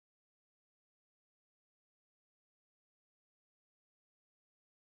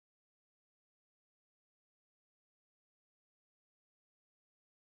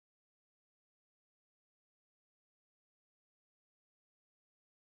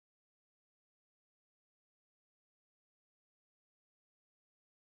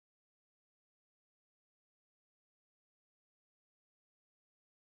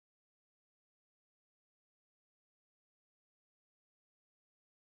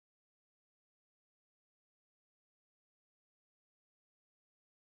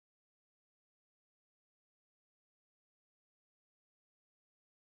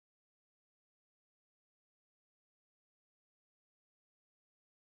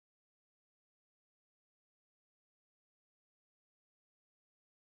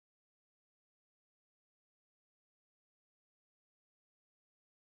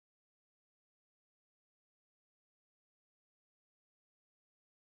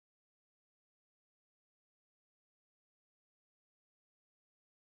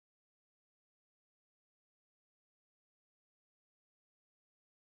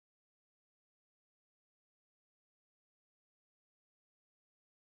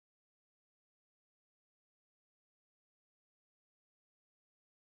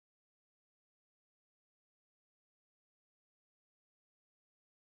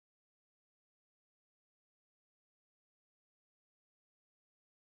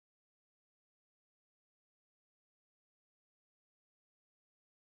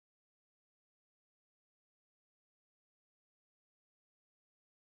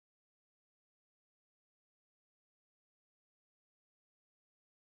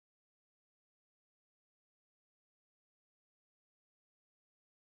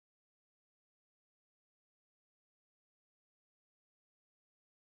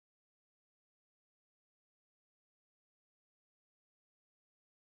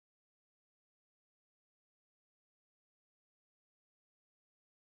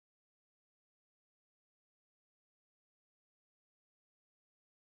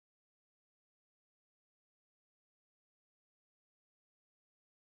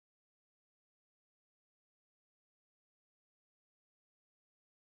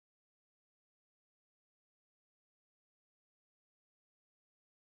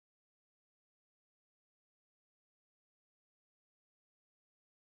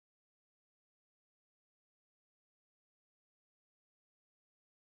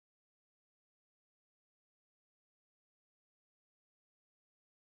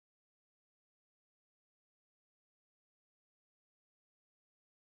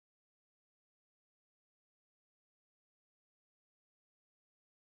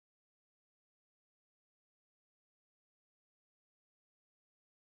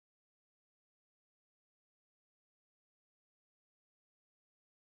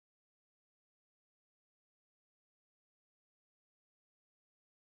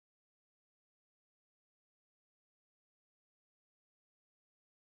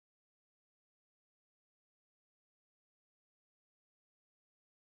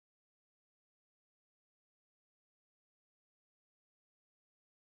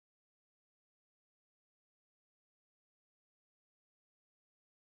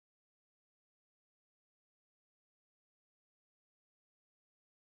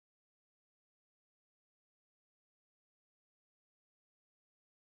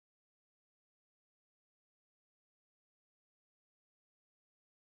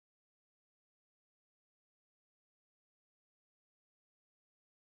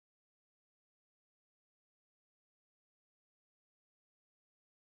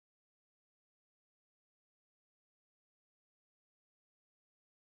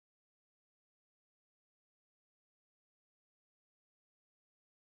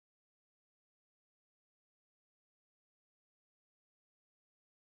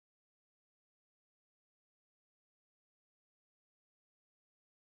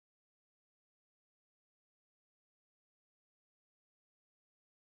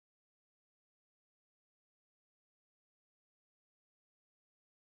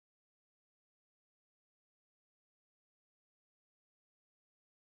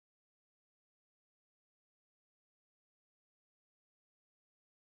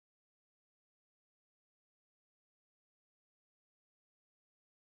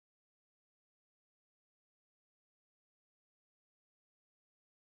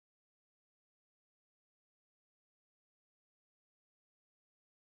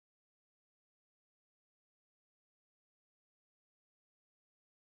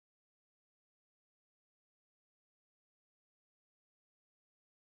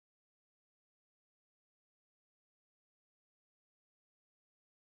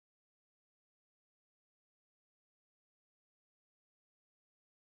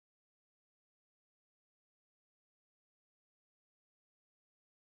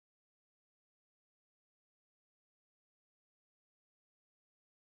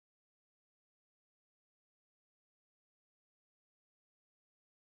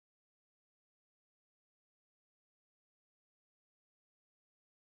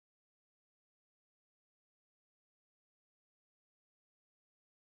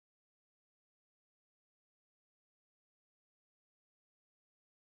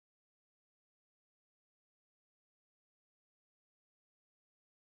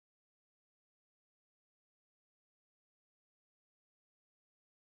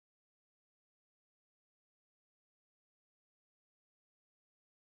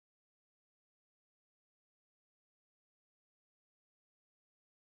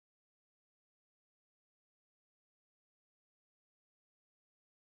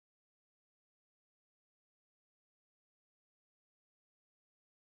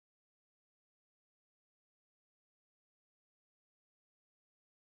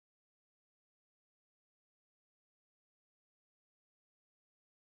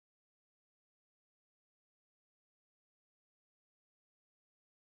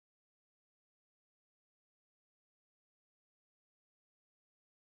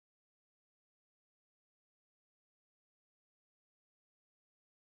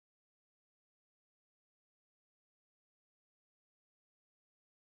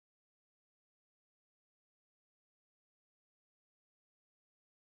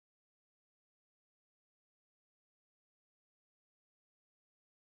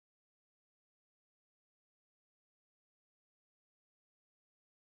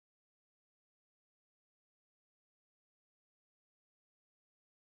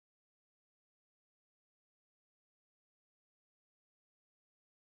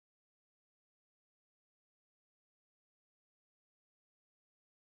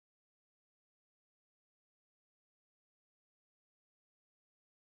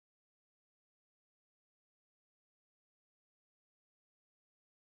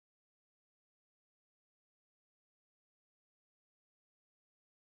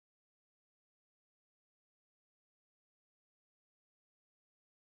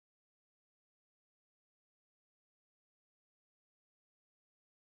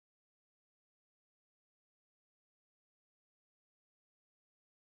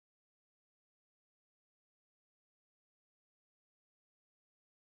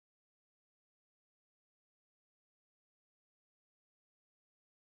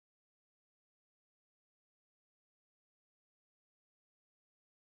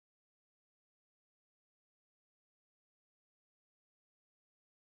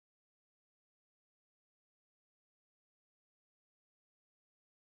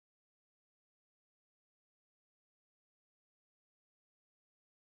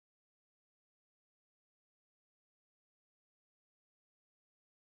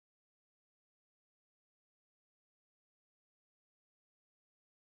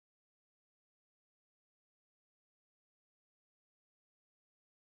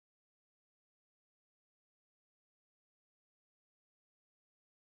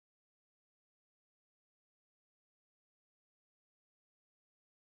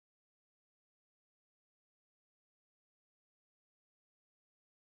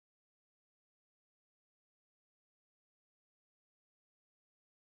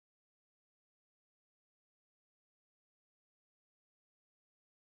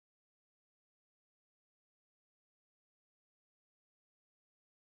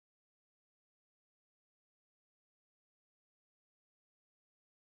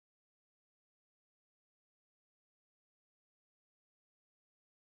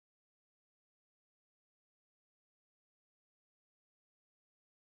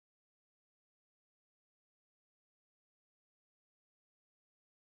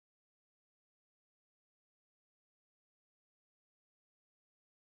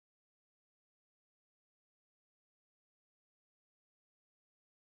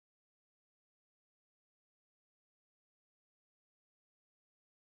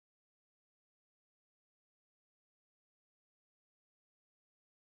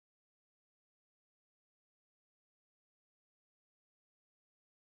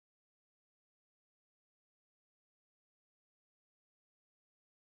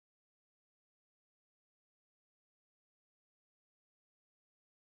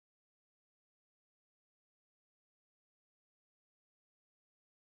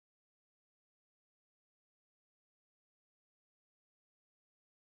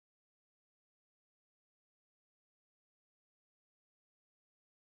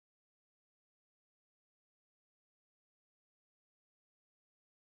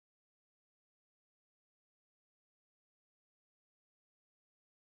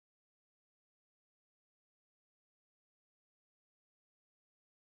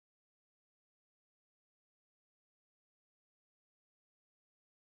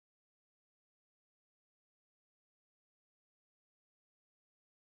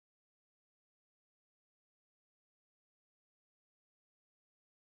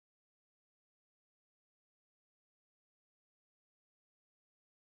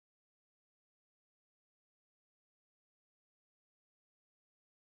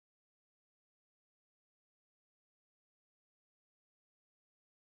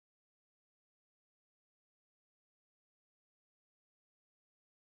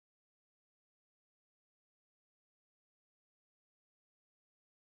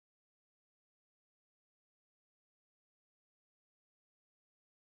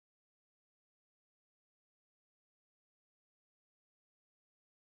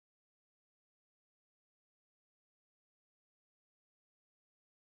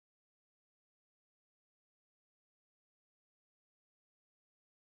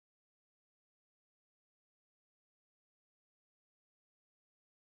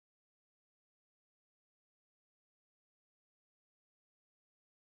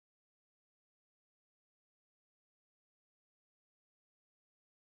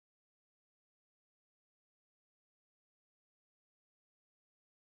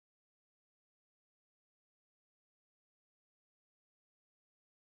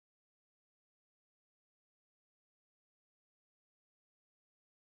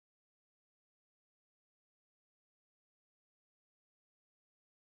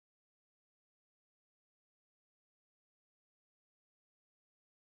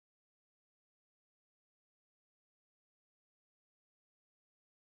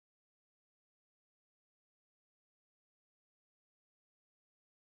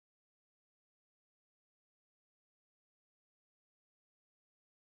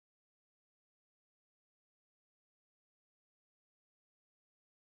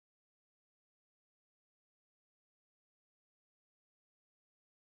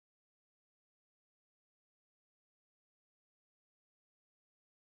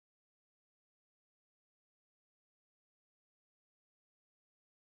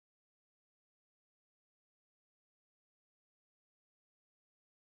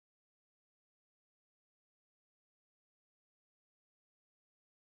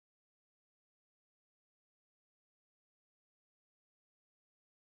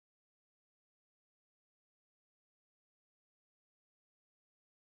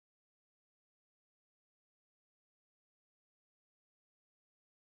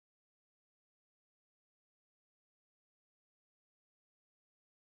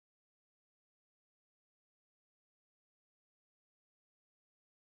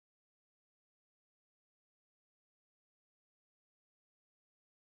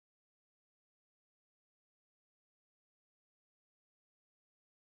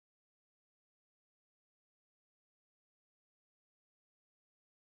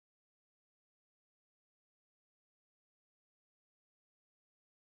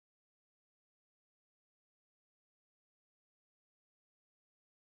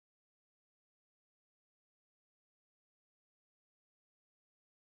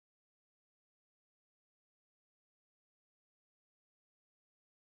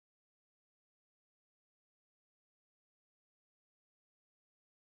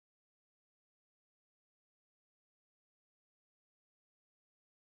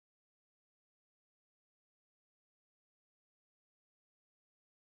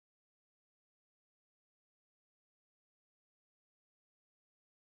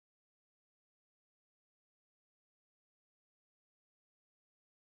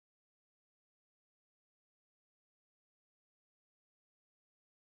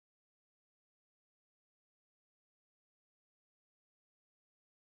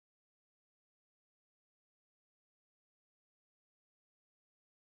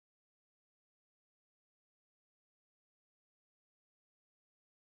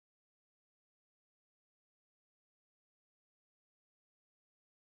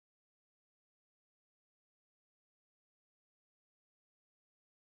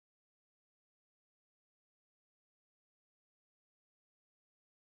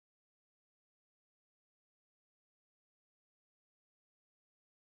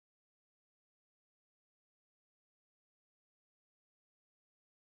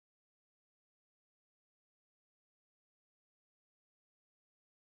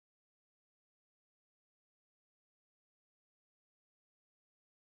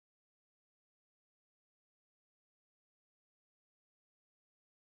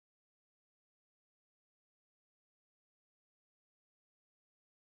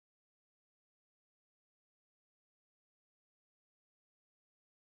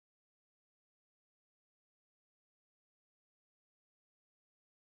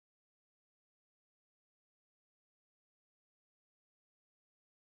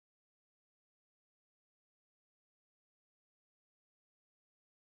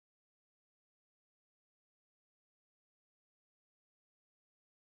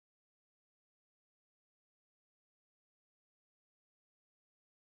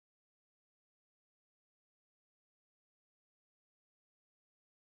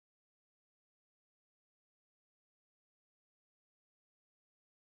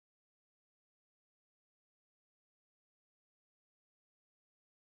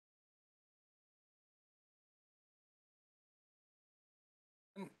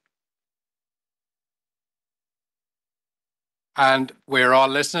 And we're all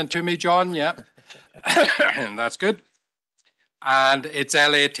listening to me, John, yeah. And that's good. And it's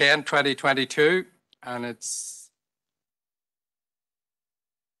LA 10 2022, and it's,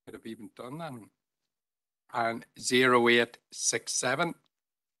 could have even done that. And 0867,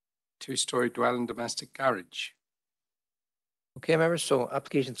 two-story dwelling domestic garage. Okay, members, so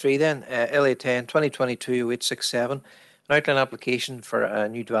application 3 then, LA 10 2022 867, an outline application for a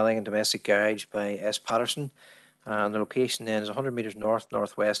new dwelling and domestic garage by S. Patterson. And the location then is 100 metres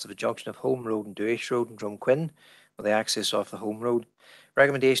north-northwest of the junction of Home Road and Dewich Road in Drumquin, with the access off the Home Road.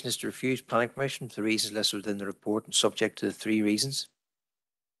 Recommendation is to refuse planning permission for the reasons listed within the report and subject to the 3 reasons.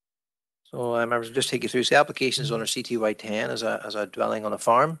 So members, will just take you through. So the application is under CTY 10 as a dwelling on a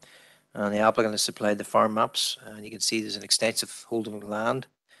farm, and the applicant has supplied the farm maps, and you can see there's an extensive holding of land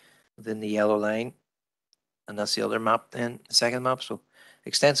within the yellow line, and that's the other map then, the second map. So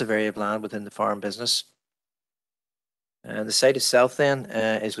extensive area of land within the farm business. The site itself then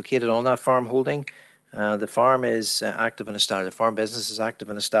is located on that farm holding. The farm is active and established. The farm business is active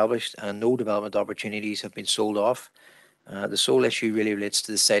and established, and no development opportunities have been sold off. The sole issue really relates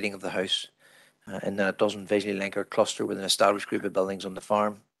to the siting of the house, in that it doesn't visually link or cluster with an established group of buildings on the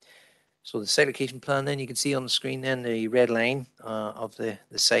farm. So the site location plan then, you can see on the screen then the red line of the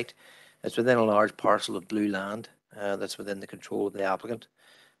site. It's within a large parcel of blue land that's within the control of the applicant.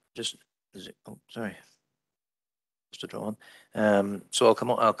 Just, oh, sorry. Just a drawing. So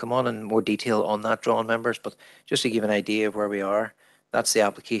I'll come on in more detail on that drawing, members, but just to give an idea of where we are, that's the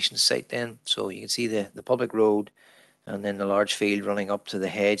application site then. So you can see the public road and then the large field running up to the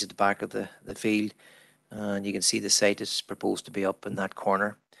hedge at the back of the field. And you can see the site is proposed to be up in that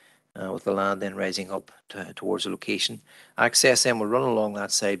corner, with the land then rising up towards the location. Access then will run along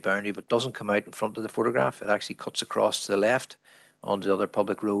that side boundary, but doesn't come out in front of the photograph. It actually cuts across to the left onto the other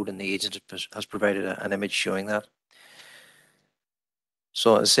public road, and the agent has provided an image showing that.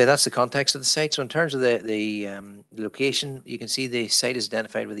 So as I say, that's the context of the site. So in terms of the location, you can see the site is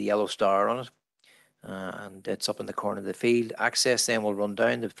identified with a yellow star on it, and it's up in the corner of the field. Access then will run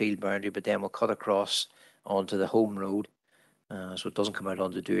down the field boundary, but then will cut across onto the Home Road, so it doesn't come out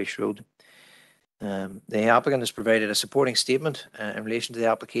onto Dewich Road. The applicant has provided a supporting statement in relation to the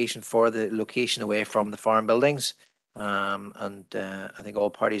application for the location away from the farm buildings. I think all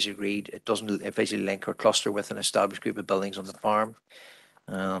parties agreed it doesn't visually link or cluster with an established group of buildings on the farm.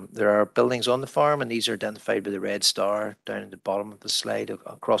 There are buildings on the farm, and these are identified by the red star down at the bottom of the slide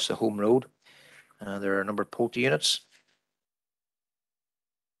across the Home Road. There are a number of Pulte units,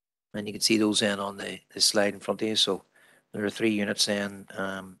 and you can see those then on the slide in front of you. So there are 3 units then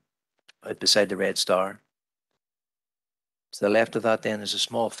out beside the red star. To the left of that then is a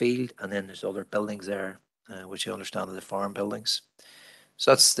small field, and then there's other buildings there, which you understand are the farm buildings.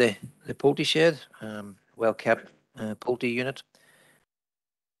 So that's the Pulte shed, well kept Pulte unit.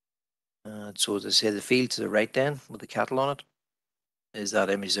 So as I say, the field to the right then with the cattle on it is that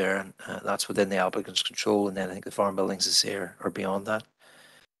image there, and that's within the applicant's control, and then I think the farm buildings is there or beyond that.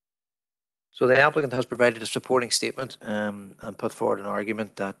 So the applicant has provided a supporting statement and put forward an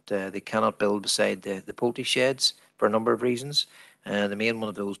argument that they cannot build beside the Pulte sheds for a number of reasons. The main one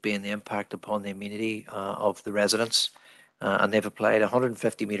of those being the impact upon the amenity of the residents. And they've applied a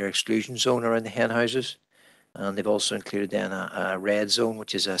 150-metre exclusion zone around the hen houses. And they've also included then a red zone,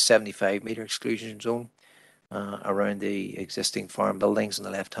 which is a 75-metre exclusion zone around the existing farm buildings on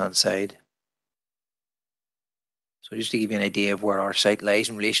the left-hand side. So just to give you an idea of where our site lies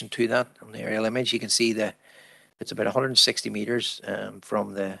in relation to that, on the aerial image, you can see that it's about 160 metres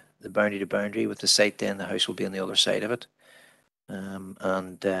from the boundary to boundary, with the site then, the house will be on the other side of it.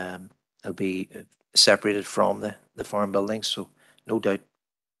 It'll be separated from the farm buildings, so no doubt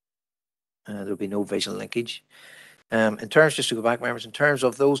there'll be no visual linkage. In terms, just to go back, members, in terms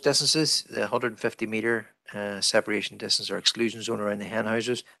of those distances, the 150-metre separation distance or exclusion zone around the hen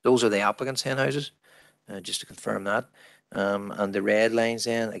houses, those are the applicant's hen houses. Just to confirm that. And the red lines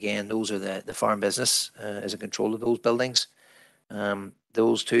then, again, those are the farm business is in control of those buildings.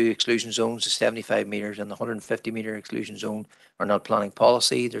 Those 2 exclusion zones, the 75 metres and the 150-metre exclusion zone, are not planning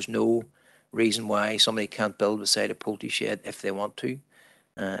policy. There's no reason why somebody can't build beside a Pulte shed if they want to,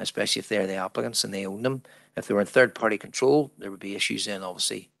 especially if they're the applicants and they own them. If they were in third-party control, there would be issues then,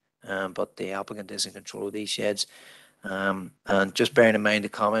 obviously. But the applicant is in control of these sheds. And just bearing in mind the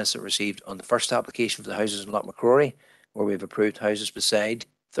comments that were received on the first application for the houses in Loch McCrory, where we've approved houses beside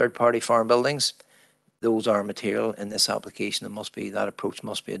third-party farm buildings, those are material in this application, and that approach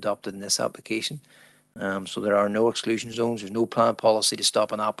must be adopted in this application. So there are no exclusion zones. There's no plan policy to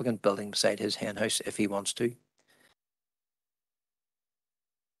stop an applicant building beside his hen house if he wants to.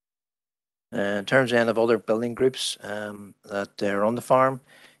 In terms then of other building groups that are on the farm,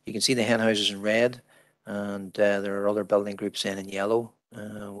 you can see the hen houses in red, and there are other building groups in yellow,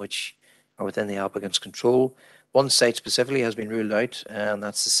 which are within the applicant's control. One site specifically has been ruled out, and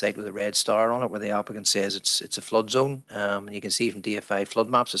that's the site with a red star on it, where the applicant says it's a flood zone. And you can see from DFI flood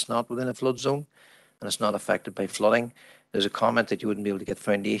maps, it's not within a flood zone, and it's not affected by flooding. There's a comment that you wouldn't be able to get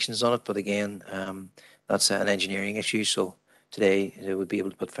foundations on it, but again, that's an engineering issue. So today they would be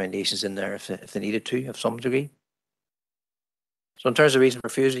able to put foundations in there if they needed to, of some degree. So in terms of reason for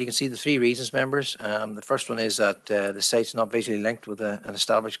refusal, you can see the 3 reasons, members. The first one is that the site's not visually linked with an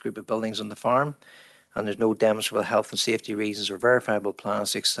established group of buildings on the farm, and there's no demonstrable health and safety reasons or verifiable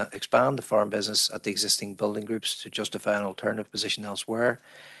plans to expand the farm business at the existing building groups to justify an alternative position elsewhere.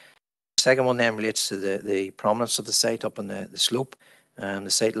 The second one then relates to the prominence of the site up on the slope. The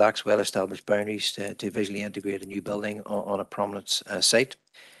site lacks well-established boundaries to visually integrate a new building on a prominent site.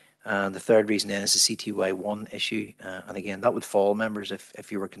 And the third reason then is the CTY1 issue. And again, that would fall, members,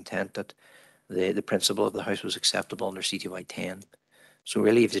 if you were content that the principle of the house was acceptable under CTY10. So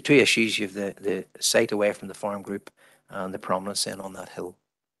really, you have the 2 issues. You have the site away from the farm group and the prominence then on that hill.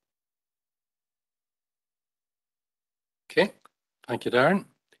 Okay, thank you, Darren.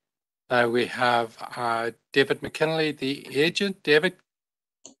 Now we have David McKinley, the agent. David,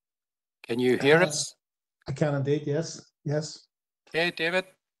 can you hear us? I can indeed, yes. Yes. Okay, David,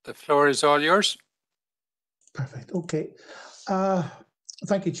 the floor is all yours. Perfect. Okay.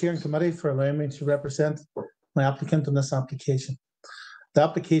 Thank you, Chair and Committee, for allowing me to represent my applicant on this application. The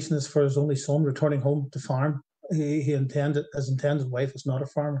application is for his only son returning home to farm. His intended wife is not a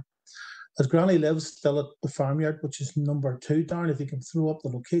farmer. His granny lives still at the farmyard, which is number 2. Darren, if you can throw up the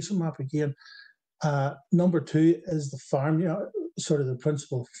location map again. Number 2 is the farmyard, sort of the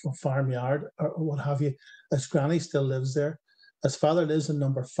principal farmyard or what have you. His granny still lives there. His father lives in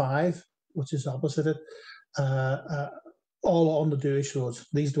number 5, which is opposite it, all on the Dewis roads.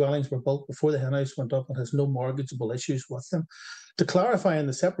 These dwellings were built before the hen house went up and has no mortgageable issues with them. To clarify, and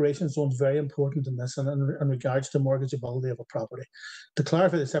the separation zone is very important in this and in regards to mortgageability of a property. To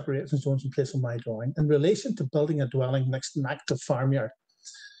clarify the separation zones in place on my drawing, in relation to building a dwelling next to an active farmyard,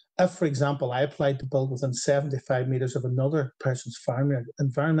 if, for example, I applied to build within 75 metres of another person's farmyard,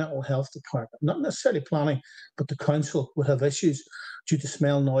 Environmental Health Department, not necessarily planning, but the council would have issues due to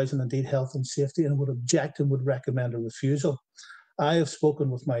smell, noise, and indeed health and safety, and would object and would recommend a refusal. I have spoken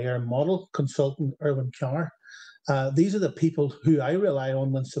with my air model consultant, Erwin Carr. These are the people who I rely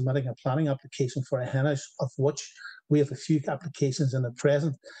on when submitting a planning application for a hen house, of which we have a few applications in the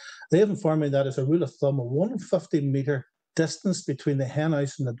present. They have informed me that as a rule of thumb, a 150 metre distance between the hen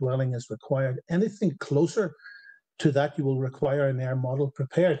house and the dwelling is required. Anything closer to that, you will require an air model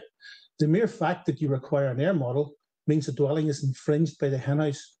prepared. The mere fact that you require an air model means the dwelling is infringed by the hen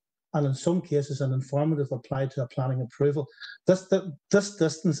house, and in some cases an informative applied to a planning approval. This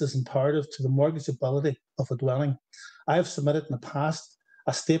distance is imperative to the mortgageability of a dwelling. I have submitted in the past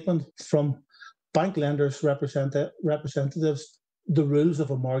a statement from bank lenders representatives, the rules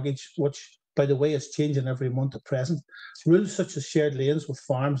of a mortgage, which, by the way, is changing every month at present. Rules such as shared lanes with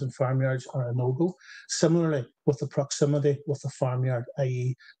farms and farmyards are a no-go. Similarly, with the proximity with the farmyard,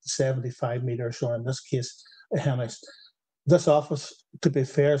 i.e. 75 metres, or in this case, a hen house. This office, to be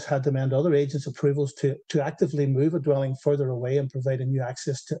fair, has had to amend other agents' approvals to actively move a dwelling further away and provide a new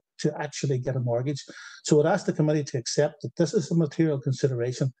access to actually get a mortgage. So I'd ask the committee to accept that this is a material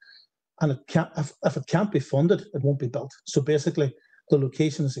consideration, and if it can't be funded, it won't be built. So basically, the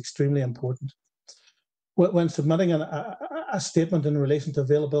location is extremely important. When submitting a statement in relation to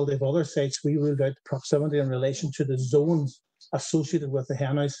availability of other sites, we ruled out proximity in relation to the zones associated with the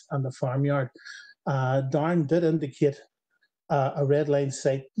hen house and the farmyard. Darren did indicate a red line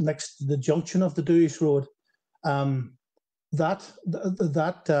site next to the junction of the Dewis Road. I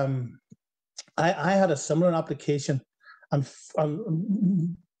had a similar application, and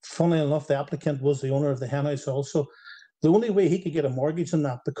funnily enough, the applicant was the owner of the hen house also. The only way he could get a mortgage on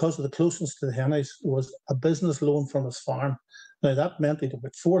that, because of the closeness to the hen house, was a business loan from his farm. Now that meant he'd have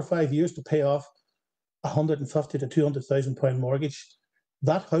about 4 or 5 years to pay off £150,000 to £200,000 mortgage.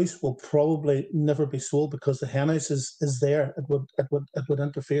 That house will probably never be sold because the hen house is there. It would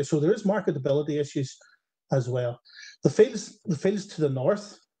interfere. So there is marketability issues as well. The fields to the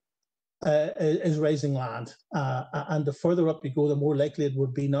north is raising land, and the further up you go, the more likely it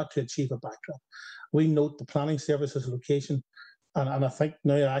would be not to achieve a backdrop. We note the planning services location, and I think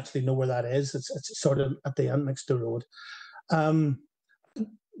now I actually know where that is. It's sort of at the end next to the road.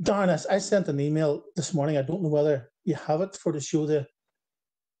 Darren, I sent an email this morning. I don't know whether you have it to show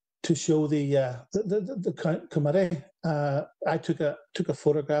to show the committee. I took a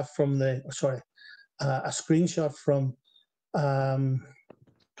photograph from a screenshot from the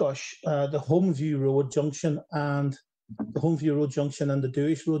Homeview Road junction and the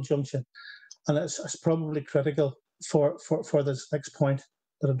Dewis Road junction, and it's probably critical for this next point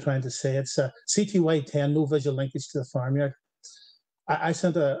that I'm trying to say. It's CTY 10, no visual linkage to the farmyard. I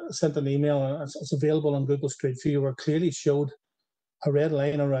sent an email, and it's available on Google Street View, where it clearly showed a red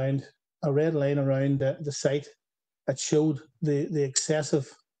line around the site. It showed the excessive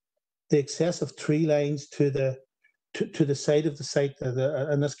tree lines to the side of the site,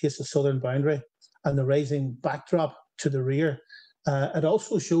 in this case the southern boundary, and the rising backdrop to the rear. It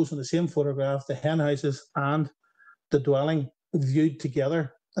also shows in the same photograph the hen houses and the dwelling viewed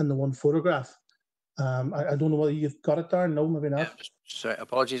together in the one photograph. I don't know whether you've got it, Darren. No, maybe not. Yeah, sorry,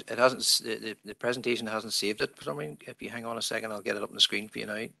 apologies. It hasn't. The presentation hasn't saved it for some reason. If you hang on a second, I'll get it up on the screen for you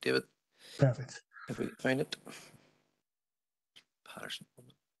now, David. Perfect. If we find it, Patterson.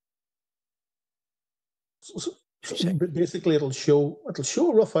 So basically, it'll show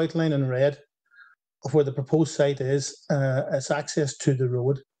a rough outline in red of where the proposed site is. Its access to the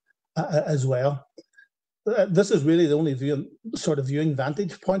road as well. This is really the only viewing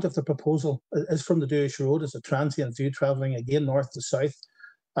vantage point of the proposal is from the Dewis Road as a transient view travelling again north to south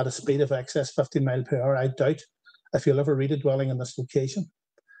at a speed of excess 50 miles per hour. I doubt if you'll ever read a dwelling in this location.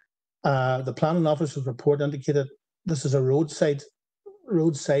 The planning officer's report indicated this is a roadside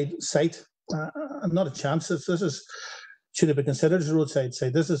site. Not a chance. Should it be considered as a roadside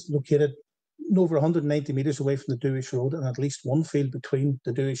site? This is located over 190 metres away from the Dewis Road, and at least one field between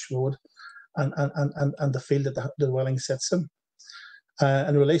the Dewis Road and the field that the dwelling sits in.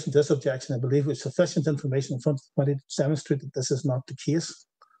 In relation to this objection, I believe with sufficient information in front of the committee to demonstrate that this is not the case.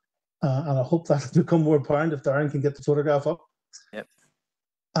 And I hope that will become more apparent if Darren can get the photograph up. Yep.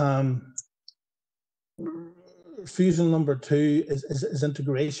 Refusal number 2 is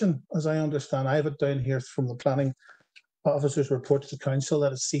integration, as I understand. I have it down here from the planning officer's report to the council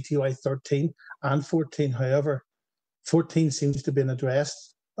that it's CTY 13 and 14. However, 14 seems to be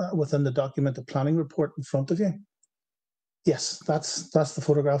addressed within the document, the planning report in front of you. Yes, that's the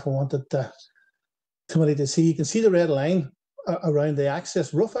photograph I wanted the committee to see. You can see the red line around the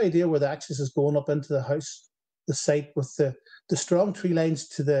access, rough idea where the access is going up into the house, the site, with the strong tree lines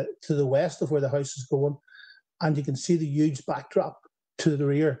to the west of where the house is going, and you can see the huge backdrop to the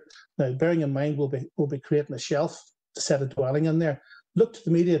rear. Now, bearing in mind, we'll be creating a shelf to set a dwelling in there. Look to the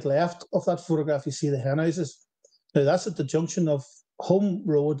immediate left of that photograph, you see the hen houses. Now, that's at the junction of Home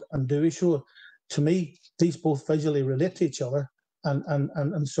Road and Dewis Road. To me, these both visually relate to each other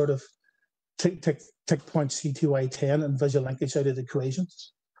and sort of tick point CTY 10 and visual linkage out of the equation.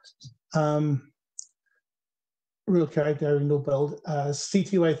 Real character, no build.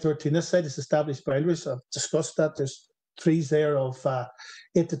 CTY 13, this site is established boundaries. I've discussed that. There's trees there of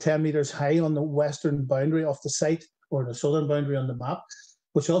 8 to 10 metres high on the western boundary of the site, or the southern boundary on the map,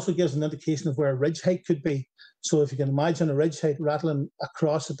 which also gives an indication of where a ridge height could be. So if you can imagine a ridge height rattling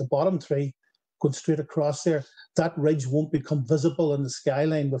across at the bottom tree, going straight across there, that ridge won't become visible in the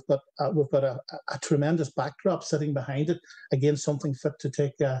skyline. We've got a tremendous backdrop sitting behind it. Again, something fit to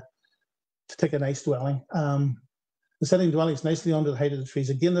take a nice dwelling. The sitting dwelling is nicely under the height of the trees.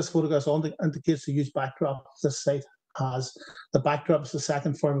 Again, this photograph indicates the huge backdrop this site has. The backdrop is the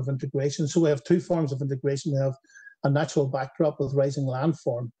second form of integration. So we have two forms of integration. We have a natural backdrop with rising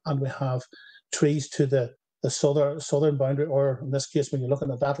landform, and we have trees to the southern boundary, or in this case, when you're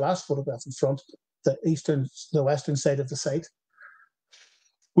looking at that last photograph in front, the western side of the site.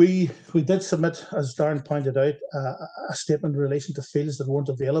 We did submit, as Darren pointed out, a statement in relation to fields that weren't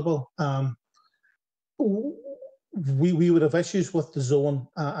available. We would have issues with the zone,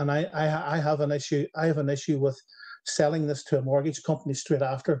 and I have an issue. I have an issue with selling this to a mortgage company straight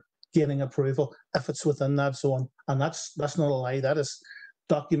after gaining approval if it's within that zone, and that's not a lie. That is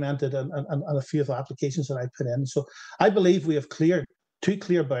documented in a few of the applications that I put in. So I believe we have two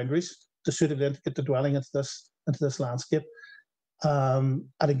clear boundaries to suitably integrate the dwelling into this landscape. And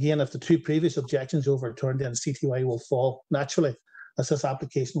again, if the two previous objections are overturned, then CTY will fall naturally, as this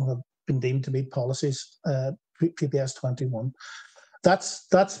application will have been deemed to meet policies PPS 21.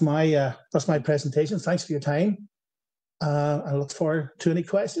 That's my presentation. Thanks for your time. I look forward to any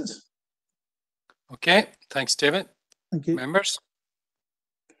questions. Okay, thanks, David. Thank you. Members?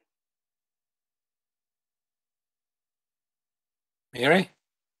 Mary?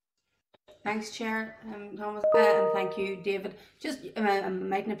 Thanks, Chair, Thomas, and thank you, David. Just, I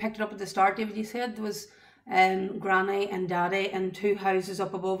mightn't have picked it up at the start, David, you said there was Granny and Daddy and two houses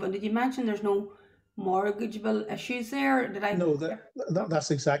up above, and did you mention there's no mortgageable issues there. Did I? No,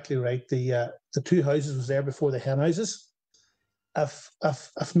 that's exactly right. The two houses was there before the hen houses.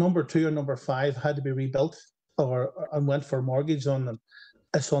 If number 2 or number 5 had to be rebuilt and went for a mortgage on them,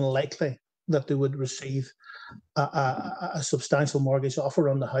 it's unlikely that they would receive a substantial mortgage offer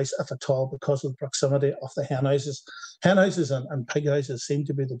on the house, if at all, because of the proximity of the hen houses. Hen houses and pig houses seem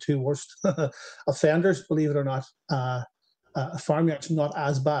to be the two worst offenders, believe it or not. Farmyard's not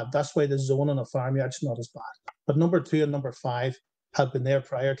as bad. That's why the zoning of farmyard's not as bad. But number 2 and number 5 had been there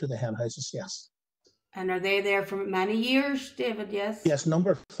prior to the hen houses, yes. And are they there for many years, David? Yes. Yes,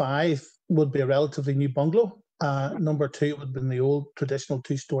 number 5 would be a relatively new bungalow. Number 2 would have been the old traditional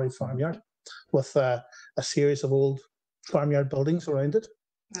 2-story farmyard with a series of old farmyard buildings around it.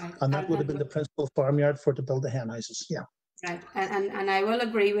 Right. And that would have been the principal farmyard for to build the hen houses, yeah. Right, and I will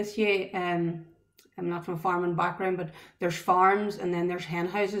agree with you. I'm not from a farming background, but there's farms and then there's hen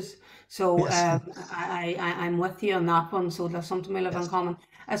houses. So Yes. I'm with you on that one. So that's something we live in common.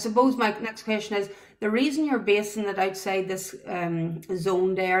 I suppose my next question is, the reason you're basing it outside this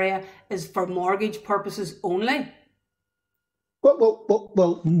zoned area is for mortgage purposes only? Well,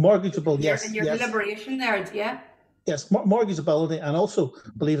 mortgageable, yes. Your yes. deliberation there, yeah? Yes, mortgageability, and also,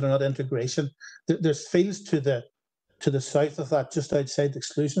 believe it or not, integration. There's fields to the south of that, just outside the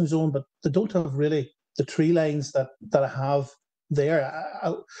exclusion zone, but they don't have really the tree lines that I have there.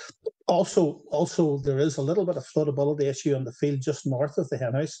 Also, there is a little bit of floodability issue on the field just north of the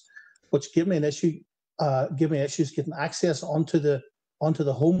hen house, which give me an issue. Give me issues getting access onto the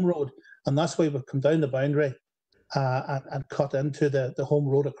home road, and that's why we've come down the boundary and cut into the home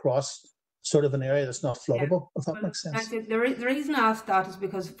road across sort of an area that's not floodable, if that makes sense. The reason I asked that is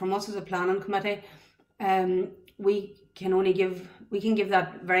because from us as a planning committee, we can give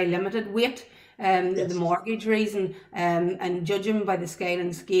that very limited weight. The mortgage reason, and judging by the scale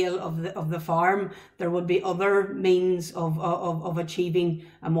and scale of the farm, there would be other means of achieving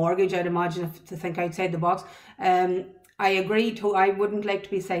a mortgage, I'd imagine, to think outside the box. I agree I wouldn't like to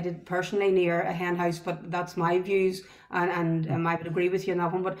be sited personally near a hen house, but that's my views, and I would agree with you on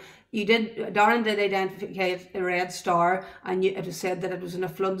that one. But Darren did identify a red star, and it was said that it was in a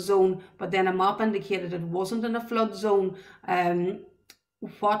flood zone, but then a map indicated it wasn't in a flood zone.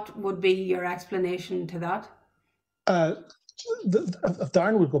 What would be your explanation to that? If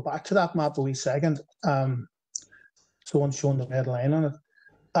Darren would go back to that map a wee second, so one showing the red line on it.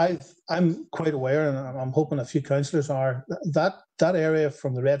 I'm quite aware, and I'm hoping a few councillors are, that area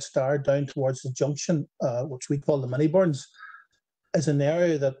from the red star down towards the junction, which we call the mini burns, is an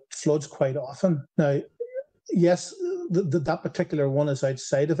area that floods quite often. Now, yes, that particular one is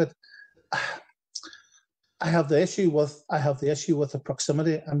outside of it. I have the issue with the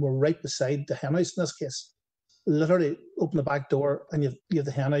proximity, and we're right beside the hen house in this case. Literally open the back door and you have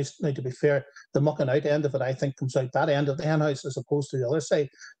the hen house. Now, to be fair, the mucking out end of it, I think, comes out that end of the hen house as opposed to the other side.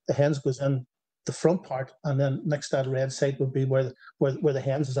 The hens goes in the front part, and then next to that red side would be where the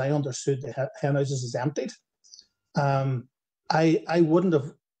hens, as I understood, the hen houses is emptied. I wouldn't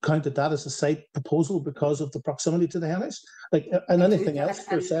have counted that as a site proposal because of the proximity to the hen house. Like, and anything else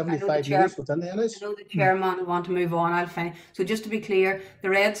for 75 years within the hen house. I know the chairman will want to move on. I'll finish. So just to be clear, the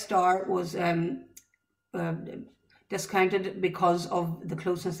red star was discounted because of the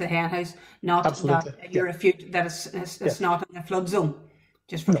closeness to the hen house, not Absolutely. that you refute that it's not in the flood zone.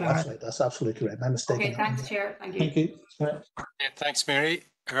 Just for clarity. Absolutely. That's absolutely right. My mistake. Okay, thanks, Chair. Thank you. Thank you. Okay, thanks, Mary.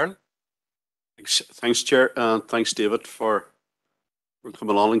 Earl? Thanks, Chair, and thanks, David, for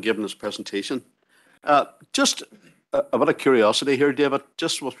coming on and giving this presentation. Just a bit of curiosity here, David,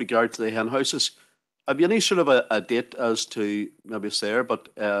 just with regard to the hen houses. Have you any sort of a date as to, maybe it's there, but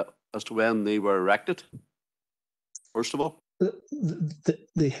as to when they were erected, first of all?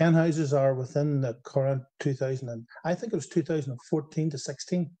 The hen houses are within the current 2000, and I think it was 2014 to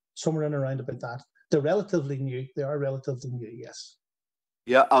 16, somewhere in around about that. They're relatively new. They are relatively new, yes.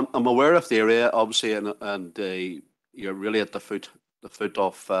 Yeah, I'm aware of the area, obviously, and you're really at the foot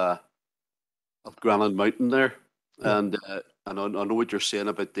of Granite Mountain there, and I know what you're saying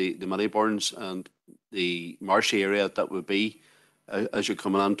about the mini burns and the marshy area that would be as you're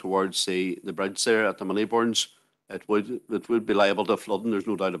coming on towards the bridge there at the mini burns. It would be liable to flooding. There's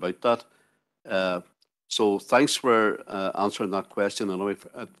no doubt about that. So thanks for answering that question. Anyway,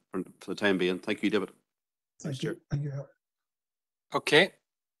 for the time being, thank you, David. Thank you. Thank you. Okay.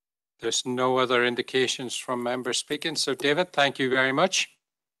 There's no other indications from members speaking. So, David, thank you very much.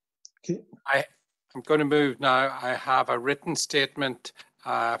 Okay. I'm going to move now. I have a written statement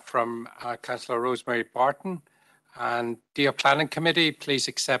from Councillor Rosemary Barton. And dear Planning Committee, please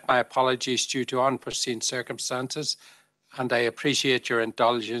accept my apologies due to unforeseen circumstances. and I appreciate your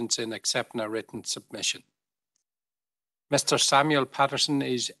indulgence in accepting a written submission. Mr. Samuel Patterson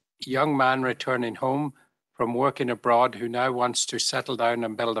is a young man returning home from working abroad who now wants to settle down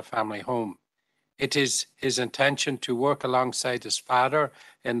and build a family home. It is his intention to work alongside his father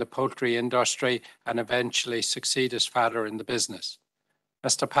in the poultry industry and eventually succeed his father in the business.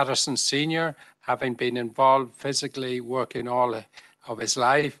 Mr. Patterson Sr., having been involved physically working all of his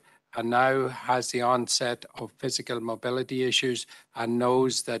life, and now has the onset of physical mobility issues and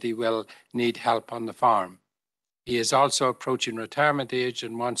knows that he will need help on the farm. He is also approaching retirement age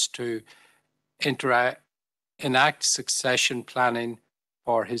and wants to enact succession planning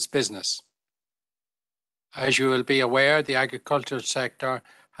for his business. As you will be aware, the agricultural sector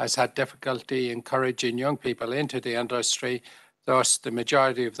has had difficulty encouraging young people into the industry. Thus, the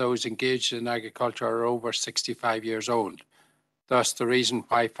majority of those engaged in agriculture are over 65 years old. Thus, the reason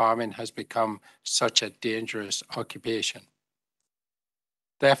why farming has become such a dangerous occupation.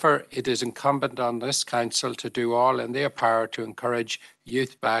 Therefore, it is incumbent on this council to do all in their power to encourage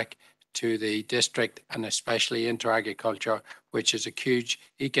youth back to the district and especially into agriculture, which is a huge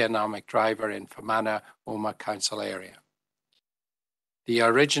economic driver in Fermanagh, Omagh Council area. The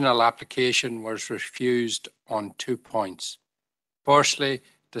original application was refused on 2 points. Firstly,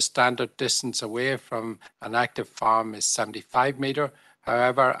 the standard distance away from an active farm is 75 metres.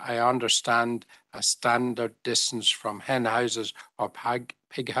 However, I understand a standard distance from hen houses or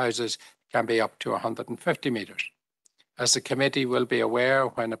pig houses can be up to 150 metres. As the committee will be aware,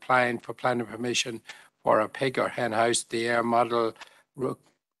 when applying for planning permission for a pig or hen house, the air model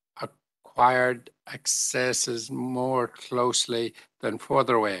required accesses more closely than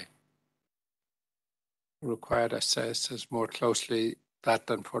further away. Required accesses more closely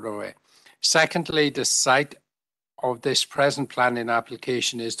than further away. Secondly, the site of this present planning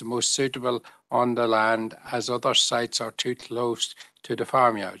application is the most suitable on the land, as other sites are too close to the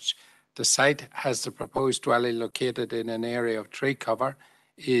farmyards. The site has the proposed dwelling located in an area of tree cover,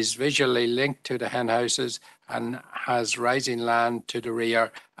 is visually linked to the hen houses and has rising land to the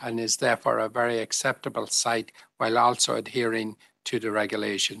rear and is therefore a very acceptable site while also adhering to the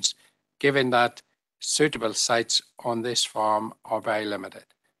regulations, given that suitable sites on this farm are very limited.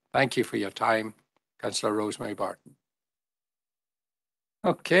 Thank you for your time, Councillor Rosemary Barton.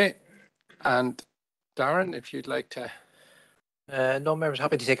 Okay, and Darren, if you'd like to. No, members,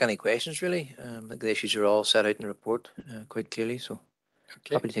 happy to take any questions, really. The issues are all set out in the report quite clearly, so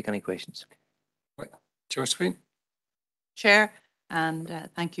happy to take any questions. Josephine? Chair, and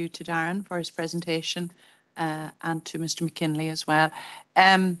thank you to Darren for his presentation and to Mr. McKinley as well.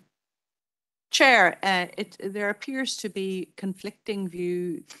 Chair, there appears to be conflicting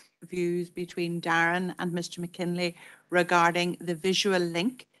views between Darren and Mr. McKinley regarding the visual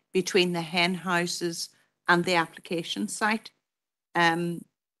link between the hen houses and the application site.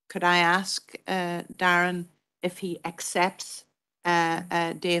 Could I ask Darren if he accepts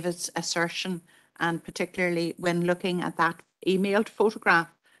David's assertion, and particularly when looking at that emailed photograph,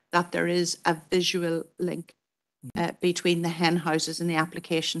 that there is a visual link between the hen houses and the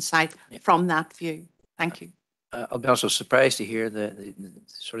application site from that view? Thank you. I'll be also surprised to hear the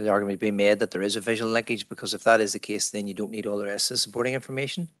sort of the argument being made that there is a visual linkage, because if that is the case, then you don't need all the rest of the supporting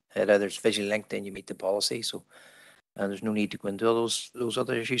information. Either it's visually linked, then you meet the policy. So there's no need to go into all those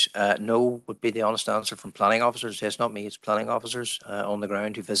other issues. No would be the honest answer from planning officers. It's not me, it's planning officers on the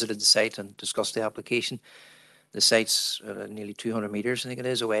ground who visited the site and discussed the application. The site's nearly 200 metres, I think it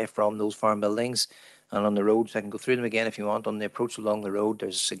is, away from those farm buildings. And on the roads, I can go through them again if you want. On the approach along the road,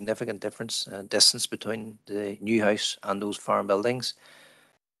 there's a significant difference, distance between the new house and those farm buildings.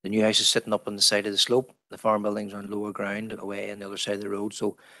 The new house is sitting up on the side of the slope. The farm buildings are on lower ground away on the other side of the road.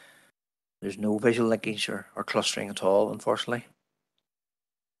 So there's no visual linkage or clustering at all, unfortunately.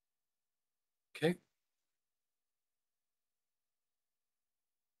 Okay.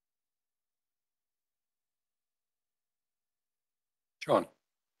 John.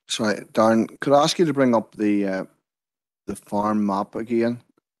 Sorry, Darren, could I ask you to bring up the farm map again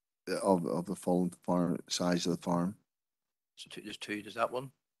of the full farm size of the farm? So there's two. There's that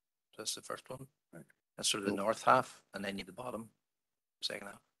one. That's the first one. Right. That's sort of the north half, and then you have the bottom, second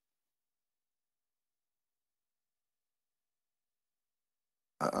half.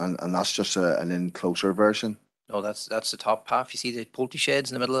 And that's just an in closer version. No, that's the top half. You see the poultry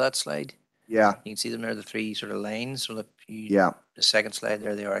sheds in the middle of that slide? Yeah. You can see them there, the three sort of lines. So yeah. The second slide,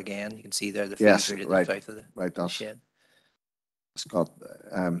 there they are again. You can see there the yes, feed right, south of the right. That's shed. It's got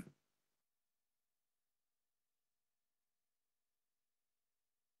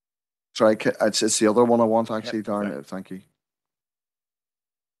sorry, it's the other one I want actually, yep, Darren. Right. Thank you.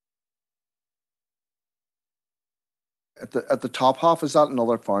 at the top half, is that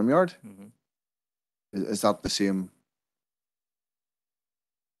another farmyard? Mhm. Is that the same?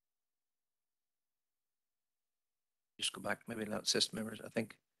 Just go back, maybe not assist members, I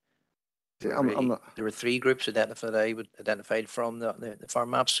think. See, There I'm were not. there were three groups identified from the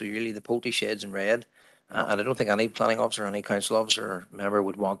farm maps, so really the poultry sheds in red. And I don't think any planning officer, any council officer or member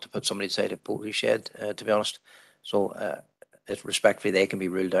would want to put somebody inside a poultry shed, to be honest. So respectfully, they can be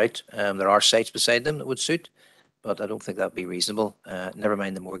ruled out. There are sites beside them that would suit, but I don't think that'd be reasonable. Never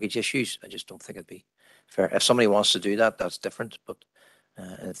mind the mortgage issues. I just don't think it'd be fair. If somebody wants to do that, that's different. But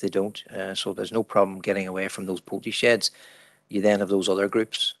if they don't, so there's no problem getting away from those poultry sheds. You then have those other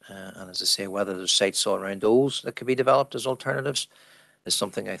groups, and as I say, whether there's sites all around those that could be developed as alternatives is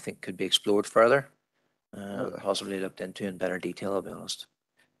something I think could be explored further, possibly looked into in better detail, I'll be honest.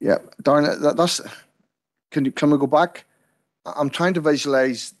 Yeah, Darren, that's. Can we go back? I'm trying to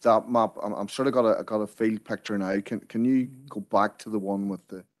visualize that map. I'm sort of got a field picture now. Can you go back to the one with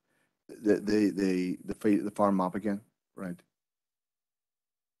the farm map again? Right.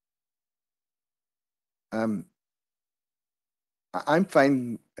 I'm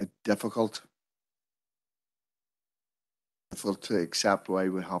finding it difficult to accept why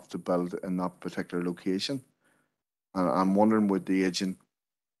we have to build in that particular location. And I'm wondering with the agent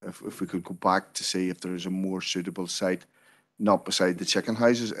if we could go back to see if there's a more suitable site, not beside the chicken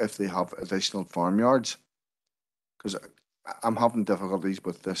houses, if they have additional farmyards. Because I'm having difficulties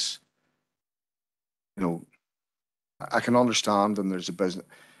with this. You know, I can understand, and there's a business.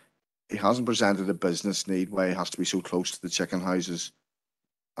 He hasn't presented a business need why he has to be so close to the chicken houses.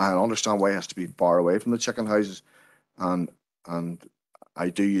 I understand why he has to be far away from the chicken houses, and I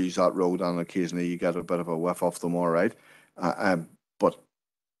do use that road, and occasionally you get a bit of a whiff off them, all right. But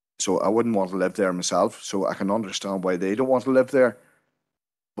so I wouldn't want to live there myself. So I can understand why they don't want to live there,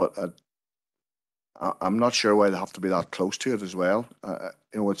 but I'm not sure why they have to be that close to it as well.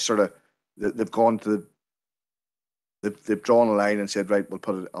 You know, it's sort of they've gone to. They've drawn a line and said, right, we'll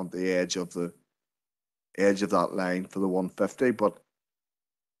put it on the edge of that line for the 150. But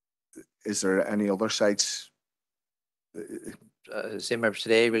is there any other sites? Same members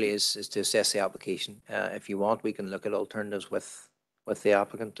today really is to assess the application. If you want, we can look at alternatives with the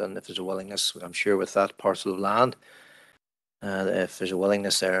applicant, and if there's a willingness, I'm sure with that parcel of land, if there's a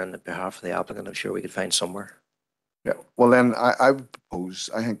willingness there on behalf of the applicant, I'm sure we could find somewhere. Yeah, well then I would propose,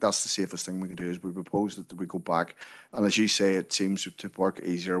 I think that's the safest thing we can do, is we propose that we go back, and as you say, it seems to work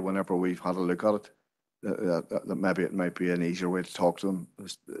easier whenever we've had a look at it, that maybe it might be an easier way to talk to them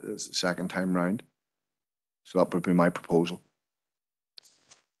the second time round. So that would be my proposal.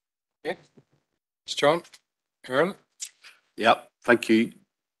 Okay. John, Earl? Yep, thank you,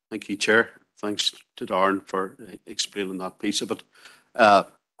 Chair. Thanks to Darren for explaining that piece of it.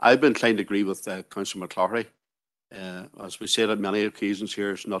 I've been inclined to agree with Councillor McCloughery. As we said on many occasions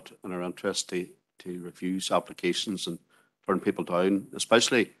here, it's not in our interest to refuse applications and turn people down,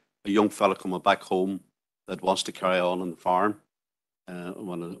 especially a young fella coming back home that wants to carry on the farm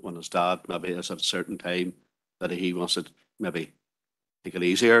when his dad maybe is at a certain time that he wants to maybe take it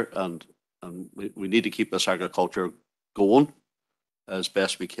easier, and we need to keep this agriculture going as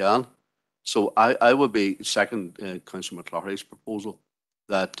best we can. So I would be second Councillor McCloughery's proposal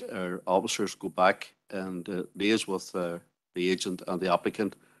that our officers go back and liaise with the agent and the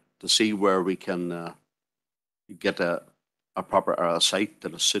applicant to see where we can get a proper site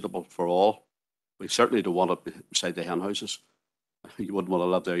that is suitable for all. We certainly don't want it beside the hen houses. You wouldn't want to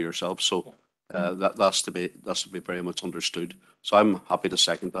live there yourself. So that's to be very much understood. So I'm happy to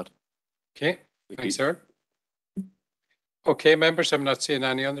second that. Okay, thanks, sir. Okay, members, I'm not seeing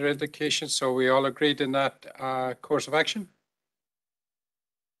any other indications, so we all agreed in that course of action.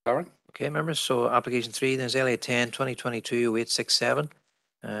 Darren? Okay, members, so application 3, there's LA 10 2022-0867.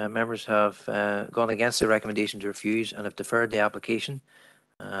 Members have gone against the recommendation to refuse and have deferred the application.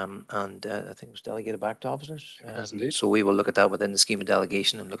 And I think it was delegated back to officers. So we will look at that within the scheme of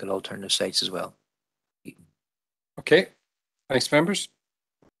delegation and look at alternative sites as well. Okay, thanks, members.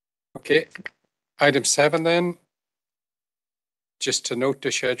 Okay, item 7 then. Just to note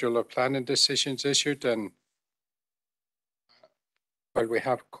the schedule of planning decisions issued, and well, we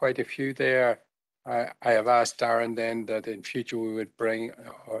have quite a few there. I have asked Darren then that in future we would bring,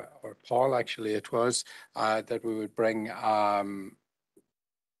 or Paul actually it was, that we would bring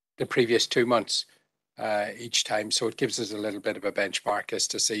the previous 2 months each time. So it gives us a little bit of a benchmark as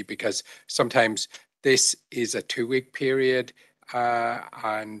to see, because sometimes this is a 2-week period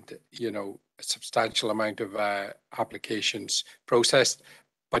and, you know, a substantial amount of applications processed,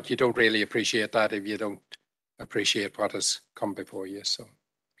 but you don't really appreciate that if you don't appreciate what has come before you. So,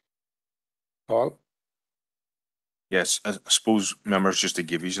 Paul? Yes, I suppose, members, just to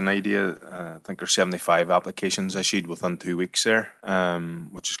give you an idea, I think there's 75 applications issued within 2 weeks there,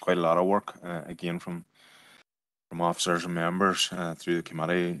 which is quite a lot of work, again, from officers and members through the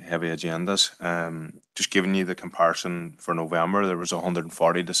committee, heavy agendas. Just giving you the comparison for November, there was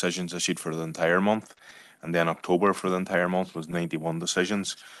 140 decisions issued for the entire month, and then October for the entire month was 91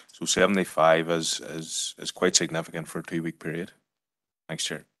 decisions. So 75 is quite significant for a 2-week period. Thanks,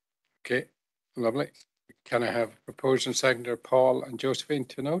 Chair. Okay, lovely. Can I have proposed and seconded Paul and Josephine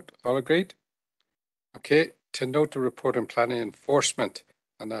to note? All agreed? Okay, to note the report on planning enforcement,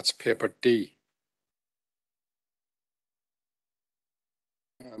 and that's paper D.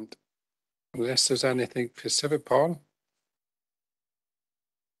 And unless there's anything specific, Paul?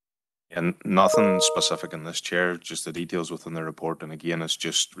 And nothing specific in this, Chair, just the details within the report. And again, it's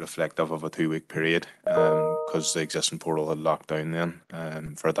just reflective of a 2-week period because the existing portal had locked down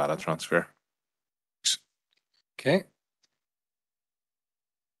then for data transfer. Okay.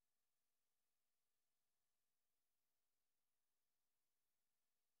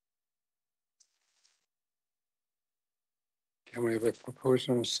 Can we have a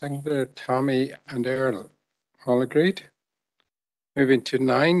proposal and seconded? Tommy and Earl, all agreed? Moving to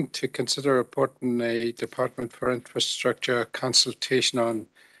 9, to consider reporting a Department for Infrastructure consultation on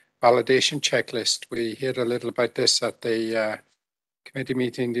validation checklist. We heard a little about this at the committee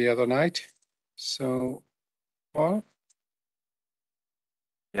meeting the other night. So, Paul?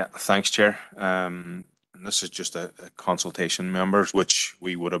 Yeah, thanks, Chair. This is just a consultation, members, which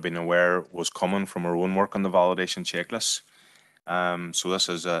we would have been aware was coming from our own work on the validation checklist. So this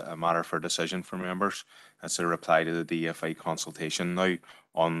is a matter for decision for members. It's a reply to the DFI consultation now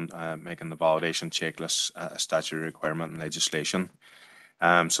on making the validation checklist a statutory requirement in legislation.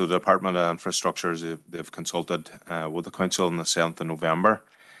 So the Department of Infrastructure, they've consulted with the Council on the 7th of November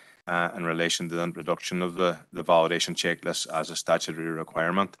in relation to the introduction of the validation checklist as a statutory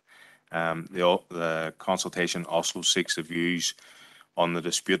requirement. The consultation also seeks the views on the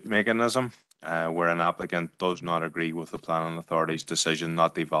dispute mechanism, where an applicant does not agree with the planning authority's decision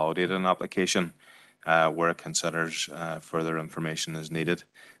not to validate an application, where it considers further information is needed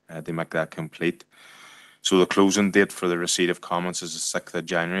to make that complete. So the closing date for the receipt of comments is the 6th of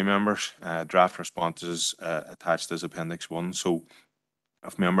January, members. Draft responses attached as Appendix 1. So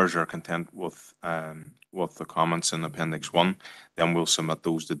if members are content with the comments in Appendix 1, then we'll submit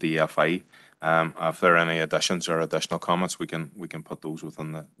those to DFI. If there are any additions or additional comments, we can put those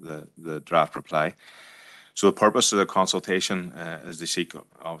within the draft reply. So the purpose of the consultation is to seek,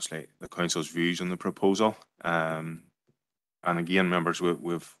 obviously, the Council's views on the proposal. And again, members,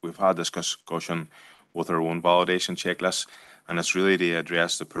 we've had this discussion with our own validation checklist, and it's really to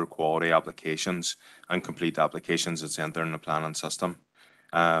address the poor quality applications and complete applications that's entered in the planning system.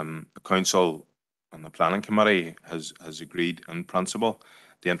 The Council and the Planning Committee has agreed in principle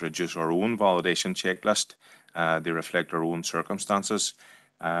to introduce our own validation checklist. They reflect our own circumstances.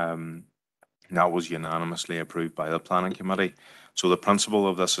 That was unanimously approved by the Planning Committee. So the principle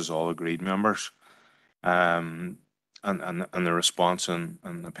of this is all agreed, members. And the response in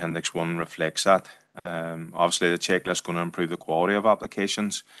Appendix 1 reflects that. Obviously, the checklist is going to improve the quality of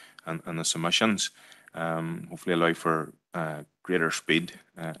applications and the submissions, hopefully allow for greater speed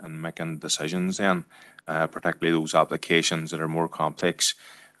in making decisions then, particularly those applications that are more complex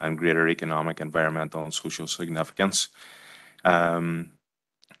and greater economic, environmental and social significance.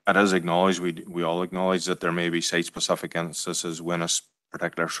 It is acknowledged, we all acknowledge that there may be site-specific instances when a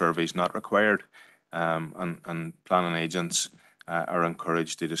particular survey is not required, and planning agents are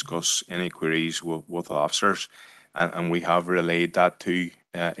encouraged to discuss any queries with officers, and we have relayed that to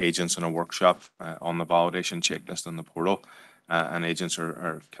agents in a workshop on the validation checklist in the portal, and agents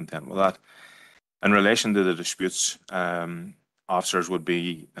are content with that. In relation to the disputes, officers would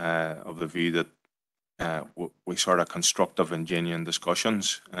be of the view that we sort of constructive and genuine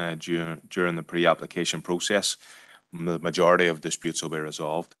discussions during the pre-application process. The majority of disputes will be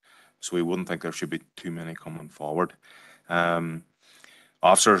resolved, so we wouldn't think there should be too many coming forward.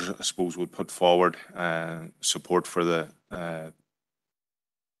 Officers, I suppose, would put forward support for the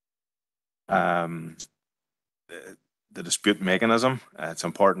dispute mechanism. It's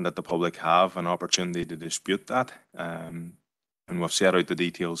important that the public have an opportunity to dispute that, and we've set out the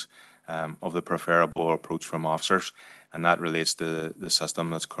details of the preferable approach from officers, and that relates to the system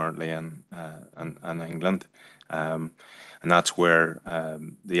that's currently in England. And that's where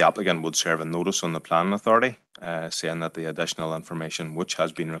the applicant would serve a notice on the planning authority saying that the additional information which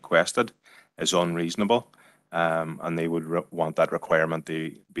has been requested is unreasonable, and they would want that requirement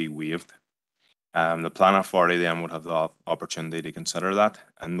to be waived. The planning authority then would have the opportunity to consider that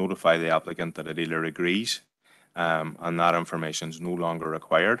and notify the applicant that it either agrees and that information is no longer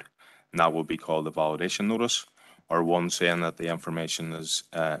required, and that will be called a validation notice, or one saying that the information is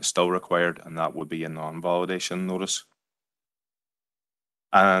still required, and that would be a non-validation notice.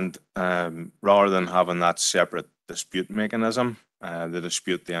 And rather than having that separate dispute mechanism, the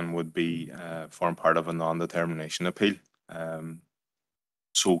dispute then would be form part of a non-determination appeal.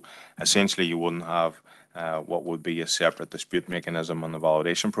 So essentially you wouldn't have what would be a separate dispute mechanism on the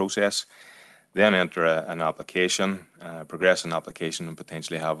validation process, then enter an application, progress an application, and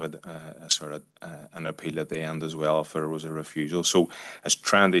potentially have a sort of an appeal at the end as well if there was a refusal. So it's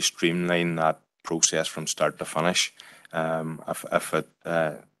trying to streamline that process from start to finish if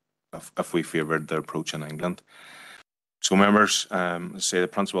we favoured the approach in England. So members, say the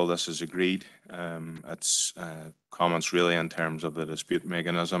principle of this is agreed. It's comments really in terms of the dispute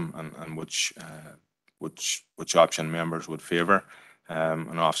mechanism and which option members would favour.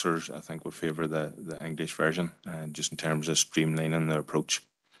 And officers, I think, would favour the English version, just in terms of streamlining the approach.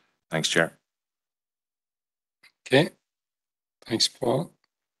 Thanks, Chair. Okay. Thanks, Paul.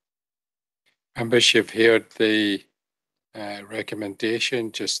 Members, you've heard the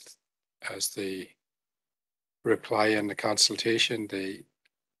recommendation just as the reply in the consultation, the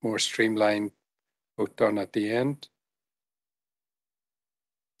more streamlined vote done at the end.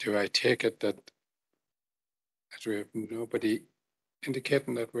 Do I take it that as we have nobody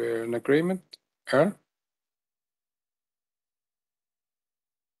indicating that we're in agreement? Earl?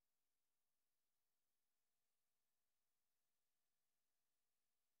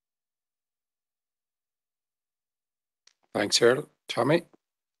 Thanks, Earl. Tommy?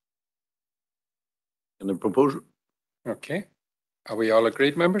 And the proposal? Okay. Are we all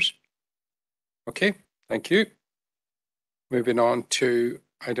agreed, members? Okay, thank you. Moving on to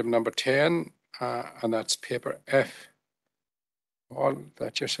item number 10, and that's paper F. Paul,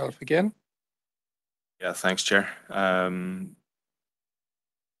 that yourself again? Yeah, thanks, Chair.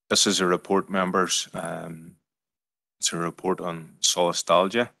 This is a report, members. It's a report on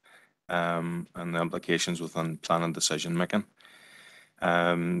solastalgia and the implications within planning decision making.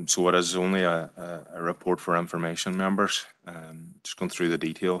 So it is only a report for information, members. Just going through the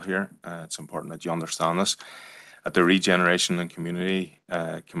detail here. It's important that you understand this. At the Regeneration and Community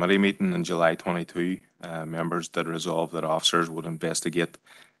Committee meeting in July 22, members did resolve that officers would investigate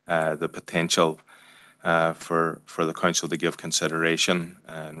the potential for the Council to give consideration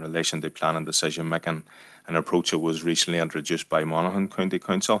in relation to planning decision making, an approach that was recently introduced by Monaghan County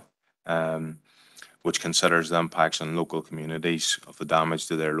Council, which considers the impacts on local communities of the damage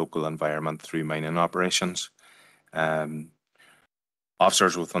to their local environment through mining operations.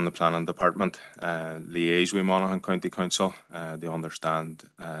 Officers within the planning department liaise with Monaghan County Council. They understand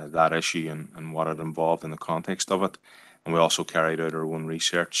that issue and what it involved in the context of it. And we also carried out our own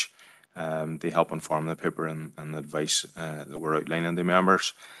research to help inform the paper and the advice that we're outlining to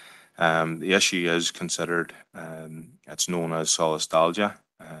members. The issue is considered, it's known as solastalgia.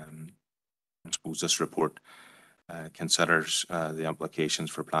 I suppose this report considers the implications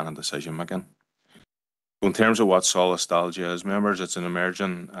for planning decision making. In terms of what solastalgia is, members, it's an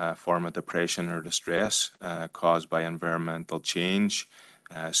emerging form of depression or distress caused by environmental change,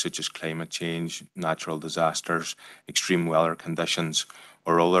 such as climate change, natural disasters, extreme weather conditions,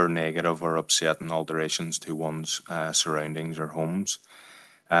 or other negative or upsetting alterations to one's surroundings or homes.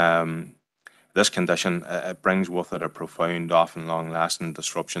 This condition it brings with it a profound, often long-lasting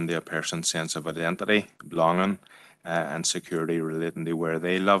disruption to a person's sense of identity, belonging, and security relating to where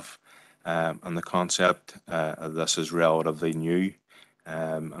they live. And the concept of this is relatively new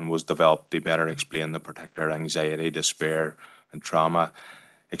and was developed to better explain the particular anxiety, despair, and trauma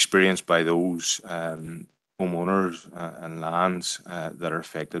experienced by those homeowners and lands that are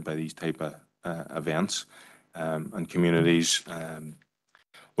affected by these type of events and communities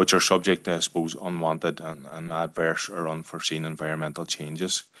which are subject to, I suppose, unwanted and adverse or unforeseen environmental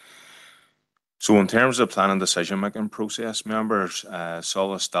changes. So in terms of planning decision-making process, members,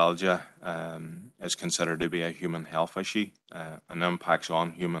 solastalgia is considered to be a human health issue and impacts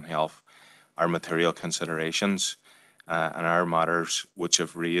on human health are material considerations and are matters which,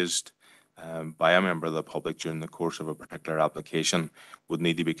 if raised by a member of the public during the course of a particular application, would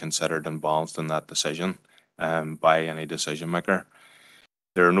need to be considered and balanced in that decision by any decision maker.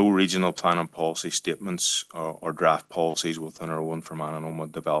 There are no regional planning policy statements or draft policies within our own Fermanagh and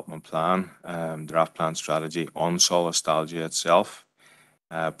Omagh development plan, draft plan strategy on solastalgia itself.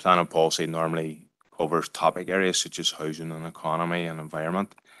 Planning policy normally covers topic areas such as housing and economy and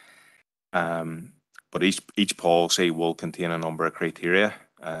environment. But each policy will contain a number of criteria,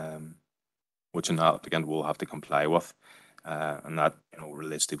 which an applicant will have to comply with. and that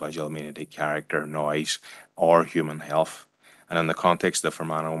relates to visual amenity, character, noise, or human health. And in the context of the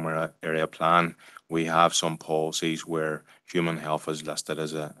Fermanagh area plan, we have some policies where human health is listed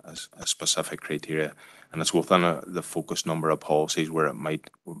as a specific criteria, and it's within the focus number of policies where it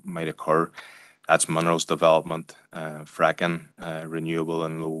might occur. That's minerals development, fracking, renewable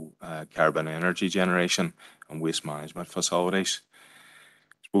and low carbon energy generation, and waste management facilities.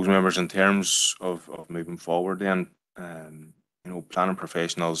 I suppose, members, in terms of moving forward, then, planning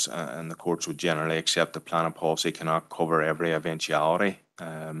professionals and the courts would generally accept the planning policy cannot cover every eventuality.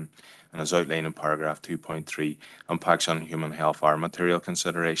 And as outlined in paragraph 2.3, impacts on human health are material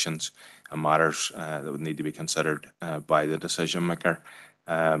considerations and matters that would need to be considered by the decision maker.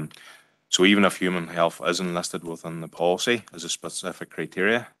 So even if human health isn't listed within the policy as a specific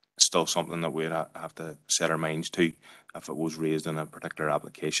criteria, it's still something that we'd have to set our minds to if it was raised in a particular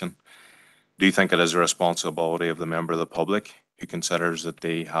application. Do you think it is a responsibility of the member of the public who considers that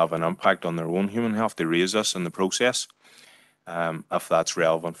they have an impact on their own human health to raise this in the process, if that's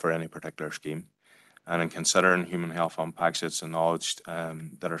relevant for any particular scheme? And in considering human health impacts, it's acknowledged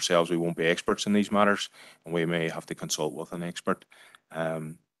that ourselves, we won't be experts in these matters, and we may have to consult with an expert.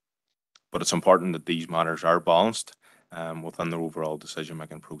 But it's important that these matters are balanced within the overall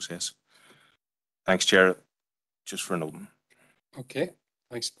decision-making process. Thanks, Chair. Just for noting. Okay.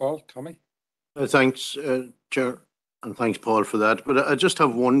 Thanks, Paul. Tommy? Thanks, Chair, and thanks, Paul, for that. But I just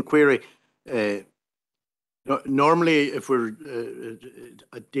have one query. Normally, if we're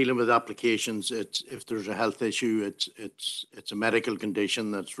dealing with applications, it's if there's a health issue, it's a medical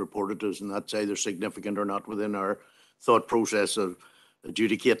condition that's reported to us, and that's either significant or not within our thought process of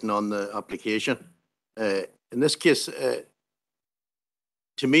adjudicating on the application. In this case,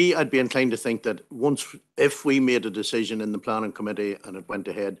 to me, I'd be inclined to think that if we made a decision in the planning committee and it went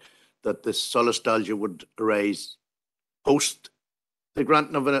ahead, that this solastalgia would arise post the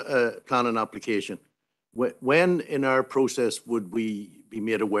granting of a planning application. When in our process would we be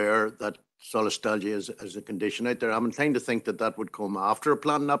made aware that solastalgia is a condition out there? I'm inclined to think that that would come after a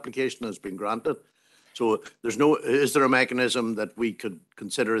planning application has been granted. So is there a mechanism that we could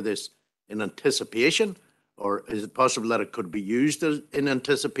consider this in anticipation, or is it possible that it could be used in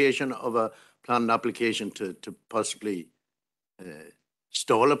anticipation of a planning application to possibly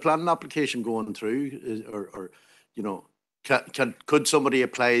stall a planning application going through, or could somebody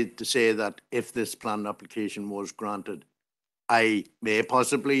apply to say that if this planning application was granted, I may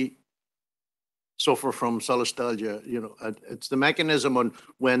possibly suffer from solastalgia? It's the mechanism on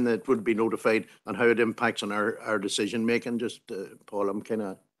when it would be notified and how it impacts on our decision making. Just Paul, I'm kind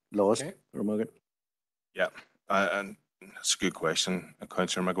of lost. Okay. Yeah, and that's a good question,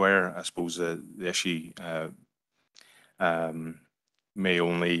 Councillor Maguire. I suppose the issue may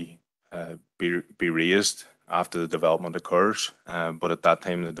only be raised after the development occurs, but at that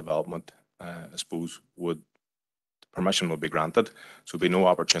time the development, I suppose, permission would be granted, so there'd be no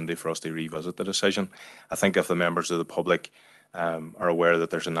opportunity for us to revisit the decision. I think if the members of the public are aware that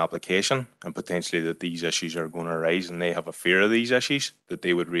there's an application and potentially that these issues are going to arise and they have a fear of these issues, that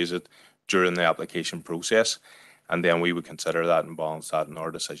they would raise it during the application process, and then we would consider that and balance that in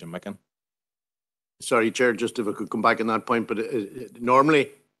our decision making. Sorry, Chair, just if I could come back on that point, but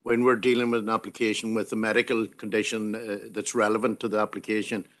normally when we're dealing with an application with a medical condition that's relevant to the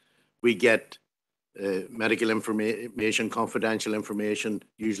application, we get medical information, confidential information,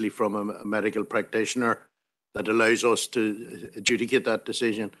 usually from a medical practitioner, that allows us to adjudicate that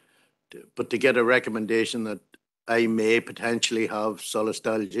decision. But to get a recommendation that I may potentially have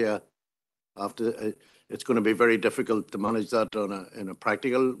solastalgia after, it's going to be very difficult to manage that in a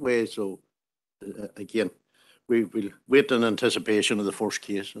practical way. So again, we'll wait in anticipation of the first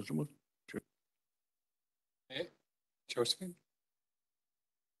case. Sure. Okay. Josephine?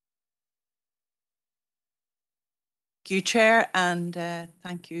 Thank you, Chair, and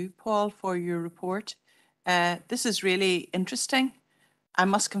thank you, Paul, for your report. This is really interesting. I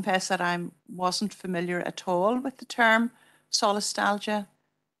must confess that I wasn't familiar at all with the term solastalgia,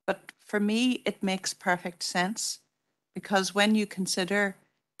 but for me it makes perfect sense, because when you consider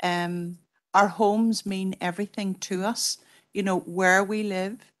our homes mean everything to us, where we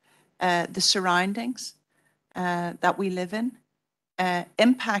live, the surroundings that we live in,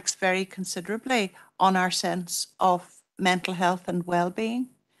 impacts very considerably on our sense of mental health and well-being.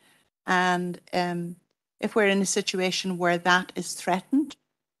 And if we're in a situation where that is threatened,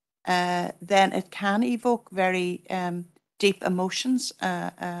 then it can evoke very deep emotions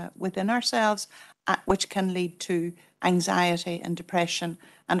within ourselves, which can lead to anxiety and depression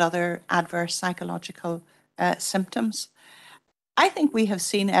and other adverse psychological symptoms. I think we have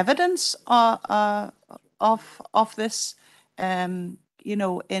seen evidence of this you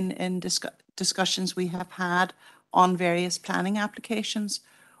know, in discussions we have had on various planning applications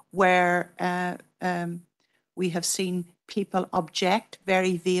where we have seen people object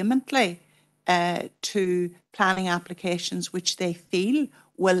very vehemently to planning applications which they feel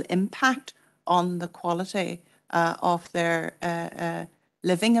will impact on the quality of their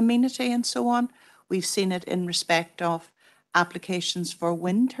living amenity and so on. We've seen it in respect of applications for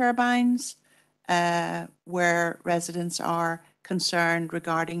wind turbines, where residents are concerned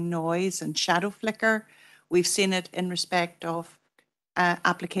regarding noise and shadow flicker. We've seen it in respect of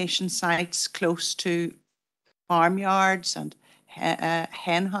application sites close to farmyards and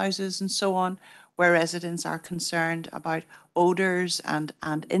hen houses and so on, where residents are concerned about odours and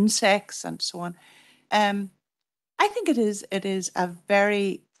insects and so on. I think it is a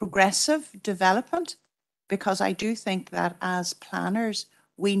very progressive development, because I do think that as planners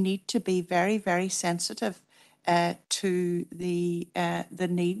we need to be very, very sensitive to the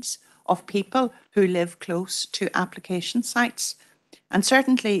needs of people who live close to application sites. And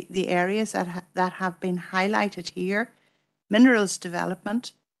certainly the areas that have been highlighted here: minerals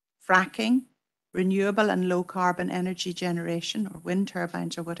development, fracking, renewable and low carbon energy generation, or wind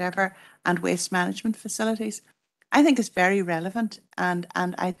turbines or whatever, and waste management facilities, I think is very relevant, and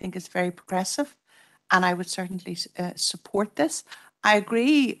I think it's very progressive, and I would certainly support this. I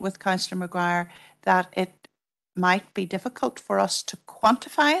agree with Councillor Maguire that it might be difficult for us to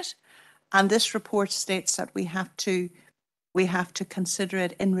quantify it, and this report states that we have to consider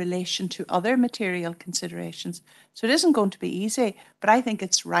it in relation to other material considerations. So it isn't going to be easy, but I think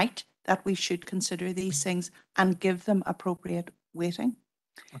it's right that we should consider these things and give them appropriate weighting.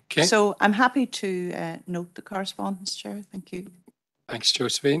 Okay. So I'm happy to note the correspondence, Chair. Thank you. Thanks,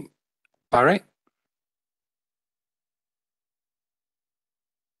 Josephine. Barry?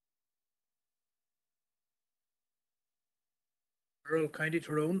 Rural County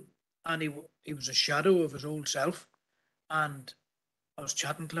Tyrone, and he was a shadow of his old self. And I was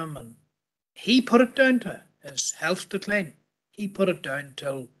chatting to him, and he put it down to his health decline. He put it down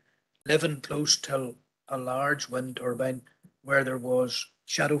till living close to a large wind turbine where there was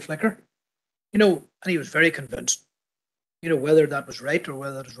shadow flicker. You know, and he was very convinced. You know, whether that was right or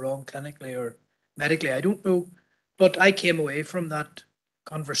whether it was wrong clinically or medically, I don't know. But I came away from that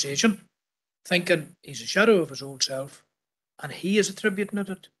conversation thinking he's a shadow of his old self, and he is attributing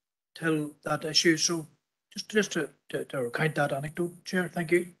it to that issue. So just to recount that anecdote, Chair.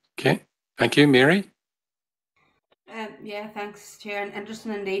 Thank you. Okay. Thank you, Mary. Yeah, thanks, Chair. And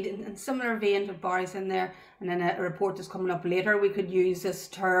interesting indeed. In similar vein to Barry's in there, and then a report that's coming up later, we could use this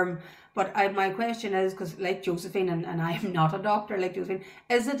term. But my question is, because like Josephine, and I am not a doctor like Josephine,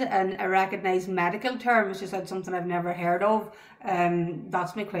 is it a recognised medical term? It's just something I've never heard of.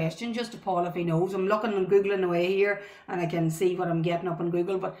 That's my question, just to Paul if he knows. I'm looking and Googling away here, and I can see what I'm getting up on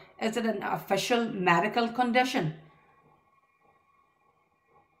Google, but is it an official medical condition?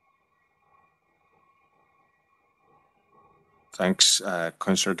 Thanks,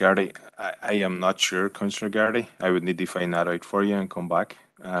 Councillor Gardy. I am not sure, Councillor Gardy. I would need to find that out for you and come back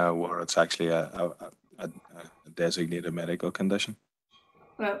where it's actually a designated medical condition.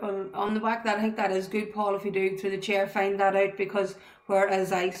 Well, on the back of that, I think that is good, Paul, if you do, through the chair, find that out, because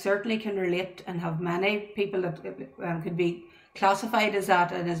whereas I certainly can relate and have many people that could be classified as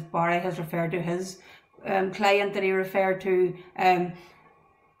that, and as Barry has referred to his client that he referred to,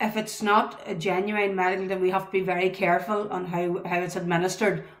 if it's not a genuine medical, then we have to be very careful on how it's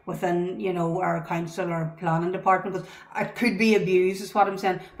administered within, you know, our council or planning department, because it could be abused, is what I'm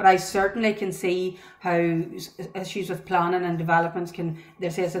saying. But I certainly can see how issues with planning and developments they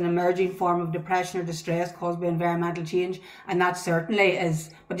say it's an emerging form of depression or distress caused by environmental change, and that certainly is.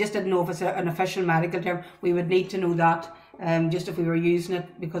 But just didn't know if it's an official medical term. We would need to know that. Just if we were using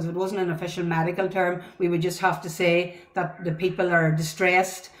it, because if it wasn't an official medical term, we would just have to say that the people are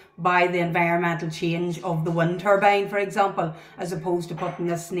distressed by the environmental change of the wind turbine, for example, as opposed to putting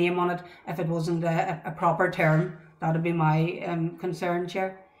this name on it if it wasn't a proper term. That would be my concern,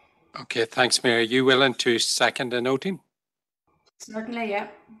 Chair. Okay, thanks, Mary. Are you willing to second the noting? Certainly, yeah.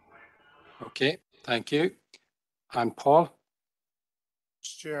 Okay, thank you. And Paul?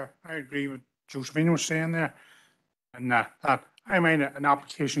 Chair, I agree with Josephine was saying there. And that I made an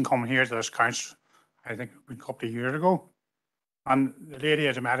application coming here to this council, I think a couple of years ago. And the lady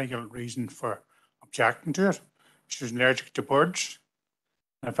had a medical reason for objecting to it. She was allergic to birds.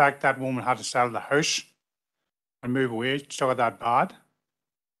 And in fact, that woman had to sell the house and move away. She still got that bad.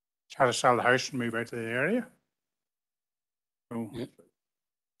 She had to sell the house and move out of the area. So, yeah.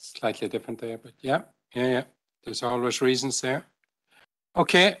 Slightly different there, but yeah. There's always reasons there.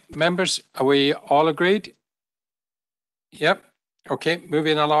 Okay, members, are we all agreed? Yep. Okay,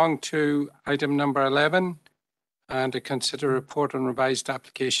 moving along to item number 11, and to consider report on revised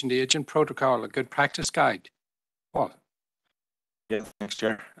application to agent protocol, a good practice guide. Paul. Yeah, thanks,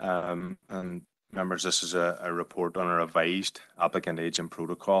 Chair. And members, this is a report on a revised applicant agent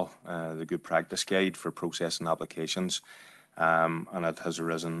protocol, the good practice guide for processing applications. And it has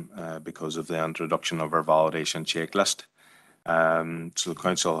arisen because of the introduction of our validation checklist. So the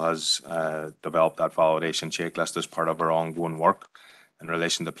Council has developed that validation checklist as part of our ongoing work in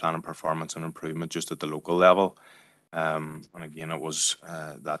relation to planning performance and improvement just at the local level. And again, it was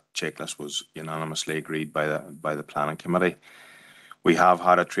that checklist was unanimously agreed by the Planning Committee. We have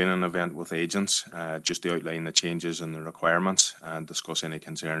had a training event with agents just to outline the changes and the requirements and discuss any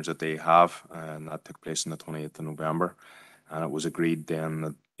concerns that they have, and that took place on the 28th of November. And it was agreed then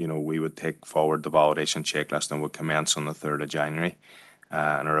that we would take forward the validation checklist and would commence on the 3rd of January.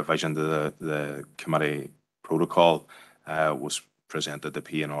 And a revision to the committee protocol was presented to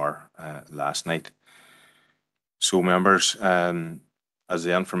P&R last night. So members, as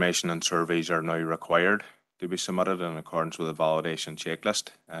the information and surveys are now required to be submitted in accordance with the validation checklist,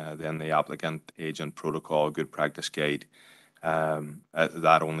 then the applicant agent protocol good practice guide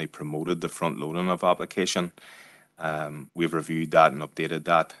that only promoted the front loading of application. We've reviewed that and updated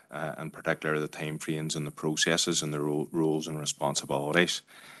that, in particular the time frames and the processes and the roles and responsibilities.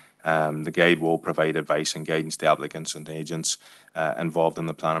 The guide will provide advice and guidance to applicants and agents involved in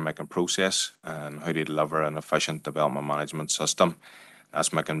the planning making process and how to deliver an efficient development management system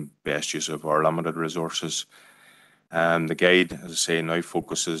that's making best use of our limited resources. The guide, as I say, now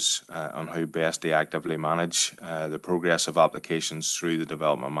focuses on how best to actively manage the progress of applications through the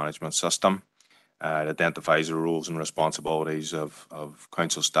development management system. It identifies the roles and responsibilities of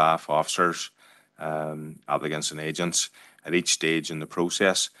council staff, officers, applicants and agents at each stage in the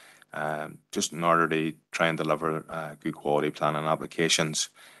process, just in order to try and deliver good quality planning applications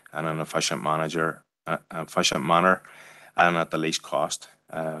in an efficient manner and at the least cost.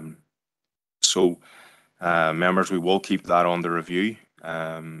 Members, we will keep that on the review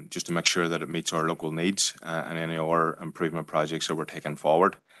just to make sure that it meets our local needs and any other improvement projects that we're taking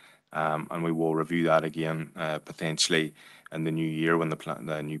forward. And we will review that again potentially in the new year when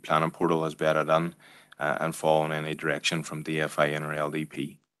the new planning portal is bedded in and following any direction from DFI and our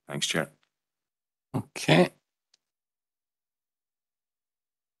LDP. Thanks, Chair. Okay.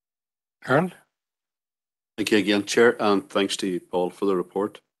 Earl? Thank you again, Chair, and thanks to you, Paul, for the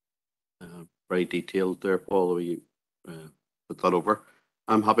report. Very detailed there, Paul. We put that over.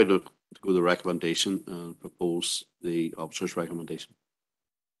 I'm happy to go the recommendation and propose the officer's recommendation.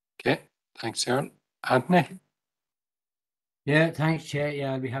 Okay, thanks, Aaron. Anthony? Yeah, thanks, Chair.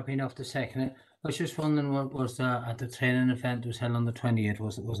 Yeah, I'd be happy enough to second it. I was just wondering what was at the training event that was held on the 28th,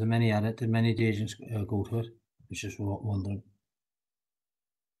 was there many at it? Did many of the agents go to it? I was just wondering.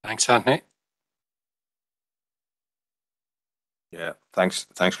 Thanks, Anthony. Yeah, thanks,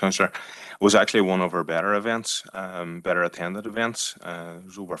 Councillor. It was actually one of our better events, better attended events. There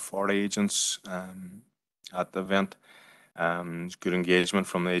was over 40 agents at the event. Good engagement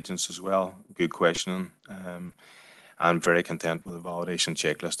from the agents as well, good questioning. I'm very content with the validation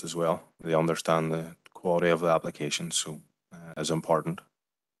checklist as well. They understand the quality of the application, so is important.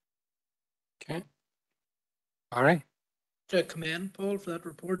 Okay. All right. To commend Paul for that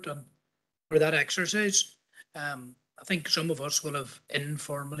report and for that exercise. I think some of us will have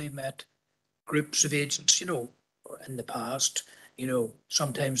informally met groups of agents, in the past,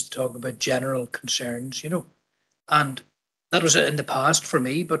 sometimes to talk about general concerns, and that was in the past for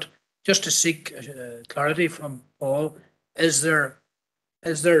me, but just to seek clarity from Paul, is there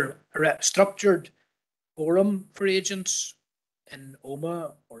a structured forum for agents in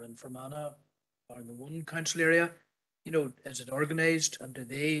Omagh or in Fermanagh or in the one council area? Is it organised and do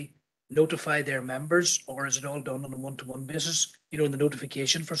they notify their members, or is it all done on a one-to-one basis, in the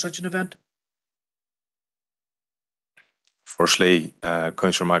notification for such an event? Firstly,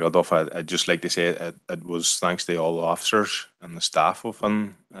 Councillor McElduff, I'd just like to say it was thanks to all the officers and the staff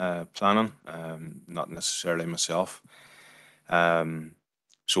within planning, not necessarily myself.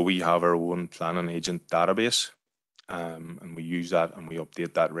 So we have our own planning agent database, and we use that and we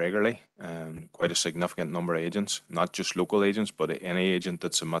update that regularly. Quite a significant number of agents, not just local agents, but any agent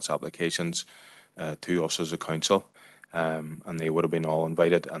that submits applications to us as a council. And they would have been all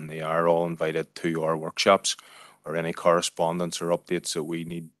invited, and they are all invited to our workshops or any correspondence or updates that we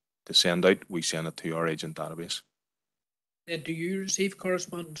need to send out. We send it to our agent database. And do you receive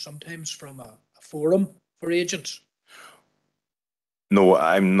correspondence sometimes from a forum for agents? No,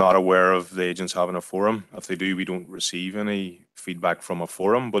 I'm not aware of the agents having a forum. If they do, we don't receive any feedback from a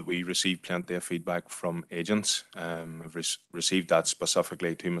forum, but we receive plenty of feedback from agents. I've received that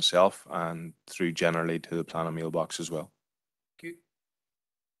specifically to myself and through generally to the planning mailbox as well. Thank you.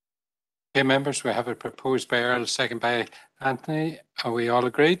 Okay, members, we have it proposed by Earl, second by Anthony. Are we all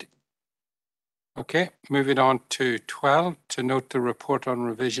agreed? Okay, moving on to 12, to note the report on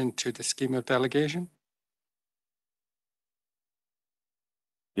revision to the scheme of delegation.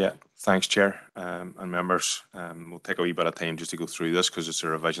 Yeah, thanks, Chair, and members. We'll take a wee bit of time just to go through this because it's a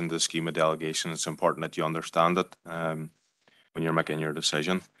revision to the scheme of delegation. It's important that you understand it when you're making your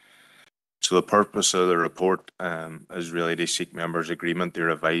decision. So the purpose of the report is really to seek members' agreement to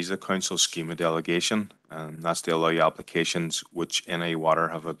revise the council scheme of delegation, and that's to allow applications which NI Water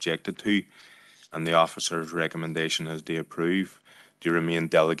have objected to, and the officer's recommendation is to approve to remain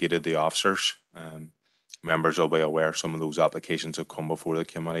delegated to officers. Members will be aware some of those applications have come before the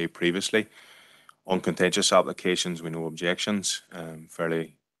committee previously. On contentious applications, we know objections,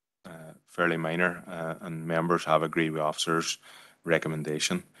 fairly minor, and members have agreed with officers'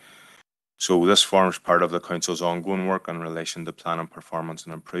 recommendation. So this forms part of the council's ongoing work in relation to planning performance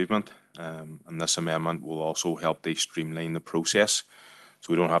and improvement, and this amendment will also help to streamline the process.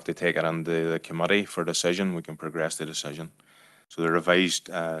 So we don't have to take it into the committee for decision, we can progress the decision. So the revised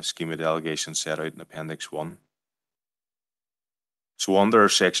scheme of delegation set out in Appendix 1. So under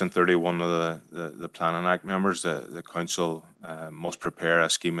Section 31 of the Planning Act, members, the council must prepare a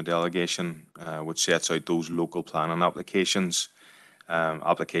scheme of delegation which sets out those local planning applications,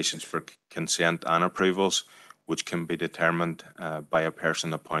 applications for consent and approvals, which can be determined by a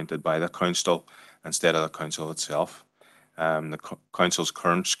person appointed by the council instead of the council itself. The council's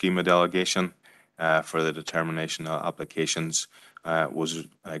current scheme of delegation for the determination of applications was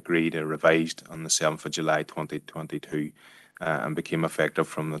agreed and revised on the 7th of July 2022 and became effective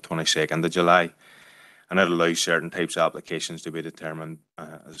from the 22nd of July. And it allows certain types of applications to be determined,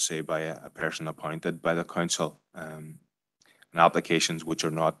 as I say, by a person appointed by the council. And applications which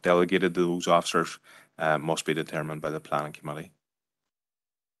are not delegated to those officers must be determined by the planning committee.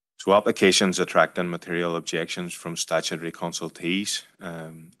 So applications attracting material objections from statutory consultees,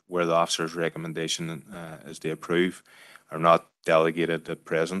 where the officer's recommendation is to approve, are not delegated at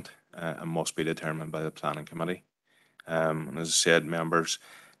present and must be determined by the planning committee. And as I said, members,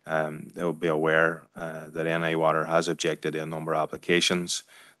 they will be aware that NI Water has objected to a number of applications.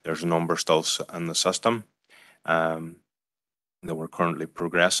 There's a number still in the system that we're currently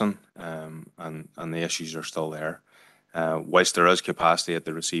progressing, and the issues are still there. Whilst there is capacity at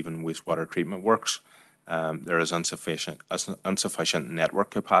the receiving wastewater treatment works, there is insufficient network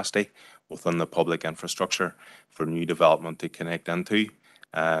capacity within the public infrastructure for new development to connect into,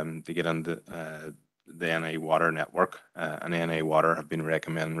 to get into the NI Water network, and NI Water have been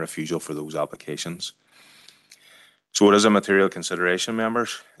recommending refusal for those applications. So it is a material consideration,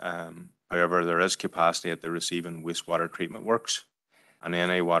 members. However, there is capacity at the receiving wastewater treatment works, and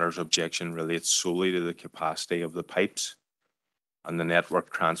NI Water's objection relates solely to the capacity of the pipes and the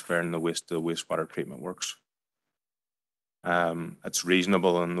network transferring the waste to the wastewater treatment works. It's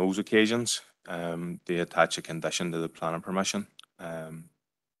reasonable on those occasions to attach a condition to the planning permission, and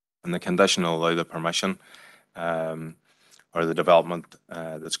the condition will allow the permission or the development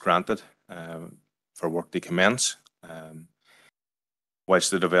that's granted for work to commence,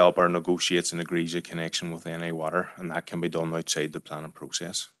 whilst the developer negotiates and agrees a connection with NI Water, and that can be done outside the planning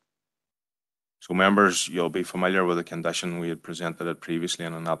process. So members, you'll be familiar with the condition. We had presented it previously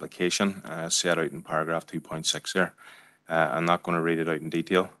in an application set out in paragraph 2.6 there. I'm not going to read it out in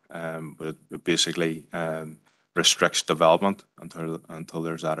detail, but it basically restricts development until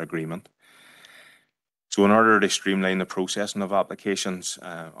there's that agreement. So in order to streamline the processing of applications,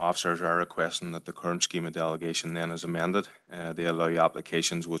 officers are requesting that the current scheme of delegation then is amended. They allow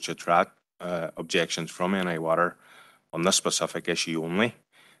applications which attract objections from NI Water on this specific issue only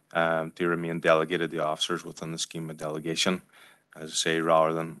to remain delegated to officers within the scheme of delegation, as I say,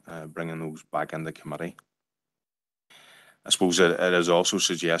 rather than bringing those back into committee. I suppose it is also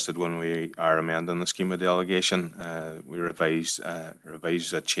suggested when we are amending the scheme of delegation, we revise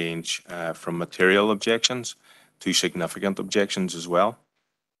a change from material objections to significant objections as well,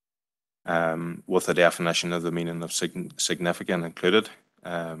 with a definition of the meaning of significant included.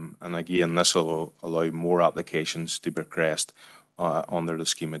 And again, this will allow more applications to be progressed under the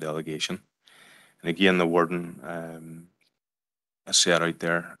scheme of delegation. And again, the wording set out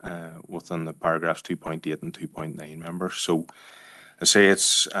there within the paragraphs 2.8 and 2.9, members. So I say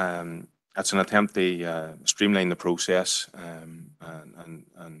it's an attempt to streamline the process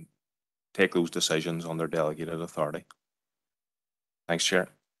and take those decisions under delegated authority. Thanks, Chair.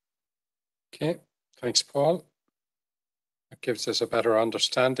 Okay, thanks, Paul. That gives us a better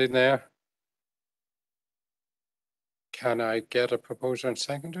understanding there. Can I get a proposer and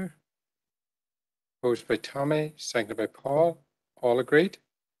seconder? Proposed by Tommy, seconded by Paul. All agreed?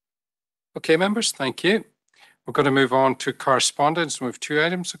 Okay, members, thank you. We're going to move on to correspondence. We have 2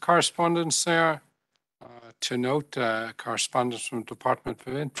 items of correspondence there. To note, correspondence from Department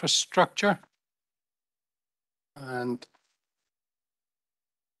of Infrastructure. And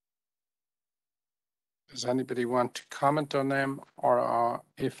does anybody want to comment on them? Or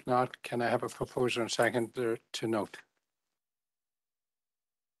if not, can I have a proposer and seconder to note?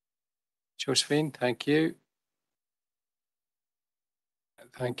 Josephine, thank you.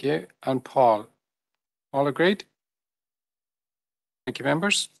 Thank you. And Paul, all agreed? Thank you,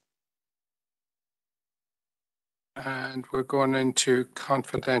 members. And we're going into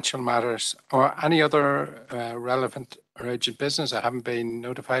confidential matters or any other relevant or urgent business. I haven't been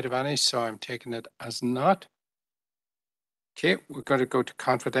notified of any, so I'm taking it as not. Okay, we're going to go to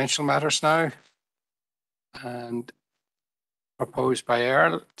confidential matters now. And proposed by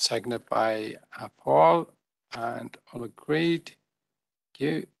Earl, seconded by Paul, and all agreed. Thank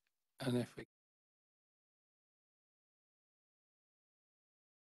you. And if we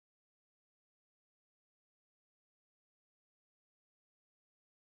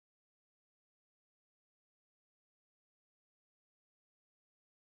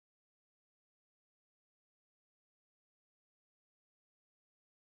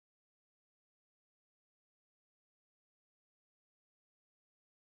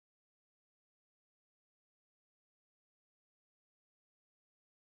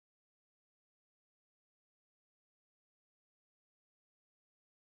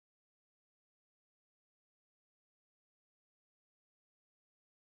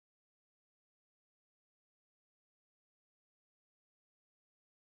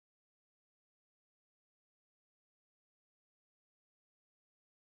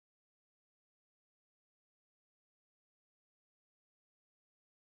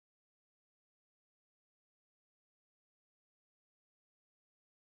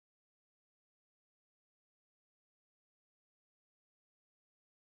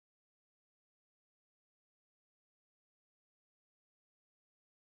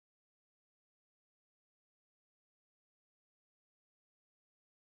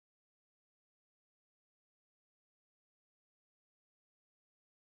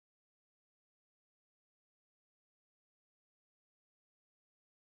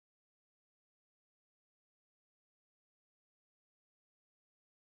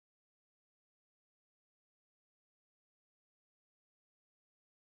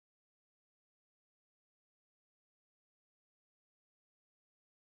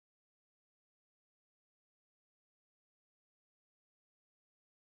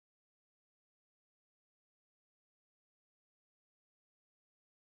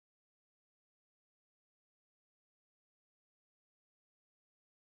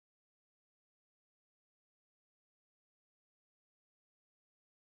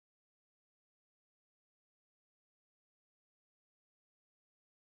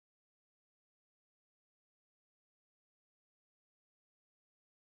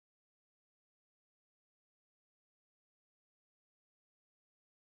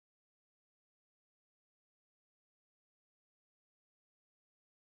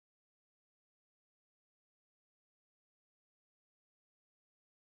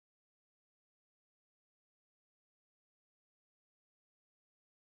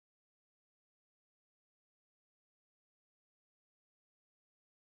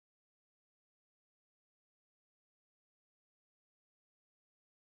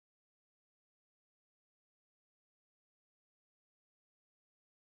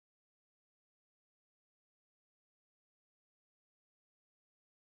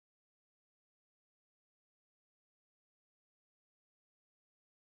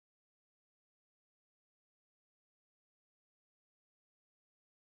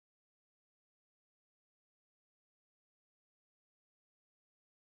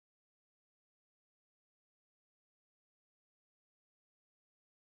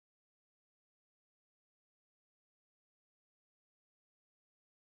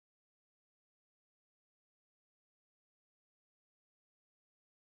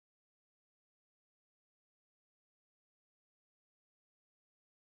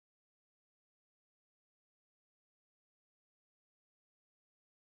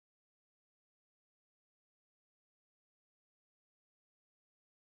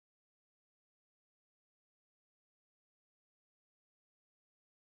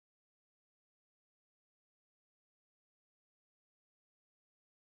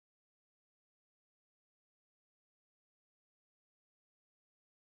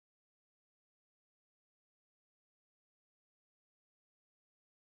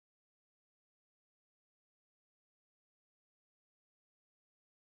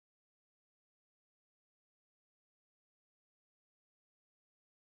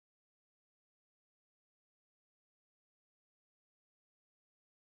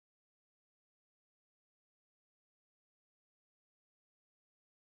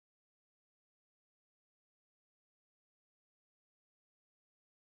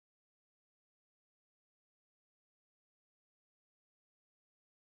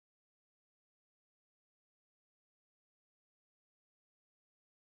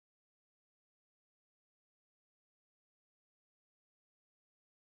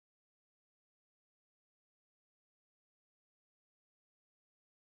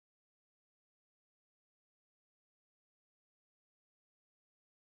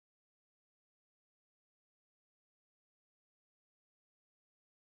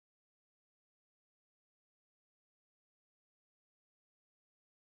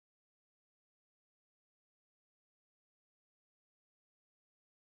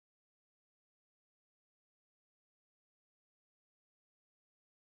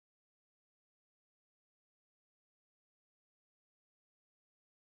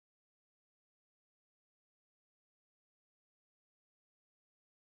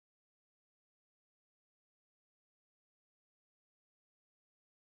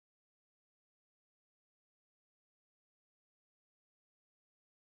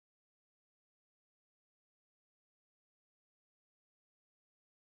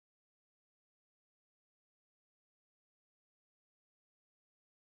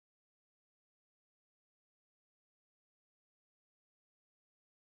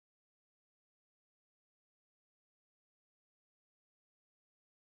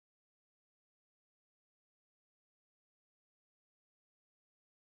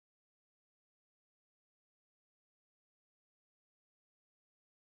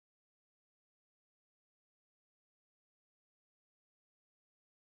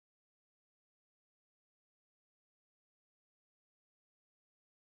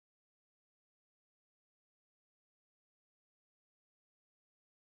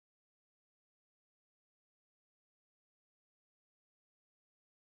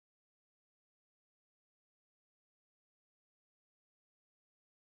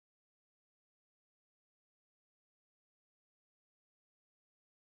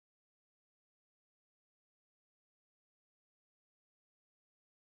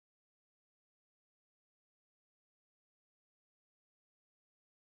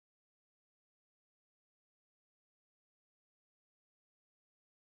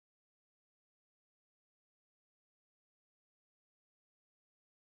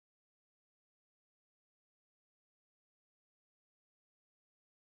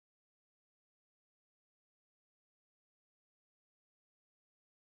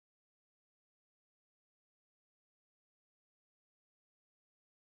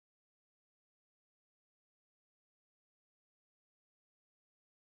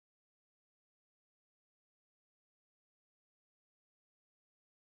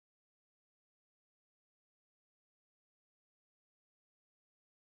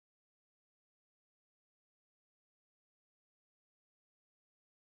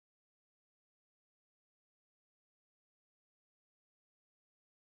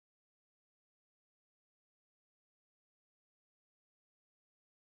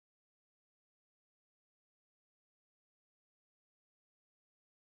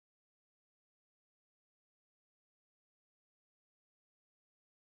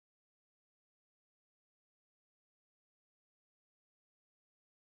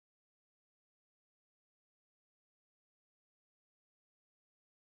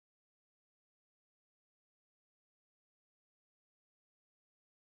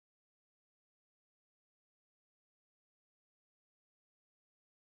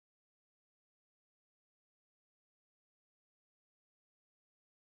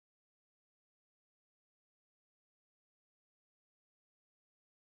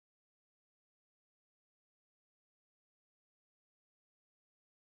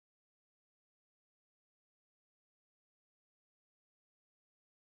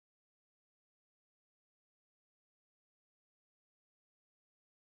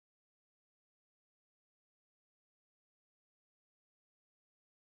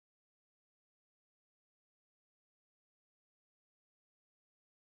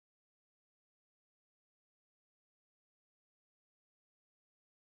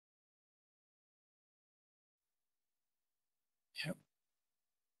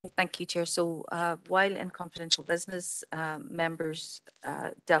Thank you, Chair. So while in confidential business, members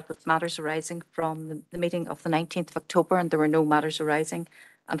dealt with matters arising from the meeting of the 19th of October, and there were no matters arising,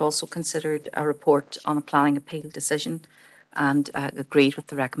 and also considered a report on a planning appeal decision and agreed with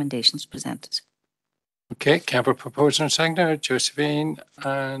the recommendations presented. Okay, Councillor Proposer and Seconder, Josephine,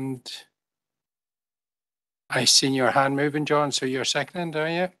 and I seen your hand moving, John, so you're seconding, are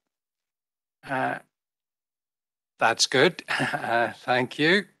you? That's good. Thank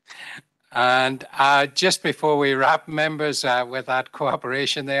you. And just before we wrap, members, with that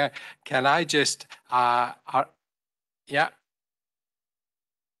cooperation there, can I just, yeah.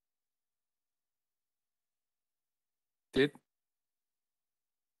 Did?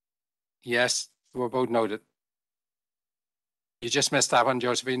 Yes, we're both noted. You just missed that one,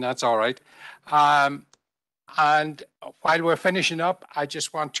 Josephine. That's all right. And while we're finishing up, I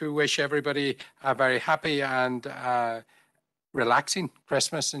just want to wish everybody a very happy and relaxing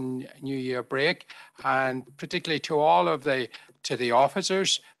Christmas and New Year break, and particularly to all of the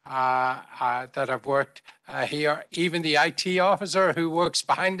officers that have worked here, even the IT officer who works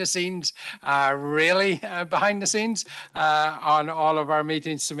behind the scenes, really behind the scenes on all of our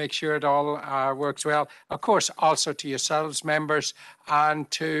meetings to make sure it all works well. Of course, also to yourselves, members, and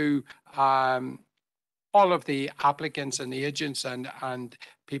to all of the applicants and agents and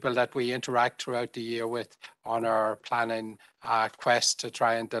people that we interact throughout the year with on our planning quest to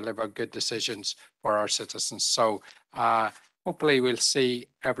try and deliver good decisions for our citizens. So hopefully we'll see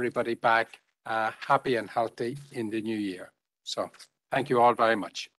everybody back happy and healthy in the new year. So thank you all very much.